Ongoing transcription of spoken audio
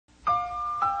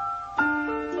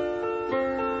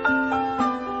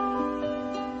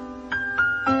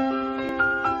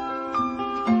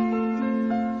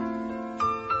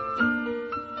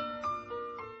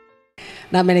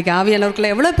நம்ம இன்றைக்கி ஆவியானவர்களை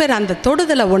எவ்வளோ பேர் அந்த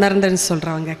தொடுதலை உணர்ந்துன்னு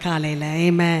சொல்கிறவங்க காலையில்.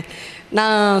 ஏமே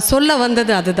நான் சொல்ல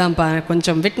வந்தது அதுதான்ப்பா.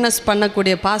 கொஞ்சம் விட்னஸ்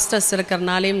பண்ணக்கூடிய பாஸ்டர்ஸ்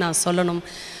இருக்கிறனாலையும் நான் சொல்லணும்,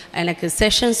 எனக்கு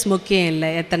செஷன்ஸ் முக்கியம் இல்லை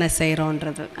எத்தனை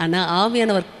செய்கிறோன்றது. ஆனால்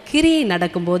ஆவியானவர் கிரியை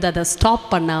நடக்கும்போது அதை ஸ்டாப்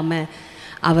பண்ணாமல்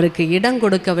அவருக்கு இடம்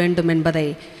கொடுக்க வேண்டும் என்பதை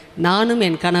நானும்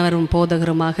என் கணவரும்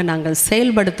போதகருமாக நாங்கள்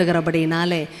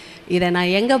செயல்படுத்துகிறபடினாலே இதை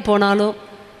நான் எங்கே போனாலும்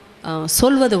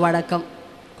சொல்வது வழக்கம்.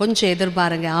 கொஞ்சம்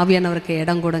எதிர்பாருங்க, ஆவியானவருக்கு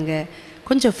இடம் கொடுங்க,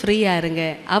 கொஞ்சம் ஃப்ரீயாக இருங்க.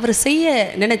 அவர் செய்ய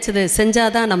நினச்சது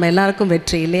செஞ்சால் தான் நம்ம எல்லாருக்கும்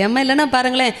வெற்றி இல்லையாம்மா? இல்லைன்னா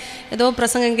பாருங்களேன், ஏதோ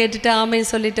பிரசங்கம் கேட்டுட்டு ஆமைன்னு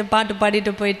சொல்லிவிட்டு பாட்டு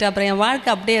பாடிட்டு போயிட்டு அப்புறம் என் வாழ்க்கை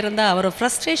அப்படியே இருந்தால் ஒரு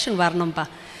ஃப்ரஸ்ட்ரேஷன் வரணும்ப்பா,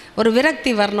 ஒரு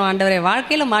விரக்தி வரணும். ஆண்டவரே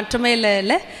வாழ்க்கையில் மாற்றமே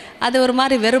இல்லை, அது ஒரு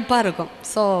மாதிரி வெறுப்பாக இருக்கும்.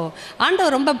 ஸோ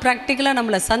ஆண்டவர் ரொம்ப ப்ராக்டிக்கலாக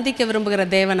நம்மளை சந்திக்க விரும்புகிற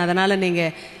தேவன். அதனால்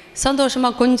நீங்கள்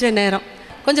சந்தோஷமாக கொஞ்சம் நேரம்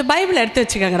கொஞ்சம் பைபிள் எடுத்து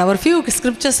வச்சுக்கோங்கடா, ஒரு ஃபியூ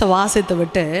ஸ்கிரிப்சர்ஸை வாசித்து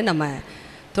விட்டு நம்ம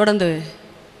தொடர்ந்து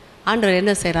ஆண்டவர்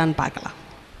என்ன செய்கிறான்னு பார்க்கலாம்.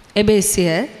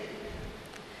 எபேசியர்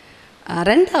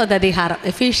 2வது அதிகாரம்,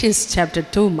 எஃபீஷியன்ஸ் சாப்டர்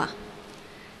 2மா.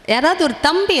 யாராவது ஒரு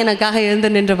தம்பி எனக்காக எழுந்து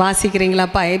நின்று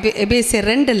வாசிக்கிறீங்களாப்பா? எபேசியர்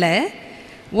 2ல்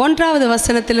 1வது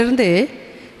வசனத்திலிருந்து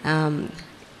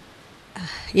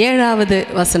 7வது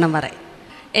வசனம் வரை.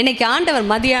 இன்றைக்கி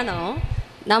ஆண்டவர் மதியானம்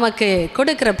நமக்கு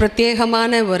கொடுக்குற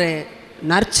பிரத்யேகமான ஒரு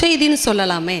நற்செய்தின்னு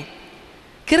சொல்லலாமே,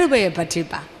 கிருபையை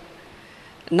பற்றிப்பா.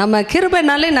 நம்ம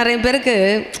கிருபைனாலே நிறைய பேருக்கு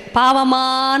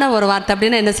பாவமான ஒரு வார்த்தை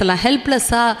அப்படின்னா என்ன சொல்லலாம்,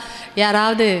 ஹெல்ப்லெஸ்ஸாக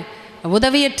யாராவது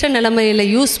உதவியற்ற நிலைமையில்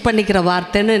யூஸ் பண்ணிக்கிற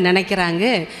வார்த்தைன்னு நினைக்கிறாங்க.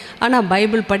 ஆனால்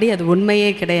பைபிள் படி அது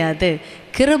உண்மையே கிடையாது.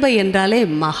 கிருபை என்றாலே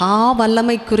மகா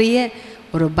வல்லமைக்குரிய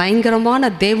ஒரு பயங்கரமான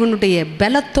தேவனுடைய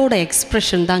பலத்தோட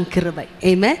எக்ஸ்ப்ரெஷன் தான் கிருபை.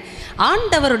 ஏமே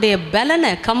ஆண்டவருடைய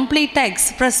பலனை கம்ப்ளீட்டாக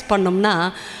எக்ஸ்ப்ரெஸ் பண்ணோம்னா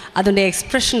அதனுடைய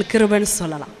எக்ஸ்ப்ரெஷன் கிருபைன்னு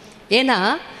சொல்லலாம். ஏன்னா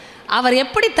அவர்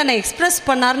எப்படி தன்னை எக்ஸ்ப்ரெஸ்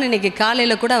பண்ணார்னு இன்றைக்கி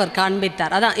காலையில் கூட அவர்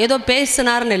காண்பித்தார். அதான் ஏதோ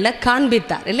பேசினார்னு இல்லை,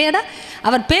 காண்பித்தார் இல்லையாடா,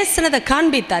 அவர் பேசினதை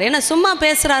காண்பித்தார். ஏன்னா சும்மா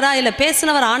பேசுகிறாரா இல்லை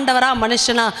பேசினவர் ஆண்டவரா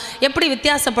மனுஷனா எப்படி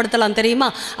வித்தியாசப்படுத்தலாம் தெரியுமா?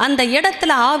 அந்த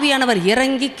இடத்துல ஆவியானவர்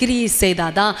இறங்கி கிரியை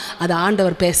செய்தாதான் அது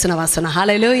ஆண்டவர் பேசின வசனம்.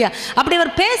 ஹல்லேலூயா. அப்படி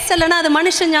அவர் பேசலைன்னா அது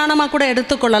மனுஷ ஞானமாக கூட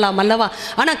எடுத்துக்கொள்ளலாம் அல்லவா?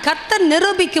 ஆனால் கர்த்தர்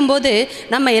நிரூபிக்கும் போது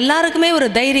நம்ம எல்லாருக்குமே ஒரு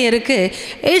தைரியம் இருக்குது.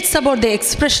 It's about the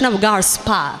expression of God's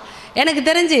power. எனக்கு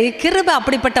தெரிஞ்சு கிருபை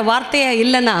அப்படிப்பட்ட வார்த்தையாக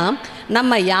இல்லைன்னா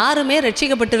நம்ம யாருமே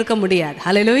ரட்சிக்கப்பட்டிருக்க முடியாது.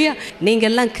 ஹல்லேலூயா. நீங்கள்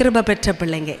எல்லாம் கிருபை பெற்ற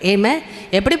பிள்ளைங்க. ஏமே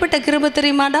எப்படிப்பட்ட கிருபை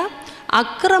தெரியுமாடா?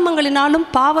 அக்கிரமங்களினாலும்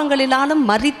பாவங்களினாலும்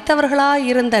மரித்தவர்களாக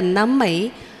இருந்த நம்மை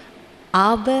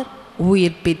அவர்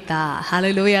உயிர்ப்பித்தார்.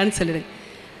 ஹல்லேலூயான்னு சொல்லுங்க.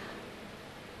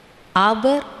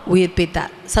 அவர்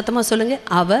உயிர்ப்பித்தார். சத்தமாக சொல்லுங்க,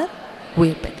 அவர்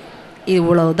உயிர்ப்பித்தார்.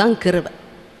 இவ்வளவுதான் கிருபை.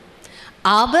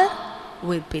 அவர்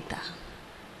உயிர்ப்பித்தார்,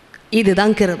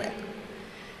 இதுதான் கிருபை.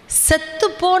 செத்து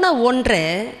போன ஒன்றை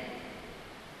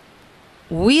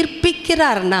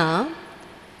உயிர்ப்பிக்கிறார்னா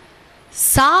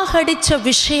சாகடிச்ச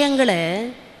விஷயங்களை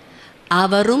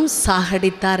அவரும்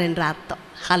சாகடித்தார் என்ற அர்த்தம்.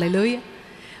 ஹல்லேலூயா.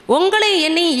 உங்களை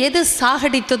என்னை எது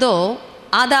சாகடித்ததோ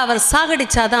அதை அவர்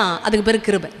சாகடிச்சாதான் அதுக்கு பேர்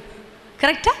கிருபை.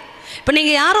 கரெக்டா? இப்போ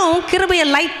நீங்கள் யாரும் கிருபையை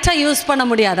லைட்டாக யூஸ் பண்ண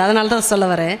முடியாது. அதனால தான் சொல்ல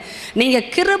வரேன், நீங்கள்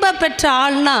கிருபை பெற்ற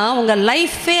ஆள்னா உங்கள்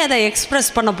லைஃபே அதை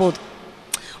எக்ஸ்ப்ரெஸ் பண்ண போகுது.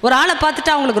 ஒரு ஆளை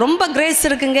பார்த்துட்டு அவங்களுக்கு ரொம்ப கிரேஸ்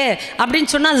இருக்குங்க அப்படின்னு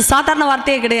சொன்னால் அது சாதாரண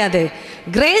வார்த்தையே கிடையாது.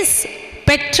 கிரேஸ்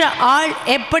பெற்ற ஆள்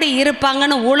எப்படி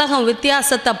இருப்பாங்கன்னு உலகம்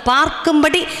வித்தியாசத்தை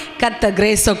பார்க்கும்படி கர்த்தர்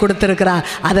கிரேஸை கொடுத்துருக்கிறார்.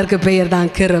 அதற்கு பெயர்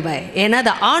தான் கிருபை. ஏன்னா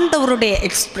அது ஆண்டவருடைய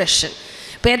எக்ஸ்பிரஷன்.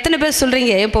 இப்போ எத்தனை பேர்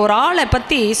சொல்கிறீங்க, இப்போ ஒரு ஆளை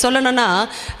பற்றி சொல்லணும்னா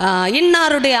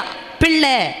இன்னாருடைய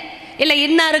பிள்ளை இல்லை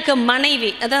இன்னாருக்கு மனைவி,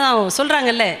 அதான்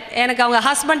சொல்கிறாங்கல்ல, எனக்கு அவங்க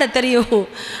ஹஸ்பண்டை தெரியும்,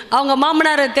 அவங்க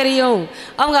மாமனாரை தெரியும்,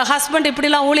 அவங்க ஹஸ்பண்ட்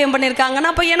இப்படிலாம் ஊழியம்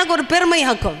பண்ணியிருக்காங்கன்னா அப்போ எனக்கு ஒரு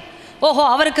பெருமையாக்கும். ஓஹோ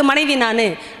அவருக்கு மனைவி நான்,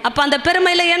 அப்போ அந்த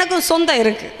பெருமையில் எனக்கும் சொந்தம்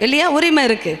இருக்குது இல்லையா, உரிமை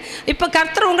இருக்குது. இப்போ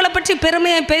கர்த்தர் உங்களை பற்றி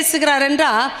பெருமையை பேசுகிறார்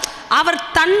என்றால் அவர்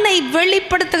தன்னை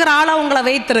வெளிப்படுத்துகிற ஆளாக உங்களை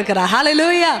வைத்திருக்கிறார்.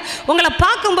 ஹல்லேலூயா. உங்களை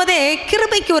பார்க்கும்போதே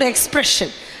கிருபைக்கு ஒரு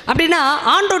எக்ஸ்பிரஷன். அப்படின்னா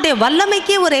ஆண்டோடைய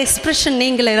வல்லமைக்கே ஒரு எக்ஸ்பிரஷன்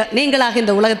நீங்களாக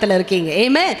இந்த உலகத்தில் இருக்கீங்க.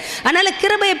 ஏமே அதனால்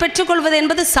கிருபையை பெற்றுக்கொள்வது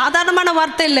என்பது சாதாரணமான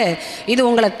வார்த்தை இல்லை, இது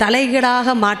உங்களை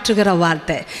தலைகீழாக மாற்றுகிற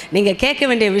வார்த்தை. நீங்கள் கேட்க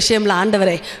வேண்டிய விஷயம்ல,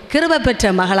 ஆண்டவரே கிருபை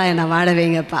பெற்ற மகளாக என்ன வாழ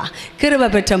வைங்கப்பா, கிருபை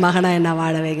பெற்ற மகனாக என்ன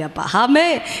வாழ வைங்கப்பா. ஆமே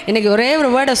இன்னைக்கு ஒரே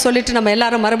ஒரு வேர்டை சொல்லிட்டு நம்ம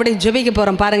எல்லாரும் மறுபடியும் ஜெபிக்க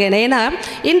போகிறோம் பாருங்கள். ஏன்னா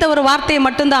இந்த ஒரு வார்த்தையை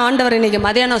மட்டும்தான் ஆண்டவர் இன்னைக்கு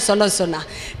மதியானம் சொல்ல சொன்னார்.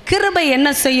 கிருபை என்ன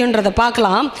செய்யுன்றதை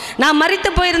பார்க்கலாம். நான் மரித்து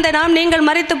போயிருந்தேனாம், நீங்கள்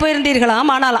மரித்து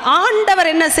போயிருந்தீர்களாம், ஆனால் ஆண்டவர்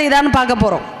என்ன செய்தான்னு பார்க்க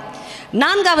போறோம்.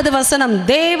 4வது வசனம்,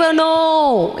 தேவனோ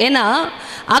ஏன்னா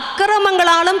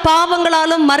அக்கிரமங்களாலும்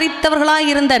பாவங்களாலும் மரித்தவர்களாய்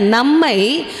இருந்த நம்மை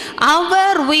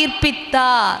அவர்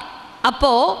உயிர்ப்பித்தார்.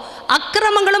 அப்போ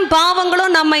அக்கிரமங்களும்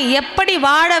பாவங்களும் நம்மை எப்படி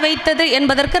வாழ வைத்தது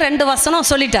என்பதற்கு 2 வசனம்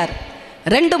சொல்லிட்டார்,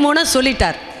 2-3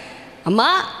 சொல்லிட்டார். அம்மா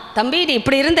தம்பி நீ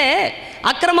இப்படி இருந்தே,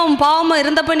 அக்கிரமம் பாவமும்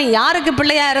இருந்தப்போ நீ யாருக்கு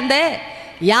பிள்ளையா இருந்தே?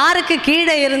 யாருக்கு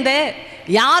கீழே இருந்தே?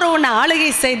 யாரும் உன்னை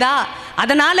ஆளுகை செய்தா?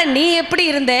 அதனால் நீ எப்படி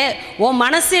இருந்தே? உன்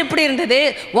மனசு எப்படி இருந்தது?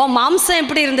 உன் மாம்சம்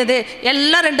எப்படி இருந்தது?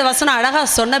 எல்லாம் 2 வசனம் அழகாக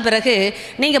சொன்ன பிறகு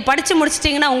நீங்கள் படித்து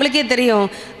முடிச்சிட்டிங்கன்னா உங்களுக்கே தெரியும்,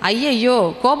 ஐயையோ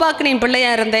கோபாக்கினின்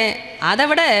பிள்ளையாக இருந்தேன், அதை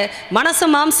விட மனசு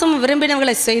மாம்சம்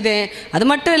விரும்பினவங்களை செய்தேன், அது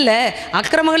மட்டும் இல்லை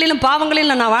அக்கிரமங்களிலும்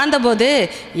பாவங்களிலும் நான் வாழ்ந்தபோது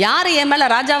யார் என்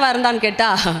மேலே ராஜாவாக இருந்தான்னு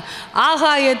கேட்டால்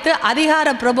ஆகாயத்து அதிகார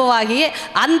பிரபுவாகிய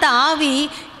அந்த ஆவி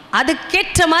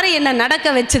அதுக்கேற்ற மாதிரி என்னை நடக்க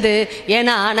வச்சுது.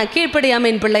 ஏன்னா நான்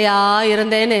கீழ்ப்படியாமையின் பிள்ளையாக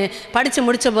இருந்தேன்னு படித்து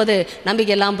முடித்த போது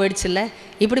நம்பிக்கை எல்லாம் போயிடுச்சு. இல்லை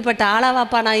இப்படிப்பட்ட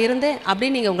ஆளாவாப்பா நான் இருந்தேன்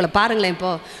அப்படின்னு நீங்கள் உங்களை பாருங்களேன்.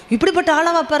 இப்போது இப்படிப்பட்ட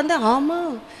ஆளாவாப்பா இருந்தேன்,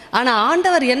 ஆமாம். ஆனால்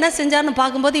ஆண்டவர் என்ன செஞ்சார்னு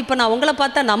பார்க்கும்போது இப்போ நான் உங்களை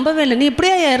பார்த்தா நம்பவே இல்லை. நீ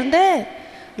இப்படியா இருந்தே?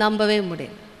 நம்பவே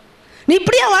முடியல. நீ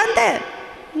இப்படியா வாழ்ந்த?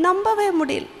 நம்பவே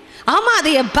முடியல. ஆமாம்,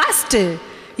 அது என் பாஸ்ட்டு.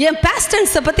 என்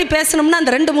பாஸ்டன்ஸை பற்றி பேசணும்னா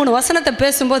அந்த 2-3 வசனத்தை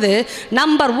பேசும்போது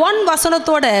நம்பர் 1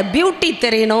 வசனத்தோட பியூட்டி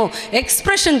தெரியணும்,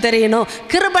 எக்ஸ்ப்ரெஷன் தெரியணும்,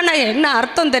 கிருபனை என்ன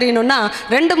அர்த்தம் தெரியணும்னா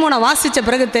 2-3 வாசித்த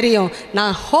பிறகு தெரியும்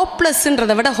நான்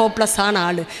ஹோப்லெஸ்ன்றதை விட ஹோப்லெஸ்ஸான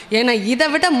ஆள். ஏன்னா இதை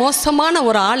விட மோசமான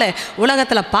ஒரு ஆளை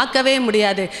உலகத்தில் பார்க்கவே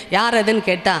முடியாது. யார் அதுன்னு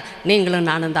கேட்டால் நீங்களும்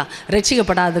நானும் தான்.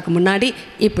 ரட்சிக்கப்படாததுக்கு முன்னாடி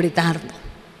இப்படி தான் இருந்தோம்.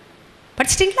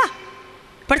 படிச்சிட்டிங்களா?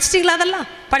 அதெல்லாம்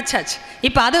படிச்சாச்சு.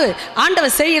 இப்போ அது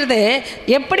ஆண்டவர் செய்கிறது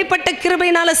எப்படிப்பட்ட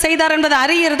கிருபையினால் செய்தார் என்பதை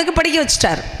அறியறதுக்கு படிக்க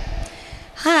வச்சுட்டார்.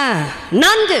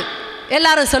 4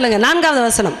 எல்லாரும் சொல்லுங்க. 4வது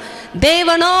வசனம்,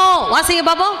 தேவனோ, வாசிங்க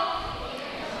பாப்போம்.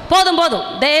 போதும்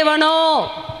தேவனோ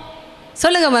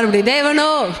சொல்லுங்க மறுபடியும், தேவனோ.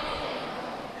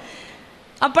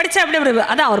 படிச்சா அப்படி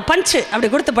அதான் ஒரு பஞ்சு அப்படி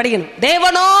கொடுத்து படிக்கணும்.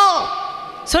 தேவனோ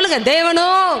சொல்லுங்க, தேவனோ.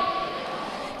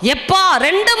 எப்பா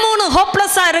 2-3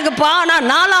 ஹோப்லெஸ்ஸா இருக்குப்பா, ஆனால்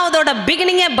 4வதோட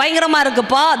பிகினிங்கே பயங்கரமா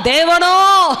இருக்குப்பா. தேவனோ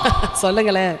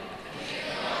சொல்லுங்களேன்.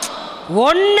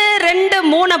 1, 2,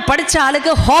 3 படிச்ச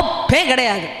ஆளுக்கு ஹோப்பே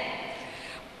கிடையாது.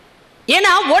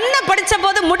 ஏன்னா 1 படிச்ச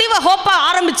போது முடிவை ஹோப்பா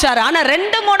ஆரம்பிச்சாரு, ஆனால்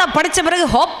 2, 3 படிச்ச பிறகு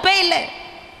ஹோப்பே இல்லை.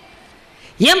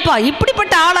 ஏன்பா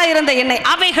இப்படிப்பட்ட ஆளா இருந்த என்னை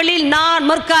அவைகளில் நான்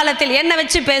முற்காலத்தில் என்ன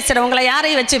வச்சு பேசுறேன், உங்களை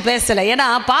யாரையும் வச்சு பேசல. ஏன்னா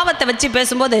பாவத்தை வச்சு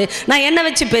பேசும்போது நான் என்ன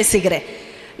வச்சு பேசிக்கிறேன்,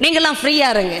 நீங்களாம்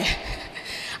ஃப்ரீயாக இருங்க.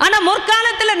 ஆனால்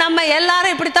முற்காலத்தில் நம்ம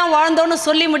எல்லாரும் இப்படித்தான் வாழ்ந்தோன்னு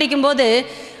சொல்லி முடிக்கும்போது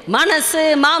மனசு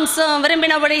மாம்சம்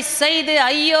விரும்பினபடி செய்து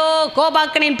ஐயோ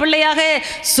கோபாக்கனின் பிள்ளையாக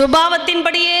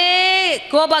சுபாவத்தின்படியே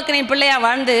கோபாக்கனின் பிள்ளையாக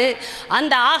வாழ்ந்து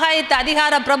அந்த ஆகாயத்து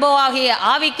அதிகார பிரபுவாகிய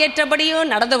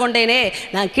ஆவிக்கேற்றபடியும் நடந்து கொண்டேனே,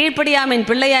 நான் கீழ்ப்படியாமின்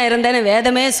பிள்ளையாக இருந்தேன்னு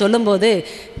வேதமே சொல்லும்போது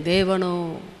தேவனோ,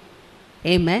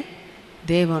 ஏமே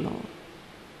தேவனோ.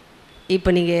 இப்போ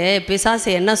நீங்கள் பிசாசு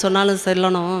என்ன சொன்னாலும்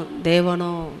சொல்லணும்,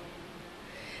 தேவனோ.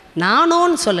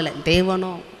 நானோன்னு சொல்லலை,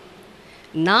 தேவனோ.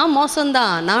 நான்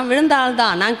மோசம்தான், நான் விழுந்த ஆள்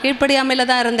தான், நான் கீழ்ப்படியாமையில்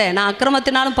தான் இருந்தேன், நான்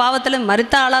அக்கிரமத்தினாலும் பாவத்திலும்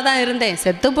மரித்த ஆளாக தான் இருந்தேன்,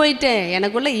 செத்து போயிட்டேன்,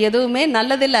 எனக்குள்ளே எதுவுமே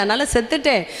நல்லதில்லை, அதனால்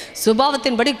செத்துட்டேன்,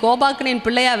 சுபாவத்தின்படி கோபாக்கனின்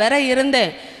பிள்ளையாக வேற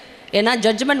இருந்தேன். ஏன்னா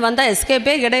ஜட்ஜ்மெண்ட் வந்தால்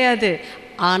எஸ்கேப்பே கிடையாது.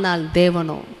 ஆனால்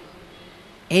தேவனோ,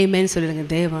 ஏமேன்னு சொல்லிடுங்க,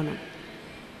 தேவனோ.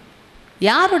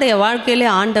 யாருடைய வாழ்க்கையிலே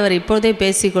ஆண்டவர் இப்போதே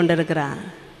பேசி கொண்டிருக்கிறார்?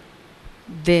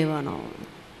 தேவனோ.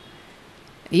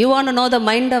 You want to know the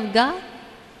mind of God?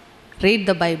 Read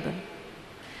the Bible.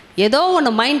 ஏதோ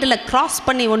ஒன்று மைண்டில் க்ராஸ்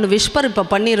பண்ணி ஒன்று விஸ்பர் இப்போ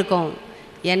பண்ணியிருக்கோம்.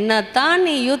 என்னத்தான்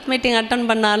நீ யூத் மீட்டிங் அட்டன்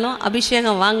பண்ணாலும்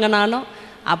அபிஷேகம் வாங்கினாலும்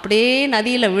அப்படியே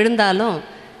நதியில் விழுந்தாலும்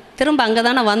திரும்ப அங்கே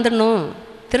தானே வந்துடணும்,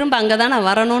 திரும்ப அங்கே தானே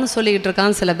வரணும்னு சொல்லிக்கிட்டு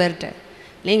இருக்கான் சில பேர்கிட்ட.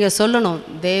 நீங்கள் சொல்லணும்,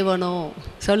 தேவனோ.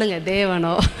 சொல்லுங்கள்,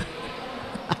 தேவனோ.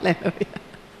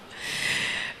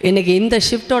 இன்னைக்கு இந்த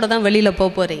ஷிஃப்டோட தான் வெளியில் போக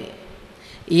போகிறீங்க.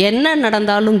 என்ன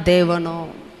நடந்தாலும் தேவனோ.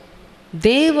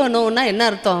 தேவனோன்னா என்ன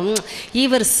அர்த்தம்?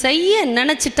 இவர் செய்ய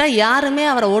நினச்சிட்டா யாருமே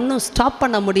அவரை ஒன்றும் ஸ்டாப்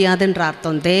பண்ண முடியாதுன்ற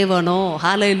அர்த்தம். தேவனோ.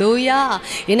 ஹல்லேலூயா.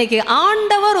 இன்னைக்கு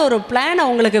ஆண்டவர் ஒரு பிளானை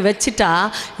உங்களுக்கு வச்சுட்டா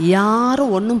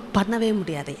யாரும் ஒன்றும் பண்ணவே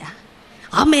முடியாதையா.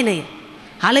 ஆமேனே.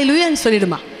 ஹல்லேலூயான்னு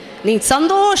சொல்லிடுமா. நீ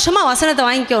சந்தோஷமாக வசனத்தை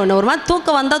வாங்கிக்கணும். ஒரு மாதிரி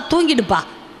தூக்கம் வந்தால் தூங்கிடுப்பா.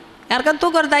 யாருக்கா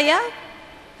தூக்கம் வருதாயா?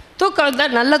 தூக்கம் வருதா?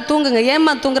 நல்லா தூங்குங்க.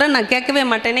 ஏமா தூங்குறேன்னு நான் கேட்கவே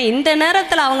மாட்டேனே. இந்த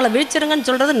நேரத்தில் அவங்கள விழிச்சிருங்கன்னு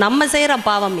சொல்கிறது நம்ம செய்கிற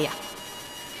பாவம்யா.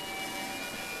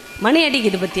 மணி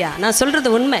அடிக்குது பத்தியா, நான் சொல்கிறது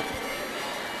உண்மை.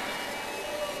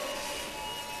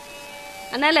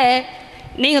 அதனால்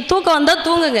நீங்கள் தூக்கம் வந்தால்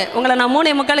தூங்குங்க. உங்களை நான்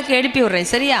 3:45 எழுப்பி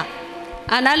விட்றேன், சரியா?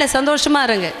 அதனால் சந்தோஷமாக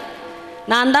இருங்க.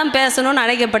 நான் தான் பேசணும்னு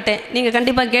அழைக்கப்பட்டேன், நீங்கள்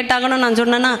கண்டிப்பாக கேட்டாகணும்னு நான்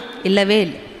சொன்னேன்னா இல்லவே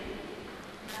இல்லை.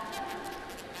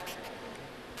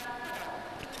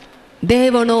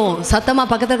 தேவனோ. சத்தமாக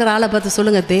பக்கத்தில் இருக்கிற ஆளை பார்த்து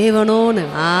சொல்லுங்கள், தேவனோன்னு.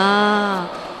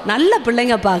 நல்ல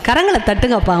பிள்ளைங்கப்பா, கரங்களை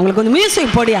தட்டுங்கப்பா. அவங்களுக்கு கொஞ்சம்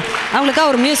மியூசிக் போடியா,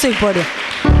 அவங்களுக்காக ஒரு மியூசிக் போடியா.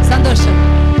 சந்தோஷம்.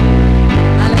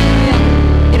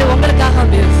 இது உங்களுக்காக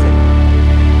மியூசிக்.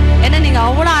 ஏன்னா நீங்கள்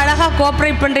அவ்வளோ அழகாக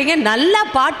கோஆப்ரேட் பண்ணுறீங்க. நல்லா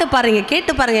பாட்டு பாருங்க,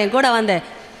 கேட்டு பாருங்கள். என் கூட வந்த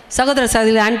சகோதர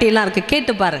சகோதரி ஆண்டிலாம் இருக்குது,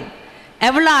 கேட்டு பாருங்கள்.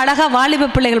 எவ்வளோ அழகாக வாலிப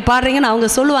பிள்ளைகள் பாடுறீங்கன்னு அவங்க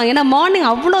சொல்லுவாங்க. ஏன்னா மார்னிங்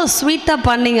அவ்வளோ ஸ்வீட்டாக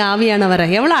பாடினீங்க ஆவியானவரை,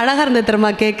 எவ்வளோ அழகாக இருந்தது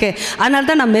தெரியுமா கேட்க. அதனால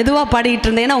தான் நான் மெதுவாக பாடிக்கிட்டு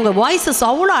இருந்தேன். ஏன்னா உங்கள் வாய்ஸஸ்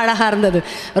அவ்வளோ அழகாக இருந்தது.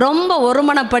 ரொம்ப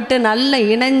ஒருமனப்பட்டு நல்ல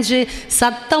இணைஞ்சு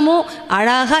சத்தமும்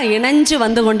அழகாக இணைஞ்சு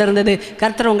வந்து கொண்டு இருந்தது.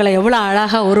 கர்த்தர் உங்களை எவ்வளோ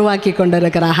அழகாக உருவாக்கி கொண்டு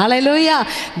இருக்கிறார். ஹல்லேலூயா.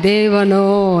 தேவனோ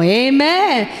ஏமே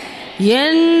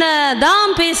என்ன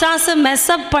தான் பிசாசு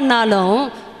மெஸ்அப் பண்ணாலும்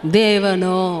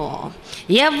தேவனோ,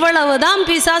 எவ்வளவுதான்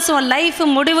பிசாசு லைஃப்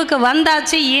முடிவுக்கு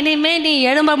வந்தாச்சு, இனிமே நீ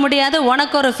எழும்ப முடியாது,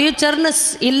 உனக்கு ஒரு ஃபியூச்சர்னு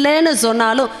இல்லைன்னு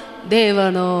சொன்னாலும்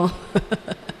தேவனோ,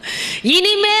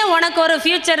 இனிமே உனக்கு ஒரு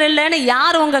ஃபியூச்சர் இல்லைன்னு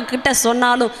யார் உங்ககிட்ட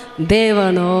சொன்னாலும்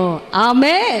தேவனோ.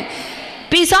 ஆமே.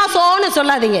 பிசாசோன்னு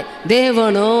சொல்லாதீங்க,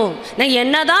 தேவனோ. நான்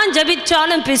என்னதான்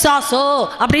ஜபிச்சாலும் பிசாசோ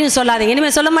அப்படின்னு சொல்லாதீங்க.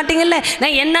 இனிமேல் சொல்ல மாட்டீங்கல்ல,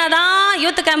 நான் என்னதான்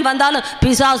யூத் கேம்ப் வந்தாலும்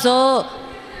பிசாசோ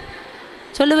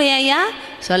சொல்லுவேன் ஐயா,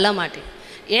 சொல்ல மாட்டேன்.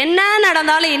 என்ன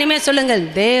நடந்தாலும் இனிமே சொல்லுங்கள்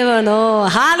தேவனோ.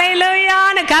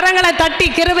 ஹல்லேலூயான்னு கரங்களை தட்டி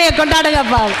கிருபையை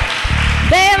கொண்டாடுங்கப்பா.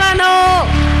 தேவனோ.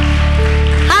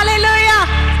 ஹல்லேலூயா.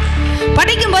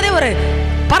 படிக்கும் போதே ஒரு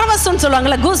பரவசம்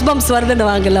சொல்லுவாங்கல்ல, கூஸ் பம்ப்ஸ் வருதுன்னு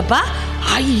வாங்கலப்பா.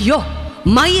 ஐயோ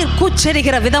மயிர்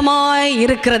கூச்சரிக்கிற விதமாய்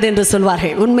இருக்கிறது என்று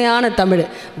சொல்வார்கள். உண்மையான தமிழ்,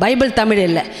 பைபிள் தமிழ்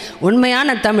இல்லை,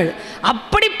 உண்மையான தமிழ்.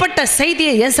 அப்படிப்பட்ட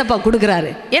செய்தியை ஏசப்பா கொடுக்குறாரு.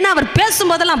 ஏன்னா அவர்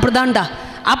பேசும்போதெல்லாம் அப்படிதான்டா,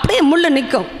 அப்படியே முள்ளு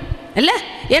நிற்கும் இல்லை.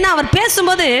 ஏன்னா அவர்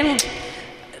பேசும்போது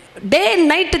டே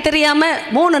நைட்டு தெரியாமல்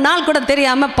 3 நாள் கூட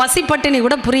தெரியாமல் பசி பட்டினி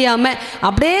கூட புரியாமல்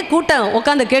அப்படியே கூட்டம்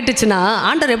உட்காந்து கேட்டுச்சுன்னா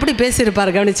ஆண்டவர் எப்படி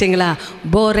பேசியிருப்பார் கவனிச்சிங்களா?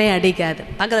 போரே அடிக்காது.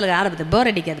 பக்கத்தில் ஆரம்பத்து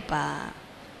போர் அடிக்காதுப்பா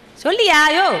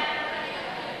சொல்லியாயோ.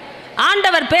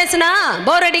 ஆண்டவர் பேசுனா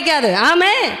போர் அடிக்காது.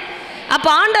 ஆமே. அப்போ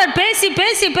ஆண்டவர் பேசி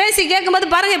பேசி பேசி கேட்கும்போது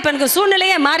பாருங்கள், இப்போ எனக்கு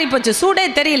சூழ்நிலையே மாறி போச்சு, சூடே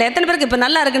தெரியல. எத்தனை பேருக்கு இப்போ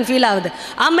நல்லா இருக்குன்னு ஃபீல் ஆகுது?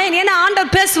 ஆமே. ஏன்னா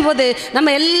ஆண்டவர் பேசும்போது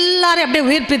நம்ம எல்லாரையும் அப்படியே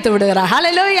உயிர்ப்பித்து விடுகிறார்.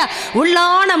 ஹல்லேலூயா.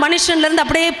 உள்ளான மனுஷன்லேருந்து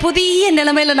அப்படியே புதிய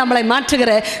நிலைமையில் நம்மளை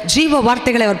மாற்றுகிற ஜீவ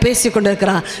வார்த்தைகளை அவர் பேசி கொண்டு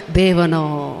இருக்கிறார். தேவனோ.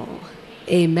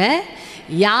 ஏமே.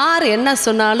 யார் என்ன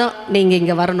சொன்னாலும் நீங்கள்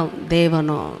இங்கே வரணும்.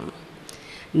 தேவனோ.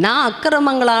 நான்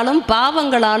அக்கிரமங்களாலும்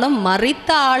பாவங்களாலும் மரித்த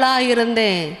ஆளாக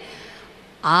இருந்தேன்,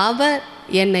 அவர்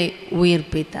என்னை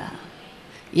உயிர்ப்பித்தார்.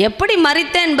 எப்படி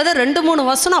மரித்தேன் என்பது 2-3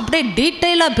 வசனம் அப்படியே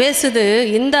டீட்டெயிலாக பேசுது.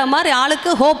 இந்த மாதிரி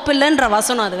ஆளுக்கு ஹோப் இல்லைன்ற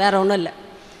வசனம், அது வேற ஒன்றும் இல்லை.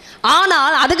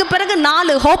 ஆனால் அதுக்கு பிறகு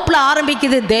 4 ஹோப்பில்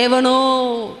ஆரம்பிக்குது. தேவனோ.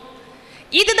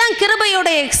 இதுதான்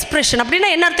கிருபையோட எக்ஸ்பிரஷன். அப்படின்னா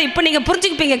என்ன அர்த்தம்? இப்போ நீங்கள்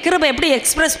புரிஞ்சுக்கிப்பீங்க கிருபை எப்படி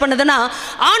எக்ஸ்பிரஸ் பண்ணுதுன்னா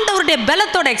ஆண்டவருடைய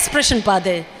பலத்தோட எக்ஸ்பிரஷன்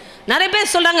பாது. நிறைய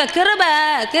பேர் சொல்கிறாங்க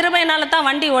கிருபையினால தான்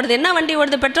வண்டி ஓடுது. என்ன வண்டி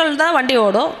ஓடுது? பெட்ரோல் தான் வண்டி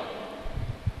ஓடும்.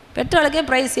 பெட்ரோலுக்கே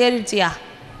ப்ரைஸ் ஏறிடுச்சியா?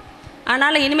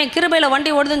 அதனால் இனிமேல் கிருபையில்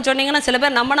வண்டி ஓடுதுன்னு சொன்னீங்கன்னா சில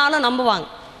பேர் நம்பினாலும் நம்புவாங்க.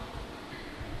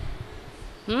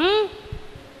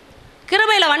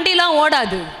 கிருபையில் வண்டிலாம்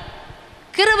ஓடாது.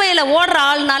 கிருபையில் ஓடுற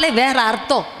ஆள்னாலே வேற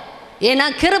அர்த்தம். ஏன்னா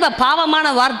கிருபை பாவமான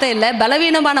வார்த்தை இல்லை,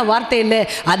 பலவீனமான வார்த்தை இல்லை,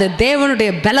 அது தேவனுடைய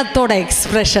பலத்தோட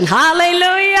எக்ஸ்பிரஷன்.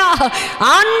 ஹல்லேலூயா.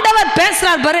 ஆண்டவர்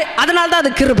பேசுகிறார் பாரு, அதனால தான்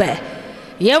அது கிருபை.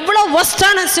 எவ்வளோ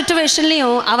ஒஸ்டான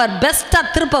சிச்சுவேஷன்லையும் அவர்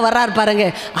பெஸ்ட்டாக திருப்ப வர்றார் பாருங்க,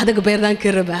 அதுக்கு பேர் தான்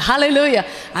கிருபை. ஹல்லேலூயா.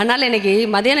 அதனால் இன்றைக்கி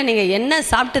மதியானம் நீங்கள் என்ன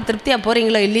சாப்பிட்டு திருப்தியாக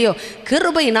போகிறீங்களோ இல்லையோ,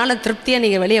 கிருபையினால் திருப்தியாக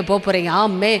நீங்கள் வெளியே போக போகிறீங்க.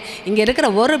 ஆமே. இங்கே இருக்கிற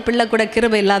ஒரு பிள்ளை கூட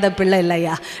கிருபை இல்லாத பிள்ளை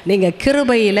இல்லையா? நீங்கள்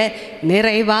கிருபையில்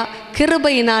நிறைவாக,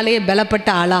 கிருபையினாலே பலப்பட்ட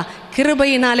ஆளா,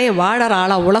 கிருபையினாலே வாழற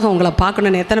ஆளா உலகம் உங்களை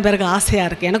பார்க்கணுன்னு எத்தனை பேருக்கு ஆசையாக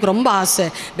இருக்குது? எனக்கு ரொம்ப ஆசை.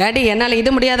 டேடி என்னால்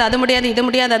இது முடியாது, அது முடியாது, இது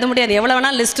முடியாது, அது முடியாது, எவ்வளோ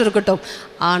வேணாலும் லிஸ்ட் இருக்கட்டும்.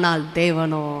 ஆனால்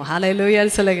தேவனோ.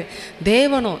 ஹல்லேலூயான்னு சொல்லுங்க.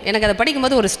 தேவனோ. எனக்கு அதை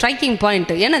படிக்கும்போது ஒரு ஸ்ட்ரைக்கிங்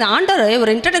பாயிண்ட். ஏன்னா ஆண்டவர்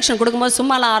ஒரு இன்ட்ரடக்ஷன் கொடுக்கும்போது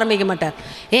சும்மாலாம் ஆரம்பிக்க மாட்டார்.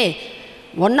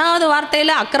 1வது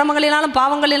வார்த்தையில் அக்கிரமங்களினாலும்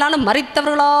பாவங்களினாலும்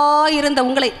மரித்தவர்களாக இருந்த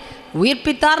உங்களை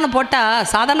உயிர்ப்பித்தார்னு போட்டால்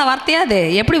சாதாரண வார்த்தையா? அது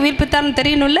எப்படி உயிர்ப்பித்தார்னு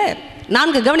தெரியணும்ல.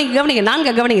 4 கவனிங்க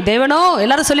 4 கவனிங்க. தேவனோ.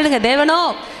 எல்லாரும் சொல்லிடுங்க தேவனோ.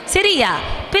 சரியா?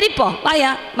 பிரிப்போம். வாயா.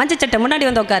 மஞ்சச்சட்டை முன்னாடி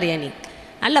வந்து உட்காரியா? நீ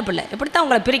நல்ல பிள்ளை, எப்படித்தான்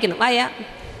உங்களை பிரிக்கணும். வாயா.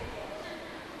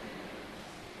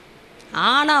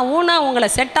 ஆனால் ஊனா உங்களை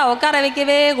செட்டாக உட்கார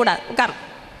வைக்கவே கூடாது. உட்கார.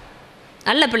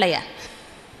 நல்ல பிள்ளையா?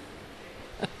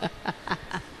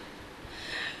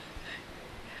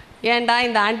 ஏன்டா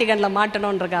இந்த ஆண்டி கண்ணில்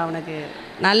மாட்டணும்ன்றக்கா அவனுக்கு?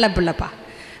 நல்ல பிள்ளைப்பா.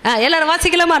 எல்லாரும்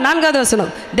வாசிக்கலாமா? 4வது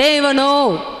வசனம். தேவனோ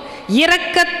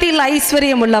இரக்கத்தில்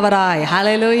ஐஸ்வர்யம் உள்ளவராய்.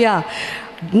 ஹல்லேலூயா.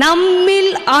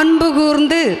 நம்மில் அன்பு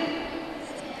கூர்ந்து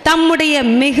தம்முடைய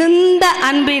மிகுந்த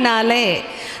அன்பினாலே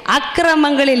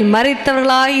அக்கிரமங்களில்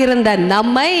மரித்தவர்களாயிருந்த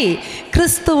நம்மை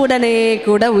கிறிஸ்துவுடனே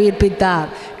கூட உயிர்ப்பித்தார்.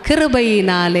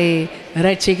 கிருபையினாலே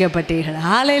ரட்சிக்கப்பட்டீர்கள்.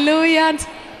 ஹல்லேலூயா.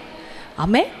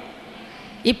 ஆமே.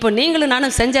 இப்போ நீங்களும்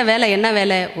நானும் செஞ்ச வேலை என்ன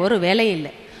வேலை? ஒரு வேலையும்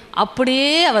இல்லை.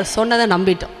 அப்படியே அவர் சொன்னதை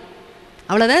நம்பிட்டோம்.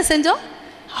 அவ்வளோதான் செஞ்சோம்.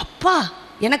 அப்பா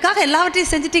எனக்காக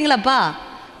எல்லாவற்றையும் செஞ்சிட்டிங்களாப்பா.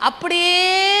 அப்படியே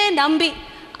நம்பி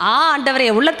ஆண்டவரை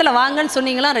உள்ளத்தில் வாங்கன்னு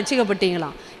சொன்னீங்களாம்,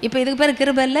 ரட்சிக்கப்பட்டீங்களாம். இப்போ இதுக்கு பேர்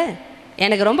கிருபை இல்லை?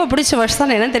 எனக்கு ரொம்ப பிடிச்ச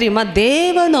வருஷம் என்ன தெரியுமா?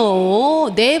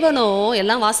 தேவனோ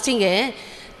எல்லாம் வாசிச்சிங்க.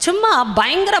 சும்மா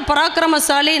பயங்கர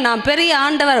பராக்கிரமசாலி, நான் பெரிய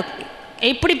ஆண்டவர்,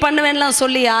 இப்படி பண்ணுவேன்லாம்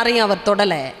சொல்லி யாரையும் அவர்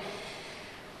தொடலை.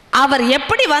 அவர்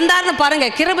எப்படி வந்தார்னு பாருங்க,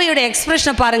 கிருபையுடைய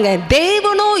எக்ஸ்பிரஷனை பாருங்க.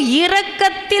 தேவனோ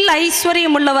இரக்கத்தில்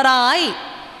ஐஸ்வர்யம் உள்ளவராய்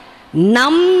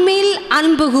நம்மில்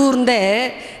அன்பு கூர்ந்த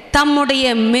தம்முடைய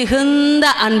மிகுந்த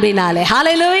அன்பினாலே.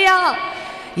 ஹல்லேலூயா!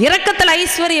 இரக்கத்தில்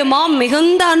ஐஸ்வர்யமா,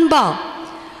 மிகுந்த அன்பா.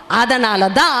 அதனால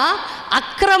தான்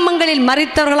அக்கிரமங்களில்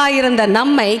மரித்தவர்களாக இருந்த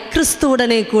நம்மை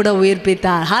கிறிஸ்துவுடனே கூட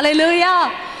உயிர்ப்பித்தார். ஹல்லேலூயா!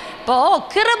 இப்போ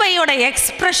கிருபையோட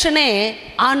எக்ஸ்பிரஷனே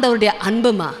ஆண்டவருடைய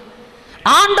அன்புமா.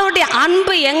 ஆண்டவருடைய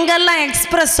அன்பு எங்கெல்லாம்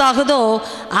எக்ஸ்பிரஸ் ஆகுதோ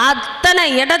அத்தனை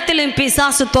இடத்திலும்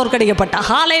பிசாசு தோற்கடிக்கப்பட்ட.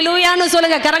 ஹல்லேலூயான்னு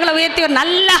சொல்லுங்க, கரங்களை உயர்த்தி ஒரு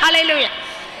நல்ல ஹல்லேலூயா.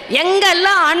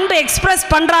 எங்கெல்லாம் அன்பு எக்ஸ்பிரஸ்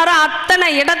பண்றாரோ அத்தனை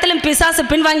இடத்திலும் பிசாசு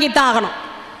பின்வாங்கித்தான் ஆகணும்.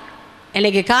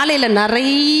 இன்னைக்கு காலையில்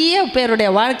நிறைய பேருடைய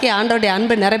வாழ்க்கையை ஆண்டவருடைய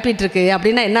அன்பு நிரப்பிட்டு இருக்கு.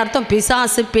 அப்படின்னா என்ன அர்த்தம்?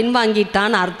 பிசாசு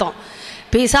பின்வாங்கிட்டான்னு அர்த்தம்.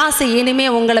 பிசாசு இனிமே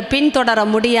உங்களை பின்தொடர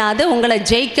முடியாது, உங்களை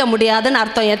ஜெயிக்க முடியாதுன்னு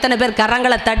அர்த்தம். எத்தனை பேர்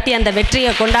கரங்களை தட்டி அந்த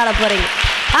வெற்றியை கொண்டாட போறீங்க?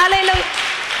 ஹல்லேலூயா!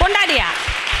 கொண்டாடியா?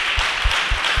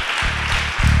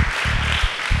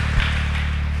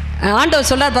 ஆண்டவர்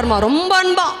சொல்றார் பாருமா, ரொம்ப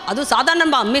அன்பா, அதுவும் சாதாரண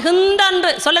அன்பா, மிகுந்த அன்பு.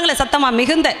 சொல்லுங்களேன் சத்தமா,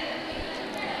 மிகுந்த.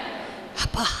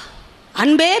 அப்பா,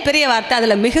 அன்பே பெரிய வார்த்தை,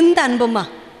 அதில் மிகுந்த அன்புமா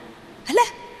அல்ல,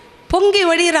 பொங்கி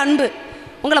வழிகிற அன்பு.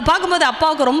 உங்களை பார்க்கும்போது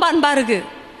அப்பாவுக்கு ரொம்ப அன்பாக இருக்குது.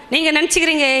 நீங்கள்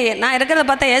நினச்சிக்கிறீங்க நான் இருக்கிறத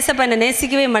பார்த்தா ஏசப்பா என்னை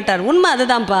நேசிக்கவே மாட்டார். உண்மை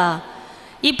அதுதான்ப்பா.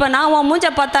 இப்போ நான் உன்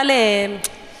மூஞ்சை பார்த்தாலே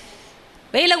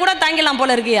வெயில கூட தாங்கிடலாம்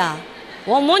போல இருக்கியா?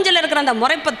 உன் மூஞ்சில் இருக்கிற அந்த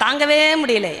முறைப்பை தாங்கவே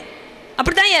முடியல.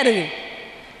 அப்படி தான் இருக்கு.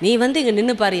 நீ இங்கே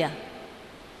நின்று பாரியா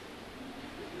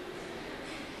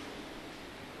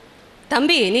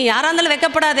தம்பி, நீ யாராக இருந்தாலும்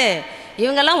வெக்கப்படாதே.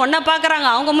 இவங்கெல்லாம் ஒன்றை பார்க்குறாங்க,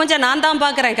 அவங்க மூஞ்ச நான் தான்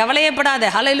பார்க்குறேன், கவலையப்படாத.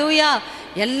 ஹல்லேலூயா!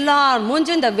 எல்லார்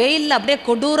மூஞ்சும் இந்த வெயிலில் அப்படியே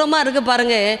கொடூரமாக இருக்குது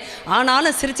பாருங்க.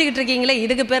 ஆனாலும் சிரிச்சுக்கிட்டு இருக்கீங்களே,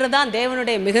 இதுக்கு பேர் தான்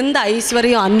தேவனுடைய மிகுந்த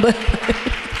ஐஸ்வர்யம், அன்பு.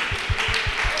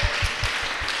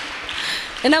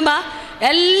 என்னம்மா,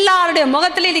 எல்லாருடைய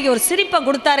முகத்துலேயும் இன்றைக்கி ஒரு சிரிப்பை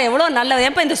கொடுத்தாரு, எவ்வளோ நல்லது.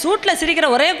 எப்போ இந்த சூட்டில் சிரிக்கிற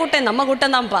ஒரே கூட்டம் நம்ம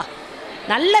கூட்டம் தான்ப்பா.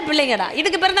 நல்ல பிள்ளைங்கடா,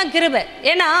 இதுக்கு பேர் தான் கிருபை.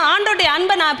 ஏன்னா ஆண்டோடைய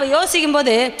அன்பை நான் இப்போ யோசிக்கும்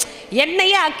போது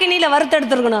என்னையே அக்கினியில்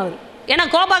வறுத்தெடுத்துருக்கணும் அவர். ஏன்னா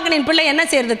கோபாக்கனின் பிள்ளை என்ன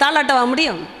செய்யறது? தாளாட்டவா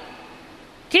முடியும்?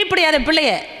 கீழ்ப்படியாத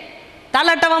பிள்ளைய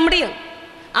தாளாட்டவா முடியும்?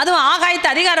 அதுவும் ஆகாயத்து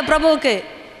அதிகார பிரபுவுக்கு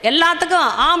எல்லாத்துக்கும்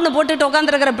ஆம்னு போட்டுட்டு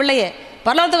உட்காந்துருக்கிற பிள்ளைய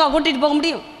பரலோகத்துக்காக கூட்டிகிட்டு போக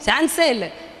முடியும்? சான்ஸே இல்லை.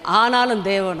 ஆனாலும்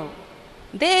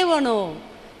தேவனோ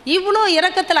இவ்வளோ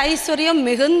இரக்கத்தில் ஐஸ்வர்யம்,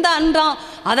 மிகுந்த அன்பாம்.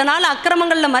 அதனால்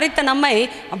அக்கிரமங்களில் மறித்த நம்மை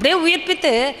அப்படியே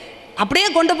உயிர்ப்பித்து அப்படியே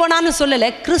கொண்டு போனான்னு சொல்லலை,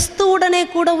 கிறிஸ்துவுடனே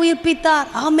கூட உயிர்ப்பித்தார்.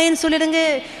 ஆமேன்னு சொல்லிடுங்க.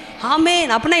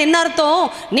 ஆமேன். அப்படின்னா என்ன அர்த்தம்?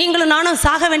 நீங்களும் நானும்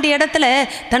சாக வேண்டிய இடத்துல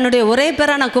தன்னுடைய ஒரே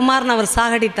பேரான குமாரன் அவர்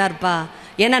சாகடித்தார்ப்பா.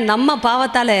 ஏன்னா நம்ம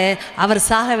பாவத்தால் அவர்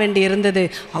சாக வேண்டி இருந்தது.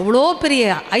 அவ்வளோ பெரிய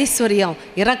ஐஸ்வர்யம்,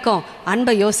 இரக்கம்,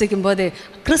 அன்பை யோசிக்கும் போது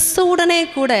கிறிஸ்துவுடனே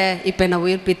கூட இப்போ என்னை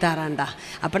உயிர்ப்பித்தாராண்டா.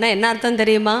 அப்படின்னா என்ன அர்த்தம்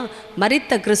தெரியுமா?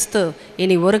 மரித்த கிறிஸ்து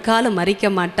இனி ஒரு காலம் மரிக்க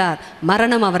மாட்டார்.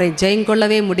 மரணம் அவரை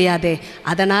ஜெயங்கொள்ளவே முடியாதே.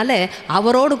 அதனால்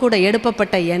அவரோடு கூட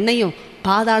எடுப்பப்பட்ட என்னையும்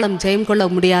பாதாளம் ஜெயம் கொள்ள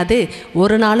முடியாது.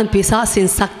 ஒரு நாளும்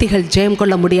பிசாசின் சக்திகள் ஜெயம்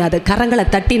கொள்ள முடியாது. கரங்களை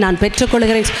தட்டி நான்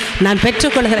பெற்றுக்கொள்கிறேன்.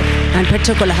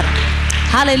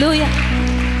 ஹல்லேலூயா!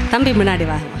 தம்பி முன்னாடி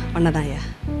வா, ஒன்னதாயா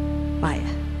வாயா.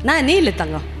 நான் நீ இல்லை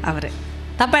தங்கம், அவர்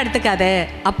தப்பாக எடுத்துக்காதே.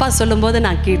 அப்பா சொல்லும்போது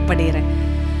நான் கீழ்ப்படுகிறேன்.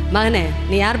 மகனே,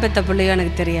 நீ யார் பெற்ற பிள்ளையோ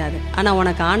எனக்கு தெரியாது, ஆனால்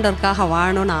உனக்கு ஆண்டவருக்காக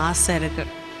வாழணும்னு ஆசை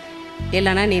இருக்குது.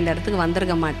 இல்லைன்னா நீ இந்த இடத்துக்கு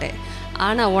வந்திருக்க மாட்டேன்.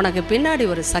 ஆனால் உனக்கு பின்னாடி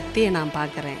ஒரு சக்தியை நான்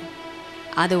பார்க்குறேன்.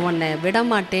 அது உன்னை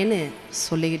விடமாட்டேன்னு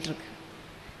சொல்லிக்கிட்டு இருக்கு.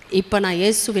 இப்போ நான்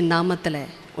இயேசுவின் நாமத்தில்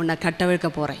உன்னை கட்டவிழ்க்க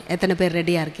போகிறேன். எத்தனை பேர்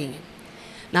ரெடியாக இருக்கீங்க?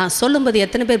 நான் சொல்லும்போது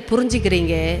எத்தனை பேர்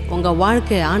புரிஞ்சுக்கிறீங்க? உங்கள்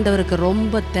வாழ்க்கை ஆண்டவருக்கு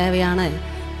ரொம்ப தேவையான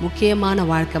முக்கியமான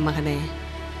வாழ்க்கை மகனே.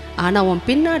 ஆனால் உன்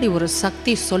பின்னாடி ஒரு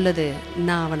சக்தி சொல்லுது,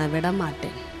 நான் அவனை விட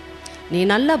மாட்டேன். நீ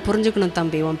நல்லா புரிஞ்சுக்கணும்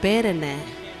தம்பி. உன் பேர் என்ன?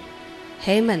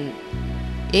 ஹேமன்.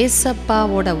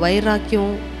 ஏசப்பாவோட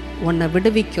வைராக்கியம் உன்னை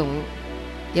விடுவிக்கும்.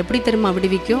 எப்படி தெரியுமா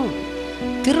விடுவிக்கும்?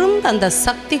 திரும்ப அந்த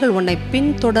சக்திகள் உன்னை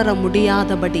பின்தொடர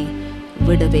முடியாதபடி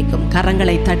விடுவிக்கும்.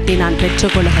 கரங்களை தட்டி நான்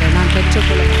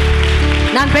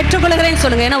பெற்றுக்கொள்கிறேன்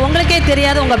சொல்லுங்க. ஏன்னா உங்களுக்கே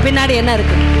தெரியாது உங்க பின்னாடி என்ன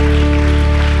இருக்கு.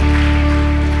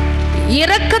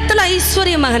 இரக்கத்தில்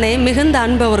ஐஸ்வர்ய மகனே, மிகுந்த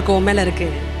அன்பு அவருக்கு உன் மேல இருக்கு.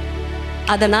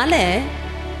 அதனால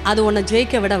அது உன்னை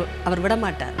ஜெயிக்க அவர் விட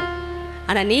மாட்டார்.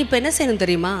 ஆனா நீ இப்ப என்ன செய்யணும்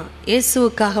தெரியுமா?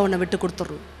 இயேசுவுக்காக உன்னை விட்டு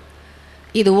கொடுத்துடணும்.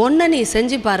 இது ஒன்று நீ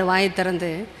செஞ்சு பாரு, வாயை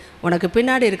திறந்து. உனக்கு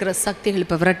பின்னாடி இருக்கிற சக்திகள்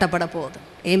இப்போ விரட்டப்பட போகுது.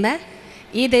 ஏமே,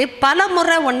 இது பல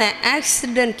முறை உன்னை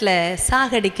ஆக்சிடெண்ட்டில்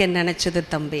சாகடிக்க நினச்சது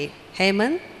தம்பி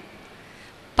ஹேமன்.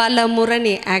 பல முறை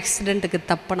நீ ஆக்சிடெண்ட்டுக்கு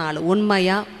தப்பினாலும்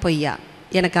உண்மையா பொய்யா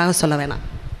எனக்காக சொல்ல வேணாம்.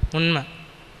 உண்மை.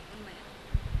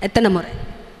 எத்தனை முறை?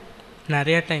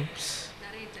 நிறைய டைம்ஸ்.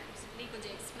 நீ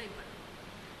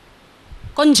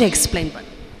கொஞ்சம் எக்ஸ்பிளைன் பண்ணு.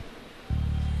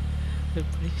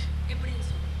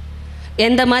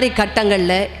 எந்த மாதிரி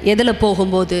கட்டங்களில் எதில்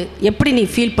போகும்போது எப்படி நீ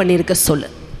ஃபீல் பண்ணியிருக்க சொல்லு.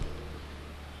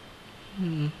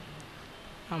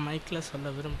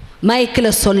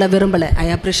 மைக்கில் சொல்ல விரும்பலை. I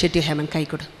appreciate you Hemen. கை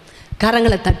கொடு.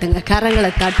 கரங்களை தட்டுங்க,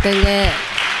 கரங்களை தட்டுங்க,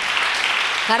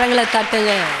 கரங்களை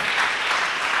தட்டுங்க.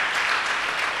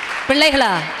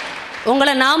 பிள்ளைகளா,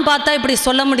 உங்களை நான் பார்த்தா இப்படி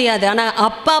சொல்ல முடியாது. ஆனால்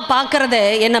அப்பா பார்க்குறத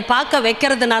என்னை பார்க்க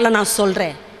வைக்கிறதுனால நான்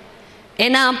சொல்கிறேன்.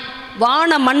 ஏன்னா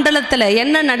வான மண்டலத்தில்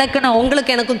என்ன நடக்கணும்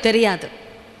உங்களுக்கு எனக்கும் தெரியாது.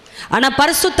 ஆனால்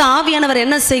பரிசுத்த ஆவியானவர்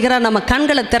என்ன செய்கிறார்? நம்ம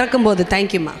கண்களை திறக்கும்போது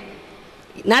தேங்க்யூம்மா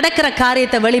நடக்கிற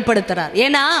காரியத்தை வெளிப்படுத்துகிறார்.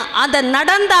 ஏன்னா அதை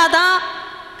நடந்தாதான்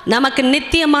நமக்கு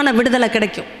நித்தியமான விடுதலை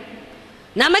கிடைக்கும்.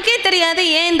 நமக்கே தெரியாது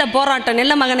ஏன் இந்த போராட்டம்.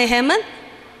 நல்ல மகனே Hemant,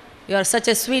 you are such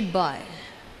a sweet பாய்.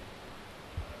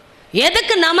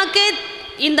 எதுக்கு நமக்கே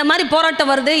இந்த மாதிரி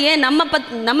போராட்டம் வருது? ஏன்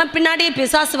நம்ம பின்னாடியே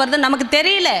பிசாசு வருது? நமக்கு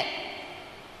தெரியல.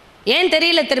 ஏன்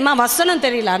தெரியல தெரியுமா? வசனம்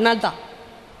தெரியல. அதனால்தான்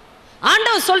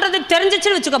ஆண்டவர் சொல்றது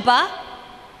தெரிஞ்சிச்சுன்னு வச்சுக்கப்பா,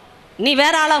 நீ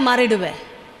வேற ஆளா மாறிடுவே.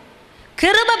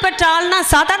 கிருபை பெற்ற ஆள்னா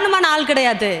சாதாரணமான ஆள்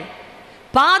கிடையாது.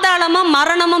 பாதாளமும்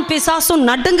மரணமும் பிசாசும்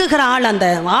நடுங்குகிற ஆள். அந்த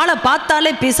ஆளை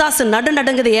பார்த்தாலே பிசாசு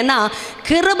நடுங்குது. ஏன்னா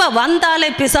கிருபை வந்தாலே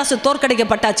பிசாசு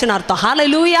தோற்கடிக்கப்பட்டாச்சுன்னு அர்த்தம்.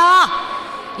 ஹல்லேலூயா.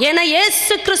 ஏன்னா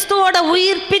இயேசு கிறிஸ்துவோட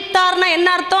உயிர்ப்பித்தார்னா என்ன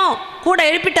அர்த்தம்? கூட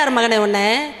எழுப்பிட்டார் மகனே உன்னை.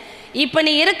 இப்போ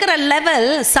நீ இருக்கிற லெவல்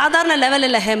சாதாரண லெவல்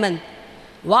இல்லை ஹேமந்த்.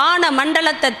 வான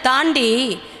மண்டலத்தை தாண்டி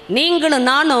நீங்களும்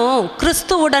நானும்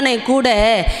கிறிஸ்துவுடனே கூட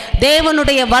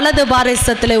தேவனுடைய வலது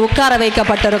பாரிசத்தில் உட்கார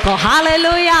வைக்கப்பட்டிருக்கோம்.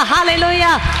 ஹல்லேலூயா,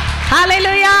 ஹல்லேலூயா,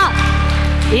 ஹல்லேலூயா.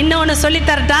 இன்னொன்று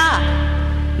சொல்லித்தரட்டா?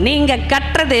 நீங்கள்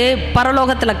கட்டுறது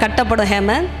பரலோகத்தில் கட்டப்படும்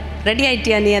ஹேமந்த். ரெடி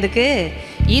ஆயிட்டியா நீ அதுக்கு?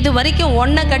 இது வரைக்கும்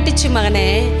ஒன்றை கட்டிச்சு மகனே,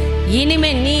 இனிமே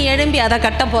நீ எழும்பி அதை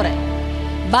கட்ட போற.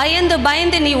 பயந்து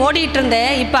பயந்து நீ ஓடிட்டு இருந்த,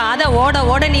 இப்போ அதை ஓட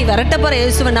ஓட நீ விரட்ட போற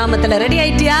இயேசுவின் நாமத்தில். ரெடி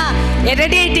ஆயிட்டியா?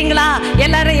 ரெடி ஆயிட்டீங்களா?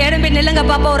 எல்லாரும் எழும்பி நில்லுங்க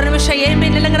பாப்பா. ஒரு நிமிஷம் எழும்பி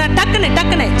நில்லுங்கடா. டக்குன்னு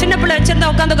டக்குன்னு சின்ன பிள்ளை வச்சிருந்தா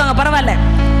உட்காந்துக்கோங்க, பரவாயில்ல.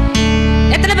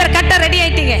 எத்தனை பேர் கட்ட ரெடி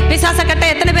ஆயிட்டீங்க? பிசாச கட்ட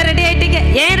எத்தனை பேர் ரெடி ஆயிட்டீங்க?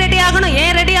 ஏன் ரெடி ஆகணும்?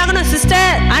 ஏன் ரெடி ஆகணும்?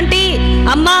 சிஸ்டர், ஆண்டி,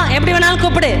 அம்மா, எப்படி வேணாலும்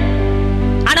கூப்பிடு.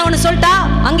 ஆனா ஒன்று சொல்லிட்டா,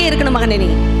 அங்கே இருக்கணும் மகனே.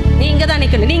 நீ இங்கே தான்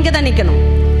நிற்கணும். நீ இங்கே தான் நிற்கணும்.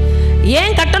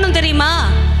 ஏன் கட்டணும் தெரியுமா?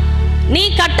 நீ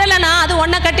கட்டலைன்னா அது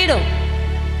ஒன்றை கட்டிடும்.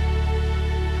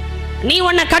 நீ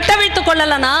உன்னை கட்ட வைத்துக்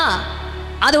கொள்ளலனா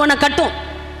அது உன்னை கட்டும்.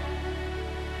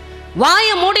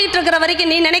 வாயை மூடிட்டு இருக்கிற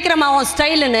வரைக்கும் நீ நினைக்கிறமா உன்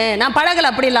ஸ்டைலுன்னு. நான் பழகலை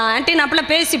அப்படிலாம் ஆண்டி, நான்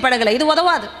அப்படிலாம் பேசி பழகலை. இது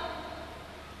உதவாது.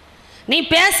 நீ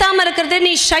பேசாமல் இருக்கிறது,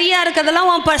 நீ ஷையாக இருக்கிறதெல்லாம்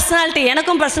உன் பர்சனாலிட்டி.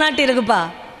 எனக்கும் பர்சனாலிட்டி இருக்குப்பா.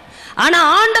 ஆனால்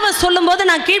ஆண்டவர் சொல்லும் போது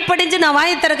நான் கீழ்ப்படிஞ்சு நான்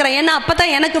வாயை திறக்கிறேன். ஏன்னா அப்போ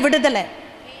தான் எனக்கு விடுதலை.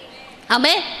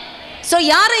 ஆமே. ஸோ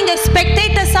யாரும் இங்கே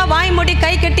ஸ்பெக்டேட்டர்ஸாக வாய் மூடி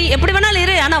கை கட்டி எப்படி வேணாலும்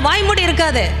இரு, ஆனால் வாய் மூடி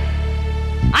இருக்காது.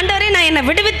 ஆண்டவரே நான் என்னை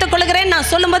விடுவித்துக் கொள்கிறேன் நான்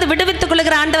சொல்லும்போது விடுவித்துக்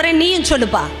கொள்கிற ஆண்டவரே நீயும்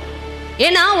சொல்லுப்பா.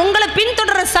 ஏன்னா உங்களை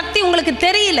பின்தொடர சக்தி உங்களுக்கு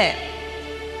தெரியல.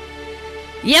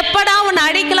 எப்படா உன்னை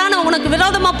அடிக்கலான்னு உனக்கு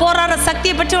விரோதமா போராடுற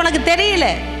சக்தியை பற்றி உனக்கு தெரியல.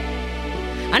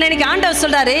 ஆனா இன்னைக்கு ஆண்டவர்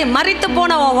சொல்றாரு, மரித்து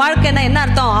போன உன் வாழ்க்கைன்னா என்ன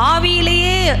அர்த்தம்?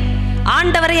 ஆவியிலேயே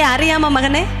ஆண்டவரையே அறியாம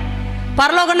மகனே,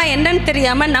 பரலோகம்னா என்னன்னு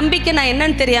தெரியாம, நம்பிக்கைனா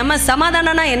என்னன்னு தெரியாம,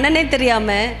 சமாதானம்னா என்னன்னே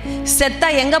தெரியாம, செத்தா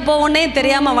எங்க போவோன்னே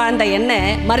தெரியாம வாழ்ந்த என்ன,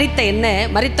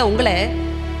 மரித்த உங்களை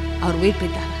அவர்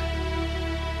உயிர்ப்பித்தார்.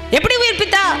 எப்படி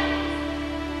உயிர்ப்பித்தா?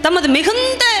 தமது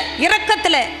மிகுந்த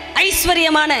இரக்கத்துல,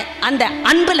 ஐஸ்வர்யமான அந்த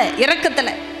அன்புல, இரக்கத்துல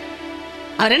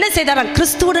அவர் என்ன செய்தாரா?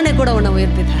 கிறிஸ்துவுடனே கூட உன்னை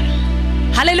உயிர்ப்பித்தார்.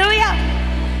 ஹல்லேலூயா.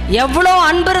 எவ்வளோ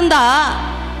அன்பு இருந்தா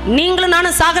நீங்களும்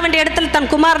நானும் சாக வேண்டிய இடத்துல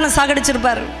தன் குமாரனை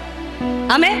சாகடிச்சிருப்பாரு.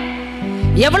 ஆமே.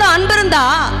 எவ்வளோ அன்பு இருந்தா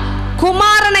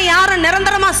குமாரனை யாரும்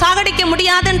நிரந்தரமா சாகடிக்க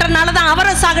முடியாதுன்றனாலதான்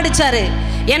அவரை சாகடிச்சாரு.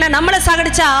 ஏன்னா நம்மளை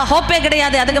சாகடிச்சா ஹோப்பே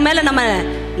கிடையாது. அதுக்கு மேல நம்ம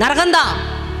நரகம்தான்,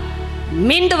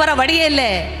 மீண்டு வர வழியே இல்லை.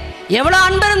 எவ்வளோ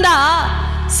அன்பு இருந்தா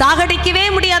சாகடிக்கவே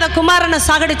முடியாத குமாரனை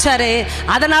சாகடிச்சாரு.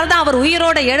 அதனால தான் அவர்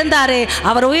உயிரோட எழுந்தாரு.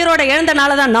 அவர் உயிரோட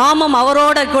எழுந்தனால தான் நாமும்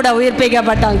அவரோட கூட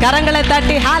உயிர்ப்பிக்கப்பட்டோம். கரங்களை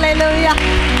தட்டி ஹல்லேலூயா.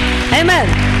 ஆமென்.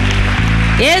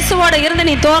 இயேசுவோட இருந்து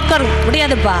நீ தோற்க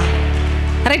முடியாதுப்பா.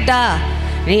 கரெக்டா?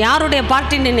 நீ யாருடைய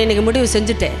பார்ட்டின்னு நீ இன்னைக்கு முடிவு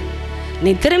செஞ்சுட்டே.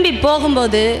 நீ திரும்பி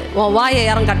போகும்போது உன் வாயை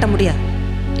யாரும் கட்ட முடியாது.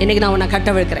 இன்னைக்கு நான் உன்னை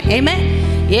கட்ட வைக்கிறேன். ஆமென்.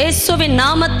 இயேசுவின்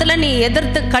நாமத்தில் நீ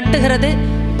எதிர்த்து கட்டுகிறது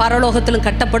பரலோகத்திலும்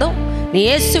கட்டப்படும். நீ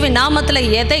இயேசுவின் நாமத்தில்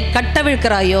எதை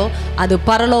கட்டவிழ்க்கிறாயோ அது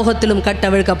பரலோகத்திலும்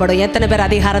கட்டவிழ்க்கப்படும். எத்தனை பேர்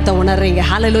அதிகாரத்தை உணர்றீங்க?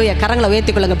 ஹல்லேலூயா. கரங்களை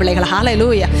உயர்த்திக்கொள்ளுங்க பிள்ளைகள்.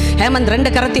 ஹல்லேலூயா. ஹேமந்த்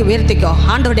 2 கரத்தையும் உயர்த்திக்கோ.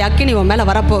 ஆண்டவருடைய அக்கினி உன் மேலே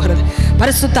வரப்போகிறது.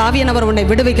 பரிசுத்த ஆவியானவர் உன்னை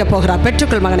விடுவிக்க போகிறார்.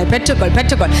 பெற்றுக்கொள் மகனை, பெற்றுக்கொள்,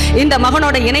 பெற்றுக்கொள். இந்த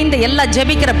மகனோட இணைந்து எல்லா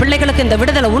ஜெபிக்கிற பிள்ளைகளுக்கு இந்த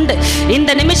விடுதலை உண்டு.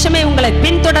 இந்த நிமிஷமே உங்களை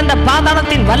பின்தொடர்ந்த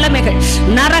பாதாளத்தின் வல்லமைகள்,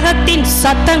 நரகத்தின்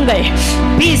சத்தங்கள்,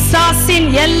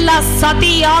 பிசாசின் எல்லா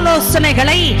சதி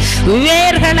ஆலோசனைகளை,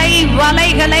 வேர்களை,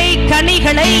 வலைகளை,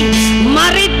 கனிகளை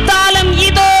மறித்தாலும்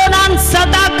இதோ நான்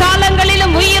சதா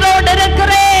காலங்களிலும் உயிரோடு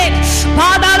இருக்கிறேன்.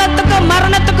 பாதாளத்துக்கும்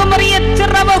மரணத்துக்கும் உரிய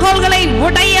திறவுகோல்களை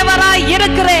உடையவராய்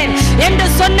இருக்கிறேன் என்று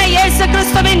சொன்ன இயேசு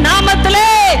கிறிஸ்துவின் நாமத்திலே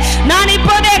நான்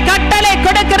இப்போதே கட்டளை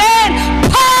கொடுக்கிறேன்.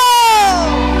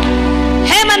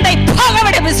 ஹேமந்தை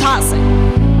போகவிட பிசாசு.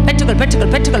 பெற்றுக்கொள்,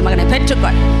 பெற்றுக்கொள், பெற்றுக்கொள் மகனை,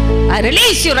 பெற்றுக்கொள். I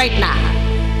release you right now.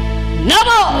 No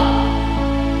more.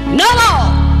 No more.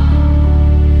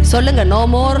 சொல்லுங்க நோ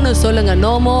மோர்னு சொல்லுங்க.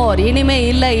 No more. இனிமே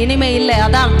இல்லை, இனிமே இல்லை.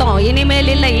 அதான் அர்த்தம். இனிமேல்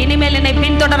இல்லை. இனிமேல் என்னை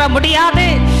பின்தொடர முடியாது.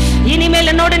 இனிமேல்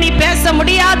என்னோடு நீ பேச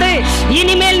முடியாது.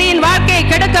 இனிமேல் நீ என் வாழ்க்கையை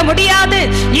கெடுக்க முடியாது.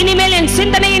 இனிமேல் என்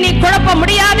சிந்தனையை நீ குழப்ப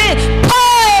முடியாது.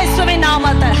 இயேசுவின்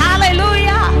நாமத்தில்.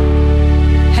 ஹல்லேலூயா.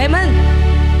 ஹேமந்த்,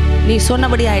 நீ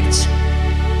சொன்னபடி ஆயிடுச்சு.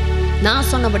 நான்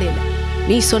சொன்னபடி இல்லை,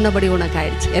 நீ சொன்னபடி உனக்கு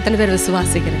ஆயிடுச்சு. எத்தனை பேர்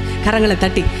விசுவாசிக்கிறேன்? கரங்களை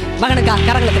தட்டி மகனுக்கா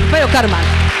கரங்களை தட்டி போய் உட்காருமா.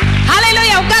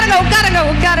 ஹல்லேலூயா. உட்காருங்க, உட்காருங்க,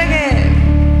 உட்காருங்க.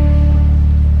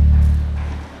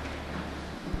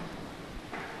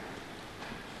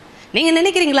 நீங்கள்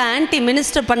நினைக்கிறீங்களா ஆன்டி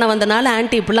மினிஸ்டர் பண்ண வந்தனால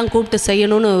ஆன்டி இப்படிலாம் கூப்பிட்டு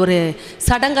செய்யணும்னு ஒரு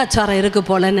சடங்காச்சாரம் இருக்குது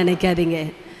போலன்னு நினைக்காதீங்க.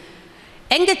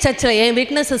 எங்கள் சர்ச்சில் என்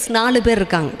விட்னஸஸ் 4 பேர்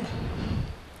இருக்காங்க.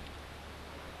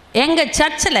 எங்கள்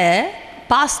சர்ச்சில்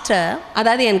பாஸ்டர்,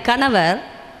 அதாவது என் கணவர்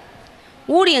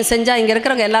ஊழியம் செஞ்சால் இங்கே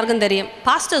இருக்கிறவங்க எல்லாருக்கும் தெரியும்.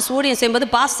 பாஸ்டர்ஸ் ஊழியம் செய்யும்போது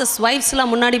பாஸ்டர்ஸ்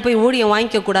ஒய்ஃப்ஸ்லாம் முன்னாடி போய் ஊழியம்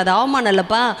வாங்கிக்கக்கூடாது. அவமானம்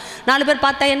இல்லைப்பா. 4 பேர்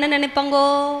பார்த்தா என்ன நினைப்பாங்கோ?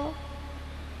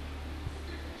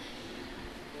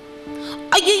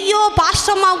 ஐயோ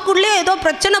பாஸ்டர்மாவுக்குள்ளே ஏதோ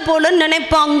பிரச்சனை போலன்னு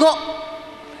நினைப்பாங்கோ.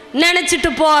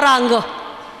 நினச்சிட்டு போகிறாங்கோ.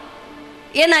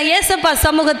 ஏன்னா ஏசப்பா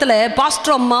சமூகத்தில்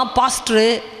பாஸ்டர் அம்மா, பாஸ்டரு,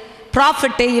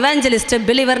 ப்ராஃபிட்டு, இவாஞ்சலிஸ்ட்டு,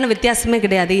 பிலீவர்னு வித்தியாசமே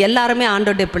கிடையாது. எல்லாருமே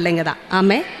ஆண்டோடைய பிள்ளைங்க தான்.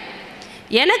 ஆமே.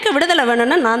 எனக்கு விடுதலை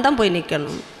வேணும்னா நான் தான் போய்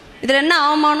நிற்கணும். இதில் என்ன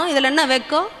அவமானம்? இதில் என்ன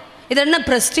வெக்கம்? இதில் என்ன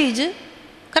ப்ரெஸ்டீஜு?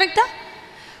 கரெக்டாக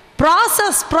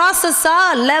ப்ராசஸாக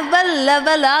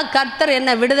லெவலாக கர்த்தர் என்ன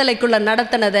விடுதலைக்குள்ளே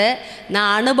நடத்தினதை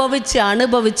நான்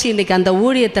அனுபவித்து இன்றைக்கி அந்த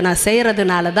ஊழியத்தை நான்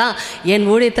செய்கிறதுனால தான் என்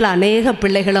ஊழியத்தில் அநேக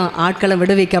பிள்ளைகளும் ஆட்களும்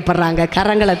விடுவிக்கப்படுறாங்க.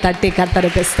 கரங்களை தட்டி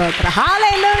கர்த்தருக்கு ஸ்தோத்திரம்.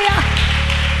 ஹல்லேலூயா.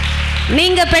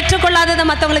 நீங்கள் பெற்றுக்கொள்ளாததை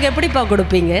மற்றவங்களுக்கு எப்படிப்பா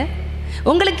கொடுப்பீங்க?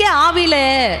 உங்களுக்கே ஆவியில்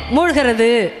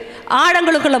மூழ்கிறது,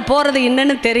 ஆழங்களுக்குள்ளே போகிறது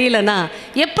என்னன்னு தெரியலனா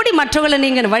எப்படி மற்றவங்களை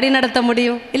நீங்கள் வழி நடத்த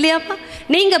முடியும்? இல்லையாப்பா?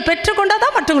 நீங்கள் பெற்றுக்கொண்டால்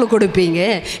தான் மற்றவங்களுக்கு கொடுப்பீங்க.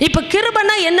 இப்போ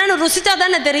கிருபைனா என்னன்னு ருசிச்சா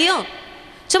தானே தெரியும்.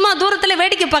 சும்மா தூரத்தில்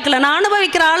வேடிக்கை பார்க்கல. நான்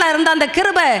அனுபவிக்கிற ஆளாக இருந்தால் அந்த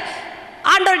கிருபை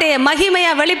ஆண்டோடைய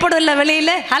மகிமையாக வெளிப்படல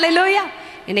வெளியில். ஹல்லேலூயா.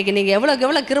 இன்றைக்கி நீங்கள்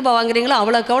எவ்வளோ கிருபை வாங்குறீங்களோ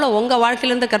அவ்வளோக்கு எவ்வளோ உங்கள்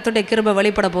வாழ்க்கையிலேருந்து கர்த்தருடைய கிருபை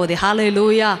வெளிப்பட போகுது.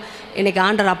 ஹல்லேலூயா. இன்றைக்கி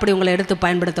ஆண்டவர் அப்படி உங்களை எடுத்து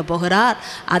பயன்படுத்த போகிறார்.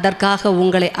 அதற்காக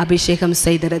உங்களை அபிஷேகம்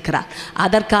செய்திருக்கிறார்.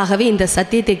 அதற்காகவே இந்த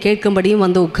சத்தியத்தை கேட்கும்படியும்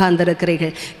வந்து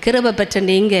உட்கார்ந்திருக்கிறீர்கள். கிருபை பெற்ற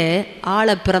நீங்கள்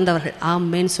ஆள பிறந்தவர்கள்.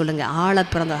 ஆமேன்னு சொல்லுங்கள். ஆள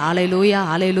பிறந்தவர். ஹல்லேலூயா,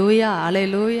 ஹல்லேலூயா,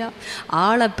 ஹல்லேலூயா.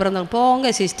 ஆள பிறந்தவர்.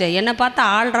 போங்க சிஸ்டர், என்னை பார்த்தா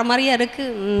ஆள்ற மாதிரியா இருக்குது.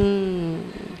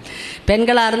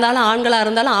 பெண்களாக இருந்தாலும் ஆண்களாக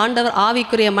இருந்தாலும் ஆண்டவர்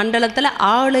ஆவிக்குரிய மண்டலத்தில்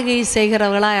ஆளுகை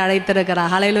செய்கிறவர்களாக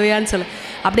அழைத்திருக்கிறார். ஹல்லேலூயான்னு சொல்லு.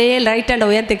 அப்படியே ரைட் ஹேண்டை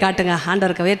உயர்த்தி காட்டுங்க.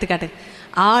 ஆண்டவருக்கு உயர்த்தி காட்டுங்க.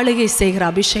 ஆளுகை செய்கிற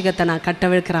அபிஷேகத்தை நான்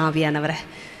கட்டவிழ்க்கிறேன். ஆவியானவரை,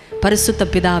 பரிசுத்த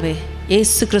பிதாவே,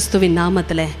 இயேசு கிறிஸ்துவின்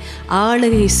நாமத்தில்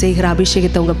ஆளுகை செய்கிற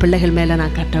அபிஷேகத்தை உங்கள் பிள்ளைகள் மேலே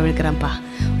நான் கட்டவிழ்க்கிறேன்ப்பா.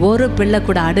 ஒரு பிள்ளை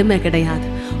கூட அடிமை கிடையாது.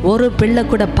 ஒரு பிள்ளை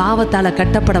கூட பாவத்தால்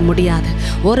கட்டப்பட முடியாது.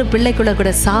 ஒரு பிள்ளைக்குள்ள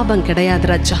கூட சாபம் கிடையாது.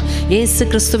 ராஜா, இயேசு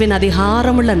கிறிஸ்துவின்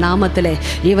அதிகாரமுள்ள நாமத்திலே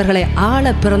இவர்களை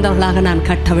ஆள பிறந்தவர்களாக நான்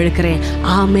கட்டவிழ்க்கிறேன்.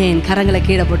 ஆமேன். கரங்களை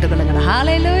கீழே போட்டுக்கொள்ளுங்க.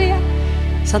 ஹல்லேலூயா.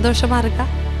 சந்தோஷமாக இருக்கா?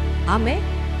 ஆமே.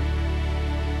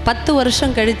 10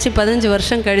 வருஷம் கழித்து 15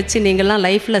 வருஷம் கழித்து நீங்கள்லாம்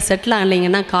லைஃப்பில் செட்டில்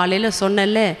ஆகலைங்கன்னா, காலையில்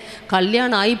சொன்னல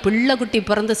கல்யாணம் ஆகி பிள்ளை குட்டி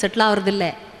பிறந்து செட்டில் ஆகிறதில்ல.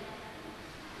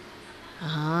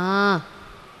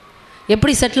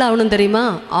 எப்படி செட்டில் ஆகணும் தெரியுமா?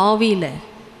 ஆவியில்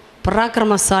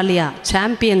பராக்கிரமசாலியா,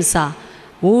 சாம்பியன்ஸா,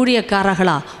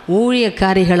 ஊழியக்காரர்களா,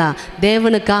 ஊழியக்காரிகளா,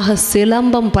 தேவனுக்காக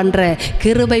சிலம்பம் பண்ணுற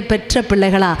கிருபை பெற்ற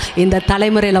பிள்ளைகளா இந்த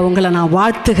தலைமுறையில் உங்களை நான்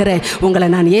வாழ்த்துகிறேன். உங்களை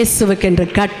நான் இயேசுவுக்கு என்று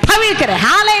கட்டவிழ்க்கிறேன்.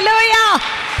 ஹல்லேலூயா.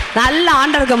 நல்ல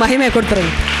ஆண்டவருக்கு மகிமை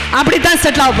கொடுத்துருங்க. அப்படித்தான்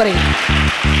செட்டில் ஆக போறீங்க.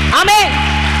 ஆமென்.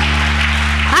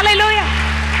 ஹல்லேலூயா.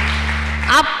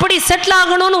 அப்படி செட்டில்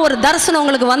ஆகணும்னு ஒரு தரிசனம்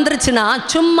உங்களுக்கு வந்துருச்சுன்னா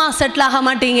சும்மா செட்டில் ஆக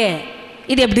மாட்டீங்க.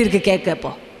 இது எப்படி இருக்குது கேட்க?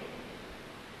 இப்போ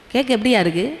கேட்க எப்படியா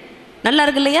இருக்குது? நல்லா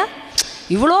இருக்கு இல்லையா?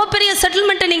 இவ்வளோ பெரிய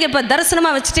செட்டில்மெண்ட்டை நீங்கள் இப்போ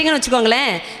தரிசனமாக வச்சுட்டீங்கன்னு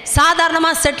வச்சுக்கோங்களேன்,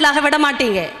 சாதாரணமாக செட்டில் ஆக விட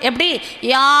மாட்டீங்க. எப்படி?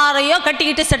 யாரையோ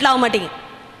கட்டிக்கிட்டு செட்டில் ஆக மாட்டீங்க.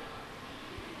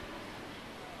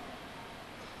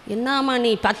 என்னம்மா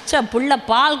நீ பச்சை புள்ள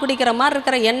பால் குடிக்கிற மாதிரி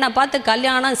இருக்கிற என்னை பார்த்து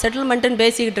கல்யாணம் செட்டில்மெண்ட்டுன்னு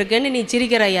பேசிக்கிட்டு இருக்கேன்னு நீ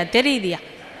சிரிக்கிற ஐயா, தெரியுதியா?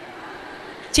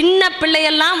 சின்ன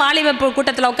பிள்ளையெல்லாம் வாலிப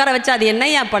கூட்டத்தில் உட்கார வச்சு அது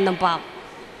என்னையா பண்ணுப்பா?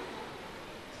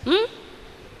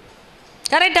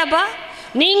 கரெக்டாப்பா?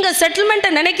 நீங்கள் செட்டில்மெண்ட்டை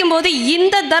நினைக்கும் போது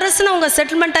இந்த தரிசனம் உங்கள்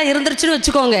செட்டில்மெண்ட்டாக இருந்துருச்சுன்னு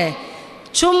வச்சுக்கோங்க,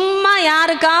 சும்மா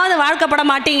யாருக்காவது வாழ்க்கப்பட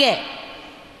மாட்டீங்க.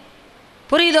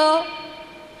 புரியுதோ?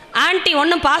 ஆன்ட்டி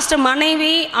ஒன்றும் பாஸ்டர்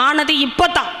மனைவி ஆனது இப்போ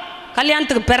தான்,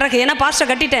 கல்யாணத்துக்கு பிறகு. ஏன்னா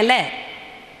பாஸ்டர் கட்டிட்டேன்ல.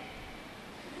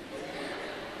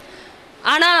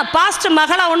 ஆனால் பாஸ்டர்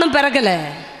மகளா ஒன்றும் பிறகலை.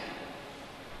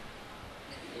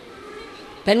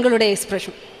 பெண்களுடைய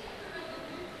எக்ஸ்பிரஷன்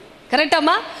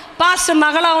கரெக்டாம்மா? பாஸ்டர்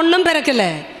மகளா ஒன்றும் பிறக்கலை,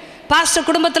 பாஸ்டர்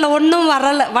குடும்பத்தில் ஒன்றும்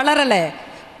வளரலை,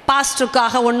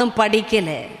 பாஸ்டருக்காக ஒன்றும்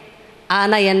படிக்கலை.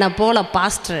 ஆனால் என்னை போல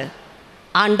பாஸ்டர்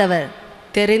ஆண்டவர்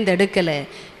தெரிந்தெடுக்கலை.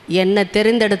 என்னை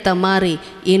தெரிந்தெடுத்த மாதிரி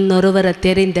இன்னொருவரை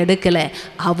தெரிந்தெடுக்கலை.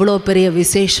 அவ்வளோ பெரிய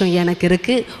விசேஷம் எனக்கு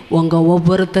இருக்குது, உங்கள்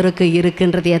ஒவ்வொருத்தருக்கு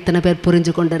இருக்குன்றது எத்தனை பேர்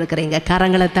புரிஞ்சு கொண்டு இருக்கிறீங்க?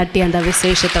 கரங்களை தட்டி அந்த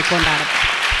விசேஷத்தை கொண்டாட.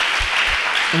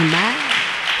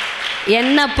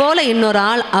 என்னை போல் இன்னொரு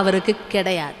ஆள் அவருக்கு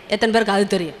கிடையாது. எத்தனை பேருக்கு அது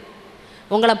தெரியும்?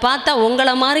 உங்களை பார்த்தா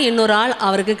உங்களை மாதிரி இன்னொரு ஆள்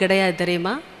அவருக்கு கிடையாது,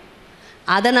 தெரியுமா?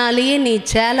 அதனாலேயே நீ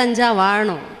சேலஞ்சாக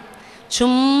வாழணும்.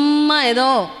 சும்மா ஏதோ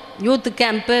யூத்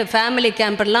கேம்ப்பு ஃபேமிலி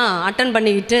கேம்பெல்லாம் அட்டன்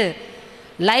பண்ணிக்கிட்டு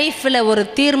லைஃப்பில் ஒரு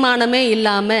தீர்மானமே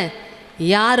இல்லாமல்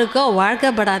யாருக்கோ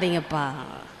வாழ்க்கப்படாதீங்கப்பா.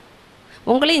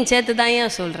 உங்களையும் சேர்த்து தான்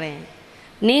ஏன் சொல்கிறேன்,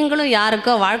 நீங்களும்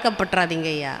யாருக்கோ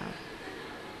வாழ்க்கப்பட்டுறாதீங்க ஐயா.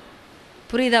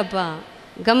 புரியுதாப்பா?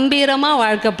 கம்பீரமாக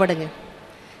வாழ்க்கப்படுங்க.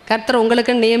 கர்த்தர்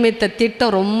உங்களுக்கு நியமித்த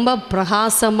திட்டம் ரொம்ப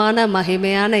பிரகாசமான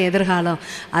மகிமையான எதிர்காலம்.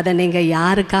 அதை நீங்கள்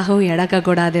யாருக்காகவும்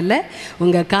இழக்கக்கூடாது. இல்லை,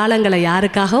 உங்கள் காலங்களை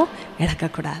யாருக்காகவும்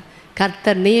இழக்கக்கூடாது.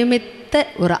 கர்த்தர் நியமித்த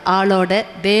ஒரு ஆளோட,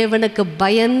 தேவனுக்கு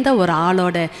பயந்த ஒரு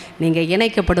ஆளோட நீங்கள்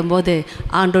இணைக்கப்படும் போது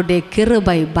ஆண்டோடைய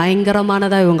கிருபை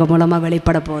பயங்கரமானதாக உங்கள் மூலமாக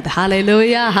வெளிப்பட போகுது.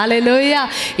 ஹல்லேலூயா, ஹல்லேலூயா.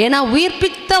 ஏன்னா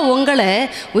உயிர்ப்பித்த உங்களை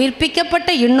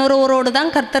உயிர்ப்பிக்கப்பட்ட இன்னொருவரோடு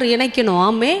தான் கர்த்தர் இணைக்கணும்.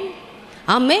 ஆமே,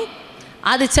 ஆமே.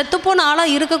 அது செத்துப்போன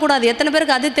ஆளாக இருக்கக்கூடாது. எத்தனை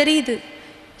பேருக்கு அது தெரியுது?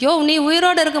 யோ, நீ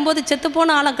உயிரோடு இருக்கும்போது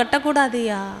செத்துப்போன ஆளாக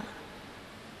கட்டக்கூடாதுயா.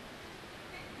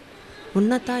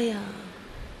 உன்னதாயா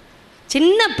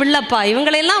சின்ன பிள்ளைப்பா,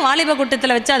 இவங்களையெல்லாம் வாலிப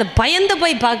கூட்டத்தில் வச்சு அது பயந்து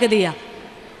போய் பார்க்குதுயா.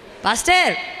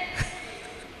 பாஸ்டர்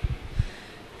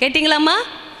கேட்டிங்களாம்மா?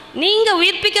 நீங்கள்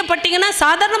உயிர்ப்பிக்கப்பட்டீங்கன்னா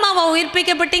சாதாரணமாக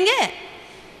உயிர்ப்பிக்கப்பட்டீங்க.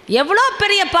 எவ்வளோ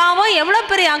பெரிய பாவம், எவ்வளோ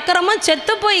பெரிய அக்கிரமம்,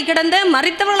 செத்து போய் கிடந்த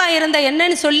மரித்தவர்களாக இருந்த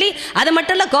என்னன்னு சொல்லி, அது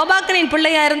மட்டும் இல்லை கோபாக்கனின்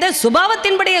பிள்ளையாக இருந்த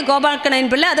சுபாவத்தின்படியே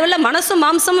கோபாக்கனின் பிள்ளை, அதுவும் இல்லை மனசும்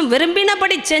மாம்சமும்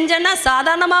விரும்பினபடி செஞ்சேன்னா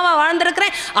சாதாரணமாக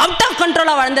வாழ்ந்திருக்கிறேன், அவுட் ஆஃப்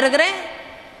கண்ட்ரோலாக வாழ்ந்திருக்கிறேன்.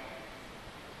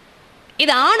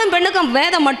 இது ஆணும் பெண்ணுக்கும்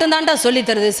வேதம் மட்டும்தான்டா சொல்லி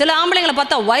தருது. சில ஆம்பளைங்களை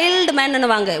பார்த்தா வைல்டு மேன்னு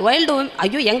வாங்க, வைல்டு.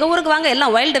 ஐயோ, எங்கள் ஊருக்கு வாங்க,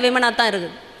 எல்லாம் வைல்டு விமனாக தான்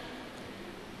இருக்குது.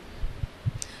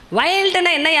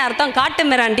 வைல்டுன்னா என்னையா அர்த்தம்? காட்டு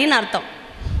மிராண்டின்னு அர்த்தம்.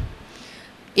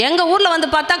 எங்கள் ஊரில் வந்து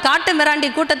பார்த்தா காட்டு மிராண்டி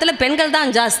கூட்டத்தில் பெண்கள் தான்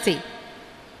ஜாஸ்தி.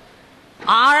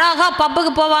 அழகாக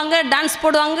பப்புக்கு போவாங்க, டான்ஸ்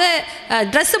போடுவாங்க,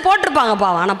 ட்ரெஸ்ஸு போட்டிருப்பாங்க,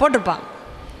 பாவம் ஆனால் போட்டிருப்பாங்க.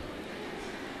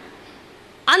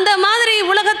 அந்த மாதிரி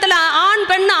உலகத்தில் ஆண்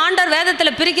பெண் ஆண்டவர்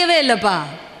வேதத்தில் பிரிக்கவே இல்லைப்பா.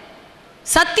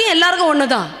 சத்தியம் எல்லாருக்கும் ஒன்று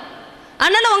தான்.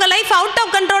 அதனால் உங்கள் லைஃப் அவுட்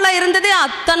ஆஃப் கண்ட்ரோலாக இருந்தது.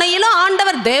 அத்தனையிலும்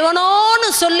ஆண்டவர் தேவனோன்னு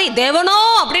சொல்லி, தேவனோ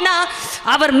அப்படின்னா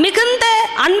அவர் மிகுந்த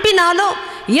அன்பினாலும்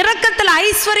இரக்கத்தில்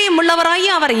ஐஸ்வர்யம்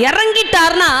உள்ளவராயும் அவர்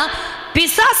இறங்கிட்டார்னா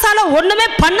பிசாசால ஒண்ணுமே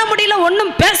பண்ண முடியல,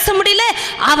 ஒன்றும் பேச முடியல.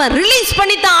 அவன் ரிலீஸ்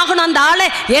பண்ணித்தான் ஆகணும் அந்த ஆளை.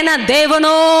 ஏன்னா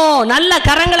தேவனோ. நல்ல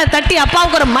கரங்களை தட்டி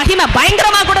அப்பாவுக்கு ஒரு மகிமை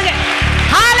பயங்கரமா கொடுங்க.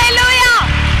 ஹல்லேலூயா.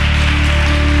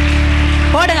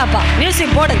 போடுங்க அப்பா,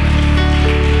 மியூசிக் போடுங்க.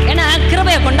 ஏன்னா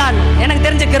கிருபையை கொண்டாடணும். எனக்கு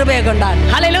தெரிஞ்ச கிருபையை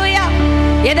கொண்டாடணும். ஹல்லேலூயா.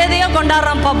 எதையோ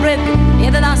கொண்டாடுறோம், பப்ளிக்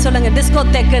எதை தான் சொல்லுங்க, டிஸ்கோ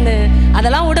தெக்குன்னு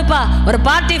அதெல்லாம் உடுப்பா. ஒரு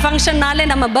பார்ட்டி ஃபங்க்ஷன்னாலே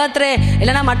நம்ம பர்த்டே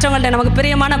இல்லைன்னா மற்றவங்கள்ட்ட நமக்கு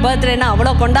பிரியமான பர்த்டேன்னா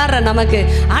அவ்வளோ கொண்டாடுற நமக்கு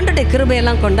ஆண்டோடைய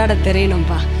கிருபையெல்லாம் கொண்டாட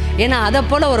தெரியணும்ப்பா. ஏன்னா அதை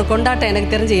போல் ஒரு கொண்டாட்டம்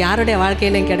எனக்கு தெரிஞ்சு யாருடைய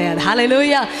வாழ்க்கையிலையும் கிடையாது.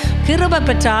 ஹல்லேலூயா. கிருபை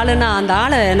பெற்ற ஆளுன்னா அந்த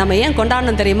ஆளை நம்ம ஏன்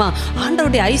கொண்டாடணும் தெரியுமா?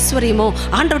 ஆண்டவருடைய ஐஸ்வர்யமோ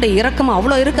ஆண்டவருடைய இரக்கமோ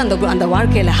அவ்வளோ இருக்குது அந்த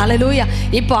வாழ்க்கையில். ஹல்லேலூயா.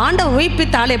 இப்போ ஆண்டவர்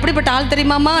உயிர்ப்பித்த ஆள் எப்படிப்பட்ட ஆள்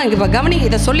தெரியுமாம்மா? இங்கே இப்போ கவனி,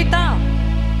 இதை சொல்லித்தான்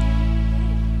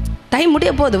டைம்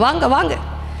முடிய போகுது. வாங்க வாங்க.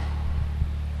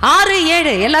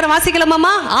 6-7 எல்லாரும்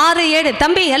வாசிக்கலாமாம்மா? 6-7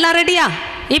 தம்பி எல்லாம் ரெடியா?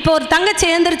 இப்போ ஒரு தங்கச்சி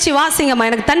எழுந்திரிச்சு வாசிங்கம்மா.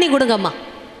 எனக்கு தண்ணி கொடுங்கம்மா.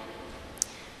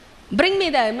 Bring me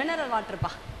the mineral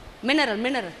வாட்டர்ப்பா.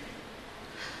 Mineral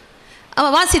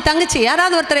அவன் வாசி தங்கச்சி.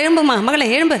 யாராவது ஒருத்தர் எழும்புமா? மகளே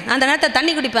எழும்பு, அந்த நேரத்தை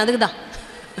தண்ணி குடிப்பேன், அதுக்கு தான்.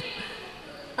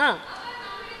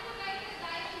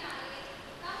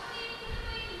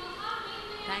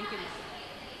 தேங்க்யூ.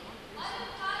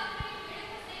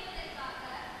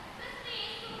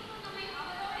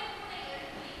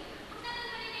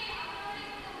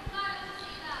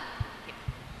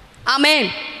 ஆமென்.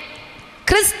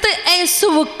 கிறிஸ்து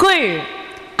இயேசுவுக்குள்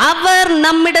அவர்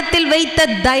நம்மிடத்தில் வைத்த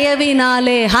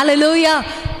தயவினாலே. ஹல்லேலூயா.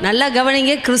 நல்லா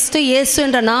கவனிங்க. கிறிஸ்து இயேசு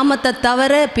என்ற நாமத்தை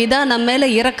தவிர பிதா நம்ம மேலே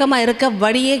இரக்கமாக இருக்க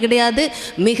வழியே கிடையாது.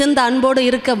 மிகுந்த அன்போடு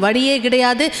இருக்க வழியே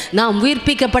கிடையாது. நாம்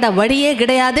உயிர்ப்பிக்கப்பட வழியே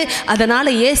கிடையாது. அதனால்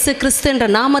இயேசு கிறிஸ்து என்ற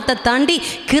நாமத்தை தாண்டி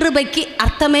கிருபைக்கு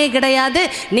அர்த்தமே கிடையாது.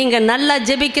 நீங்கள் நல்லா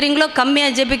ஜெபிக்கிறீங்களோ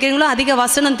கம்மியாக ஜெபிக்கிறீங்களோ, அதிக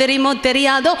வசனம் தெரியுமோ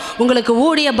தெரியாதோ, உங்களுக்கு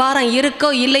ஊழிய பாரம்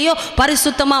இருக்கோ இல்லையோ,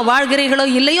 பரிசுத்தமாக வாழ்கிறீர்களோ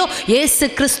இல்லையோ, இயேசு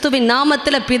கிறிஸ்துவின்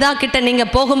நாமத்தில் பிதா கிட்ட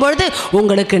நீங்கள் போகும்பொழுது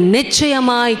உங்களுக்கு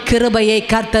நிச்சயமாய் கிருபையை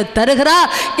கர்த்தர்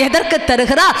தருகிறார். எதற்கு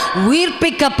தருகிறார்?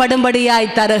 உயிர்ப்பிக்கப்படும்படியாய்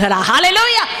தருகிறார்.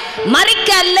 ஹல்லேலூயா. மரிக்க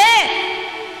அல்ல,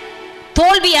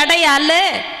 தோல்வி அடைய அல்ல,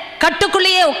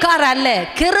 கட்டுக்குள்ளேயே உட்கார அல்ல.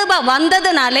 கிருபை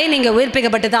வந்ததுனாலே நீங்க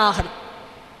உயிர்ப்பிக்கப்பட்டு தான் ஆகணும்.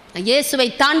 இயேசுவை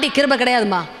தாண்டி கிருபை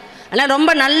கிடையாதுமா. ஆனால்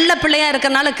ரொம்ப நல்ல பிள்ளையா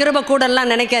இருக்கிறனால கிருபை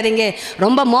கூடலாம் நினைக்காதீங்க.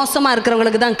 ரொம்ப மோசமாக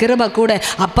இருக்கிறவங்களுக்கு தான் கிருபை கூட.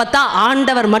 அப்போ தான்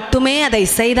ஆண்டவர் மட்டுமே அதை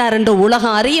செய்தார் என்று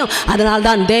உலகம் அறியும். அதனால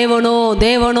தான் தேவனோ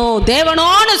தேவனோ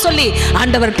தேவனோன்னு சொல்லி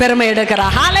ஆண்டவர் பெருமை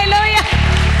எடுக்கிறார். ஹல்லேலூயா.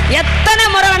 எத்தனை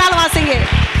முறை வேணாலும் வாசிங்க.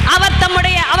 அவர்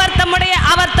தம்முடைய அவர் தம்முடைய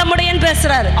அவர் தம்முடையன்னு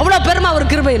பேசுறாரு. அவ்வளோ பெருமை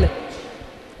அவர் கிருபையில்.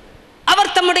 அவர்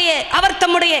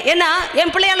தம்முடைய ஏன்னா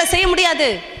என் பிள்ளையால செய்ய முடியாது,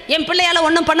 என் பிள்ளையால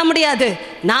ஒன்றும் பண்ண முடியாது.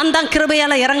 நான் தான்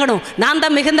கிருபையால இறங்கணும், நான்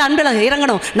தான் மிகுந்த அன்பில்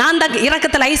இறங்கணும், நான் தான்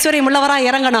இரக்கத்தில் ஐஸ்வர்யம் உள்ளவராக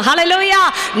இறங்கணும். ஹல்லேலூயா.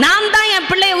 நான் தான் என்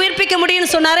பிள்ளையை உயிர்ப்பிக்க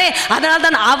முடியும்னு சொன்னாரே. அதனால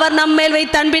தான் அவர் நம்மேல்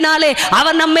வைத்த அன்பினாலே,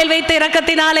 அவர் நம்மேல் வைத்த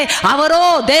இரக்கத்தினாலே, அவரோ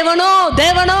தேவனோ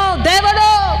தேவனோ தேவனோ.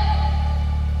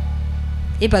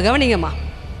 இப்போ கவனிங்கம்மா.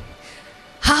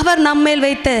 அவர் நம்மேல்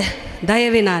வைத்த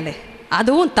தயவினாலே,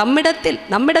 அதுவும்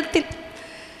நம்மிடத்தில்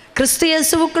கிறிஸ்து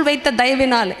இயேசுவுக்குள் வைத்த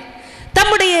தயவினாலே,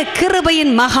 தம்முடைய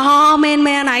கிருபையின்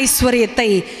மகாமேன்மையான ஐஸ்வர்யத்தை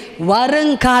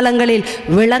வருங்காலங்களில்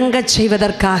விளங்கச்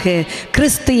செய்வதற்காக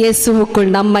கிறிஸ்து இயேசுவுக்குள்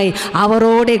நம்மை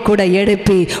அவரோடே கூட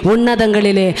எழுப்பி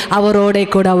உன்னதங்களிலே அவரோடே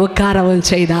கூட உட்காரவும்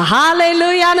செய்தார்.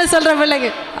 ஹல்லேலூயான்னு சொல்ற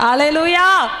பிள்ளைங்க. ஹல்லேலூயா.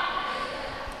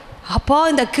 அப்பா,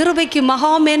 இந்த கிருபைக்கு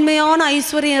மகா மேன்மையான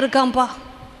ஐஸ்வர்யம் இருக்காம்பா.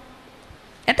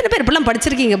 எத்தனை பேர் இப்பெல்லாம்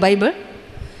படிச்சிருக்கீங்க பைபிள்?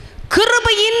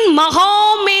 கிருபையின் மகா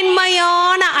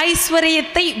மேன்மையான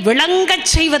ஐஸ்வர்யத்தை விளங்கச்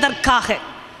செய்வதற்காக.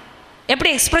 எப்படி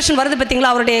எக்ஸ்பிரஷன் வருது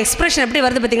பார்த்தீங்களா? அவருடைய எக்ஸ்பிரஷன் எப்படி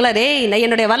வருது பார்த்தீங்களா? நான்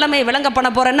என்னுடைய வல்லமையை விளங்க பண்ண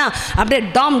போகிறேன்னா அப்படியே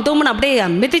டாம் டூம்னு அப்படியே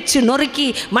மிதிச்சு நொறுக்கி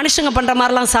மனுஷங்க பண்ணுற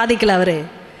மாதிரிலாம் சாதிக்கல. அவர்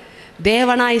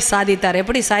தேவனாய் சாதித்தார்.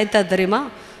 எப்படி சாதித்தார் தெரியுமா?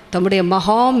 தம்முடைய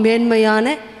மகா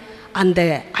மேன்மையான அந்த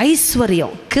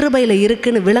ஐஸ்வர்யம் கிருபையில்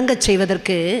இருக்குன்னு விளங்கச்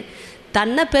செய்வதற்கு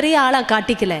தன்னை பெரிய ஆளாக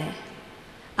காட்டிக்கல.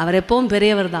 அவர் எப்பவும்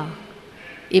பெரியவர் தான்.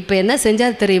 இப்போ என்ன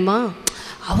செஞ்சார் தெரியுமா?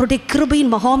 அவருடைய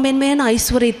கிருபையின் மகாமேன்மையான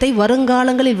ஐஸ்வர்யத்தை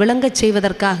வருங்காலங்களில் விளங்கச்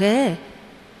செய்வதற்காக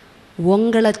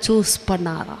உங்களை சூஸ்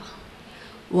பண்ணாராம்.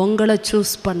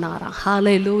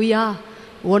 ஹல்லேலூயா.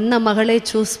 உன்னை மகளே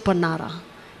சூஸ் பண்ணாராம்.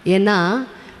 ஏன்னா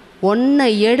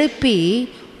உன்னை எழுப்பி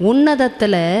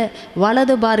உன்னதத்தில்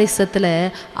வலது பாரிசத்தில்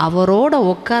அவரோட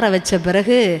உட்கார வச்ச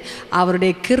பிறகு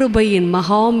அவருடைய கிருபையின்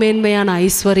மகாமேன்மையான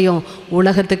ஐஸ்வர்யம்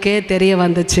உலகத்துக்கே தெரிய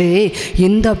வந்துச்சு.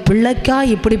 இந்த பிள்ளைக்கா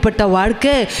இப்படிப்பட்ட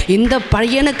வாழ்க்கை, இந்த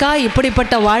பையனுக்கா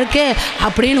இப்படிப்பட்ட வாழ்க்கை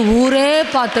அப்படின்னு ஊரே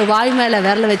பார்த்து வாய் மேலே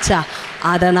விரல வச்சா.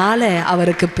 அதனால்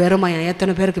அவருக்கு பெருமை.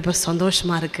 எத்தனை பேருக்கு இப்போ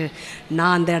சந்தோஷமாக இருக்குது?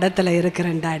 நான் அந்த இடத்துல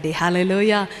இருக்கிறேன் டாடி.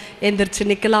 ஹல்லேலூயா.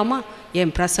 எந்திரிச்சு நிற்கலாமா?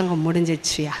 என் பிரசங்கம்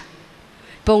முடிஞ்சிச்சியா?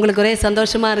 இப்போ உங்களுக்கு ஒரே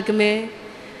சந்தோஷமாக இருக்குமே?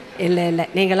 இல்லை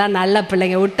நீங்களாம் நல்ல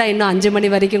பிள்ளைங்க. விட்டா இன்னும் 5 மணி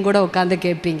வரைக்கும் கூட உட்காந்து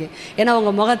கேட்பீங்க. ஏன்னா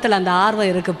உங்கள் முகத்தில் அந்த ஆர்வம்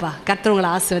இருக்குப்பா. கர்த்தர் உங்களை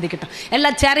ஆசீர்வதிக்கட்டும். எல்லா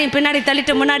சேரையும் பின்னாடி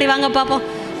தள்ளிட்டு முன்னாடி வாங்க பார்ப்போம்.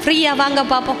 ஃப்ரீயாக வாங்க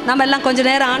பார்ப்போம். நம்ம எல்லாம் கொஞ்சம்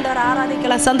நேரம் ஆண்டவரை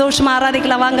ஆராதிக்கலாம், சந்தோஷமாக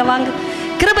ஆராதிக்கலாம். வாங்க.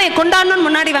 கிருபையை கொண்டாடணும்னு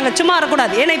முன்னாடி வாங்க. சும்மா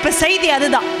வரக்கூடாது. ஏன்னா இப்போ செய்தி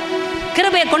அதுதான்.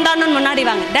 கிருபையை கொண்டாடணும்னு முன்னாடி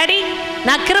வாங்க. டாடி,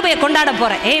 நான் கிருபையை கொண்டாட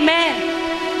போகிறேன். ஏமே,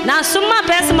 நான் சும்மா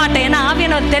பேச மாட்டேன். ஏன்னா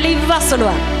ஆவியானவர் தெளிவாக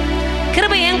சொல்லுவார்.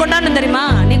 கிருபை ஏன் கொண்டாடணும் தெரியுமா?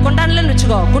 நீ கொண்டாடலன்னு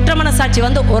வச்சுக்கோ, குற்றமான சாட்சி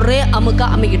வந்து ஒரே அமுக்கா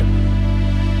அமுக்கிடும்.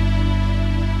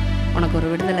 உனக்கு ஒரு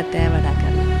விடுதலை தேவைடாக்க.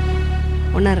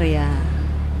 உணர்றியா?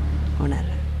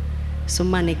 உணர்ற.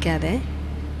 சும்மா நிற்காதே.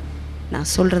 நான்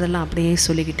சொல்கிறதெல்லாம் அப்படியே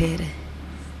சொல்லிக்கிட்டே இரு.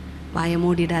 வாயை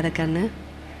மூடிடாத கண்ணு.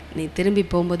 நீ திரும்பி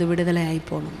போகும்போது விடுதலை ஆகி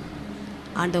போகணும்.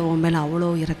 ஆண்டவர் உன் மேலே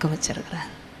அவ்வளோ இறக்கம்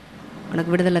வச்சிருக்கிறார்.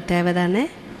 உனக்கு விடுதலை தேவை தானே?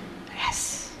 எஸ்.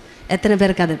 எத்தனை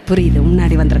பேருக்கு அது புரியுது?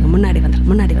 முன்னாடி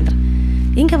வந்துருங்க.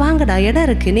 இங்கே வாங்கடா, இடம்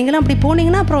இருக்குது. நீங்களாம் அப்படி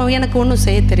போனீங்கன்னா அப்புறம் எனக்கு ஒன்றும்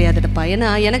செய்ய தெரியாதுடப்பா. ஏன்னா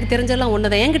எனக்கு தெரிஞ்செல்லாம்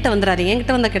ஒன்று தான். என்கிட்ட வந்துடாதீங்க.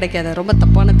 என்கிட்ட வந்தால் கிடைக்காது. ரொம்ப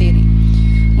தப்பான தேதி.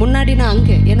 முன்னாடினா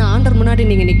அங்கே. ஏன்னா ஆண்டவர் முன்னாடி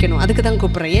நீங்கள் நிற்கணும். அதுக்கு தான்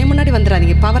கூப்பிட்றேன். ஏன் முன்னாடி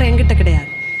வந்துடாதீங்க. பவர் என்கிட்ட கிடையாது,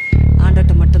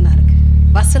 ஆண்டவர்கிட்ட மட்டும்தான் இருக்குது.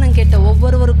 வசனம் கேட்ட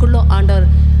ஒவ்வொருவருக்குள்ளும் ஆண்டவர்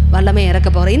வல்லமே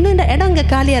இறக்க போகிறேன். இன்னும் இந்த இடம் இங்கே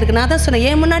காலியாக இருக்குது. நான் தான் சொன்னேன்,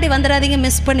 ஏன் முன்னாடி வந்துடாதீங்க,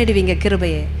 மிஸ் பண்ணிடுவீங்க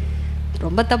கிருபையை.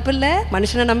 ரொம்ப தப்பு இல்லை.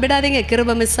 மனுஷனை நம்பிடாதீங்க,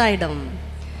 கிருபை மிஸ் ஆகிடும்.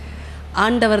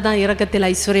 ஆண்டவர் தான் இரக்கத்தில்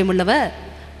ஐஸ்வர்யம் உள்ளவர்.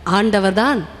 ஆண்டவர்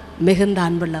தான் மிகுந்த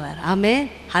அன்புள்ளவர். ஆமே,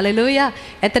 ஹல்லேலூயா.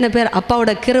 எத்தனை பேர்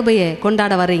அப்பாவோட கிருபையை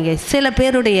கொண்டாட வர்றீங்க? சில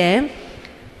பேருடைய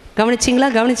கவனிச்சிங்களா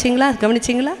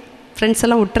ஃப்ரெண்ட்ஸ்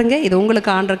எல்லாம் விட்டுருங்க, இது உங்களுக்கு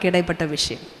ஆண்டவருக்கு இடைப்பட்ட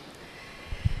விஷயம்.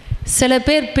 சில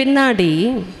பேர் பின்னாடி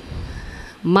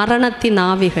மரணத்தின்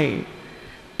ஆவிகள்,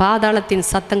 பாதாளத்தின்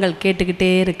சத்தங்கள்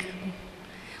கேட்டுக்கிட்டே இருக்கு.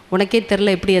 உனக்கே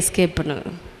தெரில எப்படி எஸ்கேப் பண்ணு,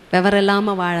 விவரம்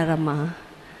இல்லாமல் வாழறம்மா,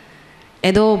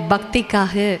 ஏதோ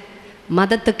பக்திக்காக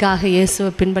மதத்துக்காக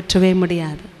இயேசுவை பின்பற்றவே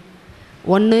முடியாது.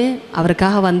 ஒன்று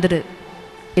அவருக்காக வந்துடு,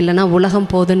 இல்லைன்னா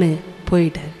உலகம் போதுன்னு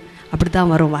போயிடு. அப்படி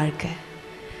தான் வரும் வாழ்க்கை.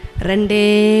 ரெண்டே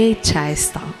சாய்ஸ்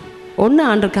தான். ஒன்று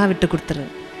ஆண்டவருக்காக விட்டு கொடுத்துரு,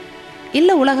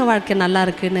 இல்லை உலக வாழ்க்கை நல்லா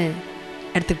இருக்குன்னு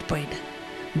எடுத்துக்கிட்டு போயிடு.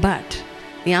 பட்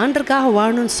நீ ஆண்டவருக்காக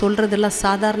வாழணும்னு சொல்கிறதெல்லாம்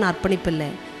சாதாரண அர்ப்பணிப்பு இல்லை.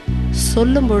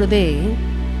 சொல்லும் பொழுதே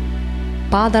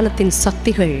பாதாளத்தின்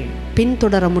சக்திகள்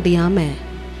பின்தொடர முடியாமல்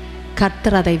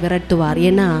கர்த்தர் அதை விரட்டுவார்.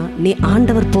 ஏன்னா நீ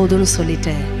ஆண்டவர் போதுன்னு சொல்லிட்ட,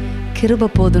 கிருபை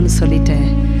போதுன்னு சொல்லிட்ட.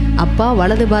 அப்பா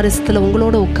வலது பாரிசத்தில்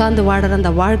உங்களோட உட்கார்ந்து வாடுற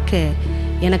அந்த வாழ்க்கை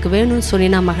எனக்கு வேணும்னு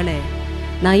சொன்னினா மகளே,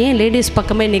 நான் ஏன் லேடிஸ்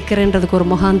பக்கமே நிற்கிறேன்றதுக்கு ஒரு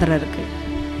முகாந்திரம் இருக்குது.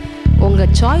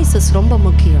 உங்கள் சாய்ஸஸ் ரொம்ப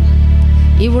முக்கியம்.